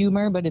some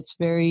humor, but it's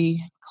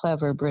very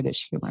clever British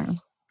humor.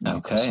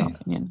 Okay.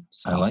 So,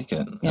 I like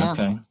it. Yeah.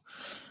 Okay.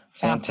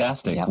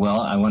 Fantastic. Yep.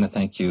 Well, I want to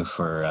thank you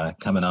for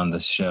coming on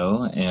this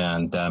show.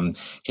 And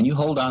can you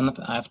hold on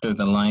after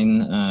the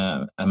line?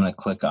 I'm going to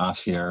click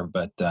off here,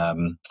 but I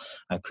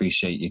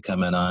appreciate you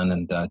coming on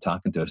and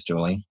talking to us,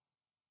 Jolie.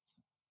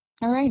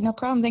 All right. No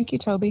problem. Thank you,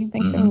 Toby.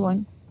 Thanks,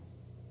 everyone.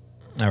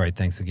 All right.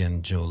 Thanks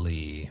again,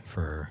 Jolie,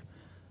 for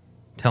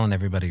telling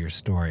everybody your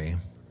story.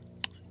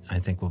 I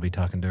think we'll be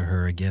talking to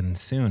her again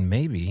soon.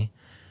 Maybe,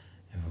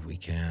 if we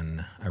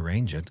can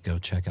arrange it, go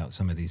check out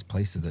some of these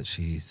places that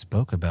she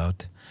spoke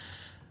about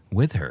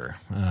with her.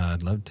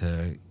 I'd love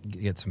to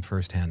get some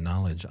firsthand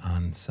knowledge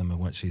on some of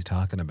what she's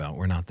talking about.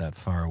 We're not that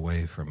far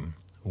away from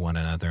one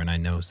another, and I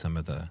know some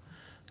of the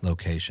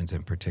locations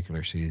in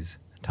particular she's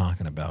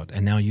talking about.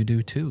 And now you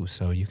do too,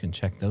 so you can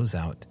check those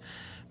out.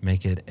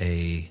 Make it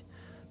a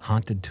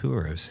haunted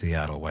tour of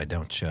Seattle, why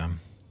don't you?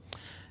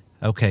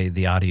 Okay,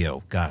 the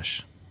audio.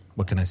 Gosh,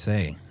 what can I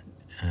say?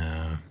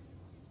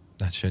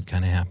 That shit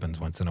kind of happens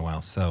once in a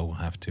while, so we'll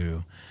have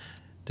to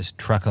just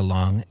truck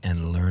along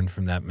and learn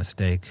from that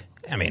mistake.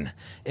 I mean,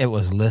 it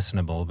was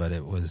listenable, but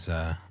it was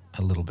a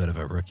little bit of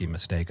a rookie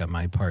mistake on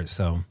my part.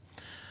 So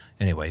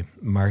anyway,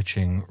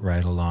 marching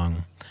right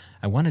along,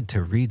 I wanted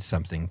to read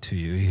something to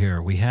you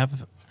here. We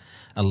have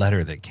a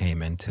letter that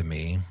came into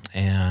me,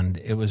 and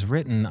it was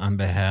written on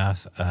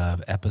behalf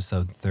of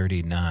episode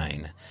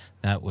 39.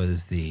 That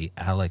was the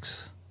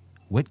Alex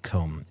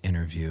Whitcomb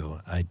interview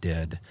I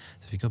did.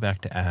 So if you go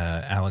back to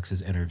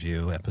Alex's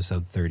interview,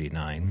 episode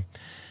 39,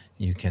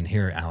 you can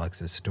hear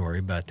Alex's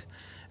story, but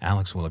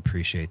Alex will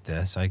appreciate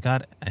this. I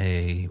got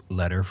a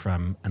letter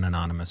from an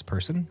anonymous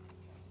person,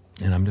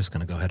 and I'm just going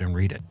to go ahead and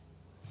read it.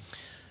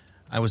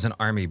 I was an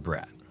Army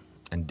brat,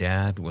 and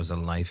Dad was a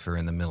lifer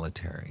in the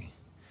military.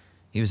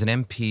 He was an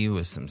MP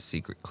with some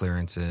secret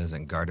clearances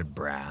and guarded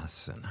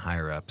brass and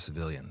higher-up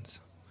civilians.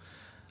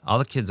 All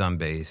the kids on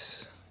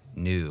base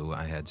knew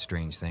I had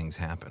strange things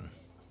happen.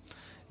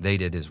 They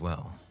did as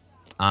well.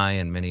 I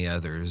and many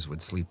others would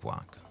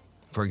sleepwalk.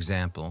 For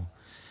example,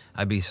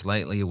 I'd be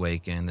slightly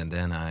awakened, and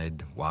then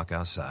I'd walk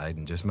outside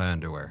in just my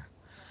underwear.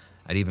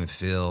 I'd even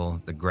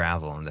feel the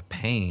gravel and the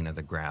pain of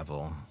the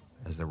gravel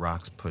as the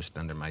rocks pushed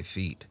under my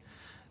feet,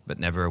 but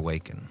never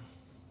awaken.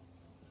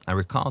 I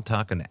recall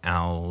talking to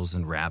owls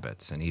and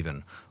rabbits and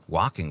even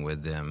walking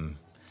with them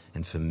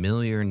in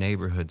familiar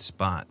neighborhood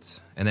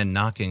spots and then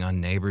knocking on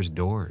neighbors'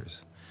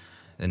 doors.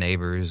 The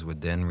neighbors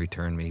would then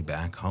return me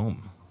back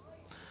home.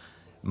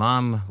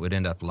 Mom would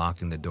end up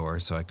locking the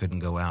door so I couldn't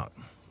go out.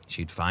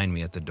 She'd find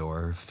me at the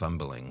door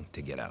fumbling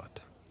to get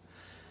out.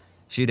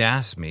 She'd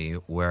ask me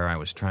where I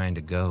was trying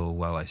to go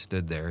while I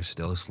stood there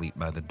still asleep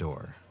by the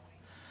door.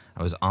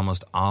 I was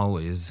almost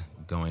always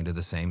going to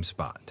the same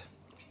spot,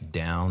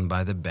 down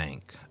by the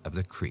bank of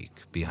the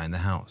creek behind the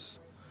house.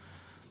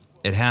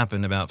 It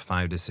happened about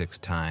 5 to 6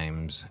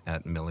 times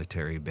at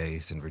military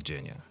base in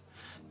Virginia,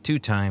 2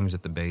 times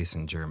at the base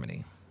in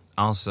Germany.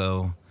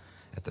 Also,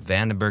 at the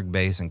Vandenberg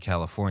base in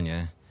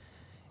California,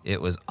 it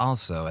was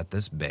also at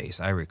this base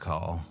I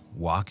recall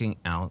walking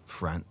out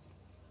front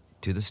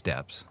to the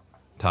steps,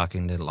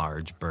 talking to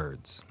large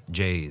birds,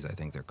 jays I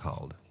think they're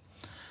called.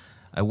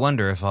 I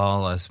wonder if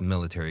all us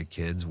military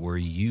kids were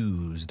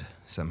used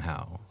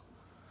somehow.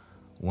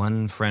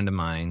 One friend of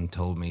mine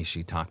told me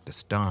she talked to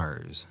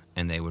stars,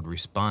 and they would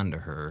respond to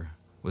her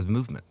with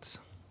movements.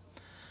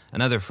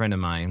 Another friend of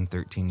mine,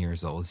 13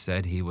 years old,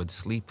 said he would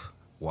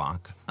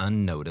sleepwalk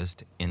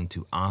unnoticed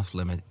into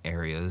off-limit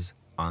areas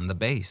on the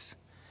base.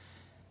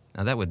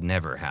 Now, that would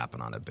never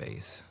happen on a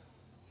base.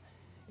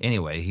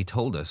 Anyway, he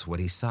told us what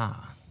he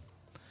saw.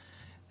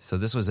 So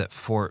this was at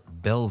Fort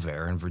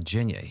Belvoir in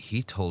Virginia.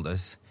 He told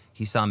us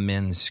he saw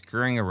men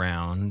scurrying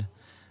around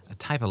a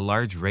type of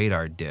large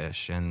radar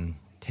dish and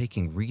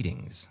taking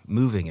readings,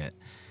 moving it,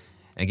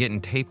 and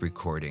getting tape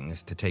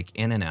recordings to take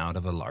in and out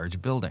of a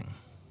large building.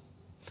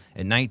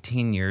 At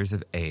 19 years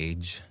of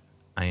age,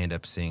 I ended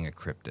up seeing a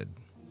cryptid.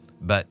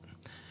 But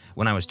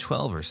when I was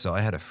 12 or so,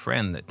 I had a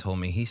friend that told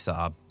me he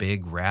saw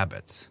big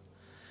rabbits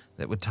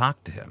that would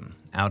talk to him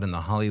out in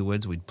the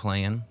Hollywoods we'd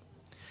play in.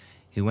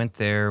 He went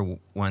there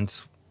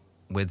once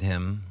with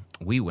him.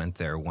 We went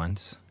there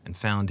once and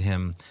found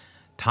him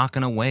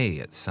talking away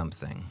at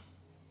something.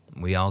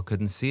 We all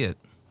couldn't see it.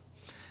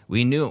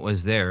 We knew it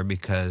was there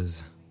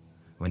because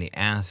when he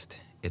asked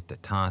it to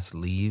toss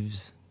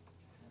leaves,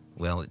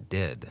 well, it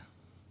did.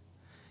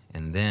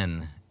 And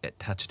then it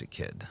touched a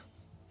kid.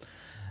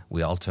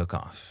 We all took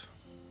off.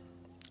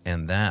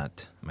 And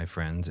that, my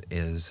friends,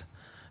 is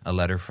a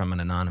letter from an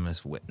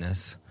anonymous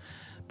witness,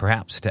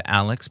 perhaps to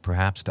Alex,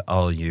 perhaps to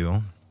all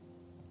you.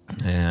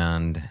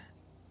 And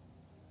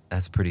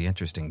that's pretty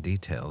interesting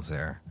details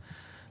there,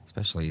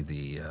 especially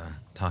the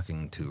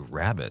talking to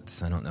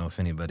rabbits. I don't know if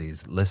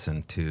anybody's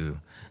listened to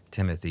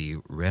Timothy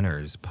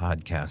Renner's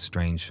podcast,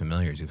 Strange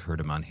Familiars. You've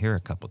heard him on here a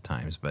couple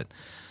times, but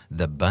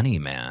the Bunny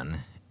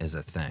Man is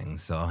a thing,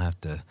 so I'll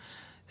have to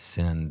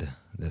send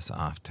this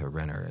off to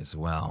Renner as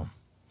well.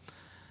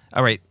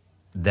 All right,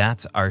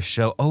 that's our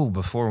show. Oh,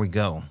 before we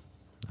go,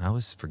 I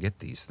always forget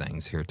these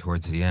things here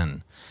towards the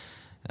end.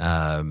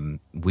 I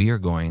am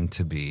going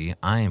to be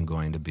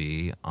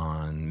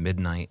on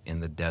Midnight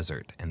in the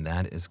Desert, and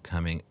that is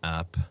coming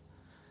up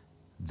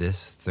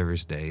this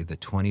Thursday, the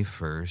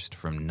 21st,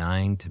 from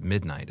 9 to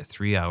midnight, a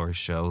 3-hour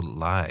show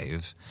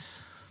live.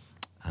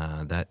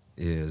 That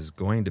is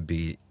going to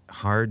be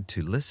hard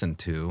to listen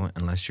to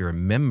unless you're a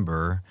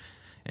member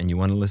and you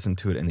want to listen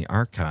to it in the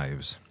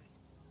archives.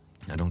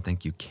 I don't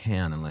think you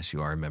can unless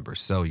you are a member.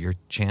 So your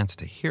chance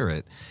to hear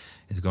it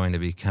is going to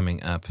be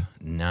coming up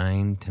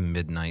 9 to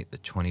midnight, the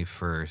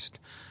 21st,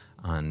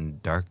 on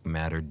Dark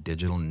Matter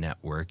Digital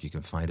Network. You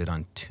can find it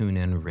on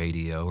TuneIn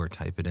Radio or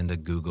type it into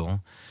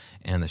Google.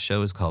 And the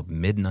show is called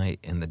Midnight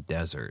in the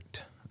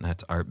Desert.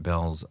 That's Art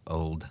Bell's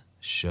old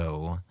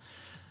show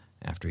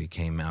after he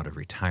came out of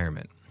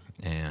retirement.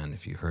 And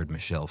if you heard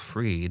Michelle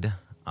Freed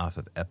off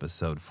of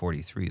episode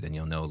 43, then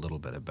you'll know a little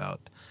bit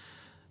about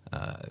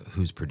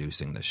who's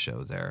producing the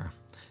show there.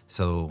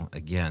 So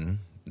again,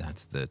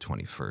 that's the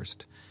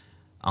 21st.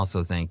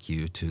 Also, thank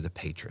you to the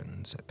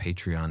patrons at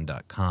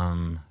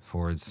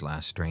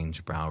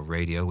patreon.com/Strange Brow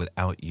Radio.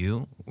 Without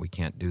you, we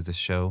can't do the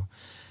show.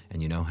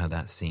 and you know how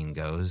that scene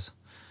goes.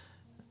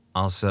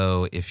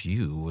 Also, if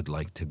you would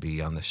like to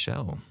be on the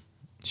show,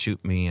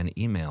 shoot me an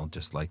email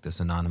just like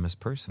this anonymous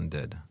person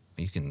did.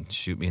 You can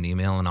shoot me an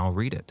email and I'll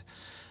read it.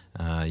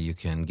 You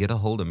can get a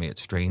hold of me at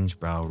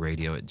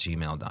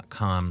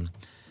strangebrowradio@gmail.com.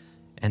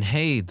 And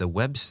hey, the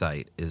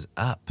website is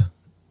up.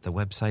 The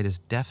website is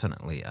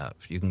definitely up.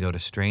 You can go to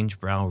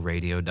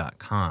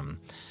strangebrowradio.com.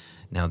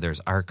 Now,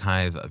 there's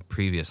archive of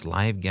previous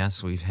live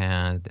guests we've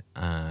had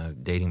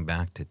dating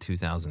back to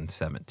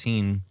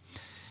 2017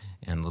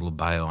 and a little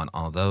bio on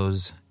all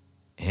those.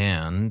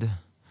 And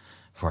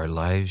for our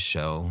live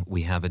show,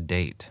 we have a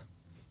date.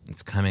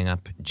 It's coming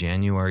up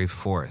January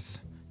 4th,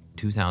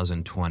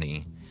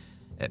 2020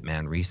 at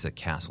Manresa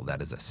Castle.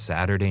 That is a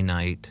Saturday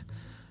night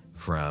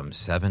from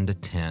 7 to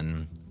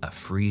 10, a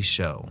free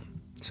show.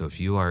 So if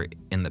you are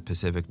in the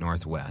Pacific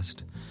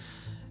Northwest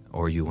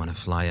or you want to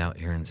fly out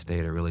here and stay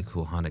at a really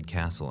cool haunted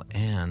castle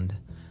and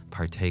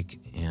partake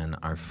in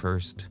our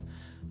first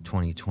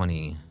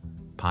 2020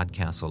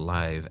 Podcastle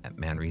Live at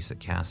Manresa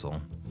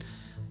Castle,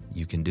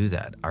 you can do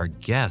that. Our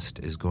guest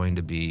is going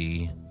to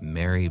be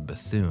Mary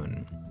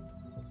Bethune,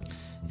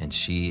 and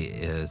she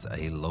is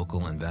a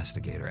local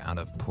investigator out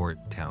of Port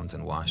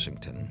Townsend,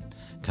 Washington.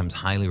 Comes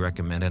highly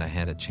recommended. I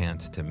had a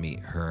chance to meet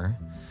her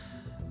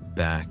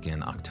back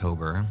in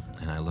October,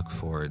 and I look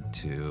forward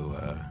to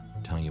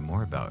telling you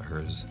more about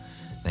her as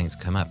things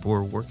come up.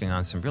 We're working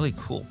on some really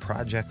cool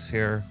projects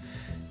here,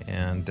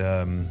 and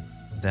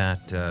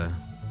that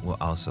will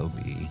also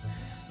be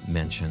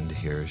mentioned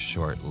here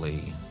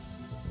shortly.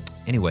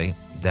 Anyway,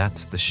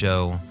 that's the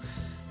show.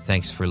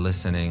 Thanks for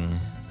listening,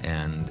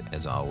 and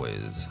as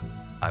always,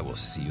 I will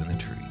see you in the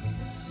trees.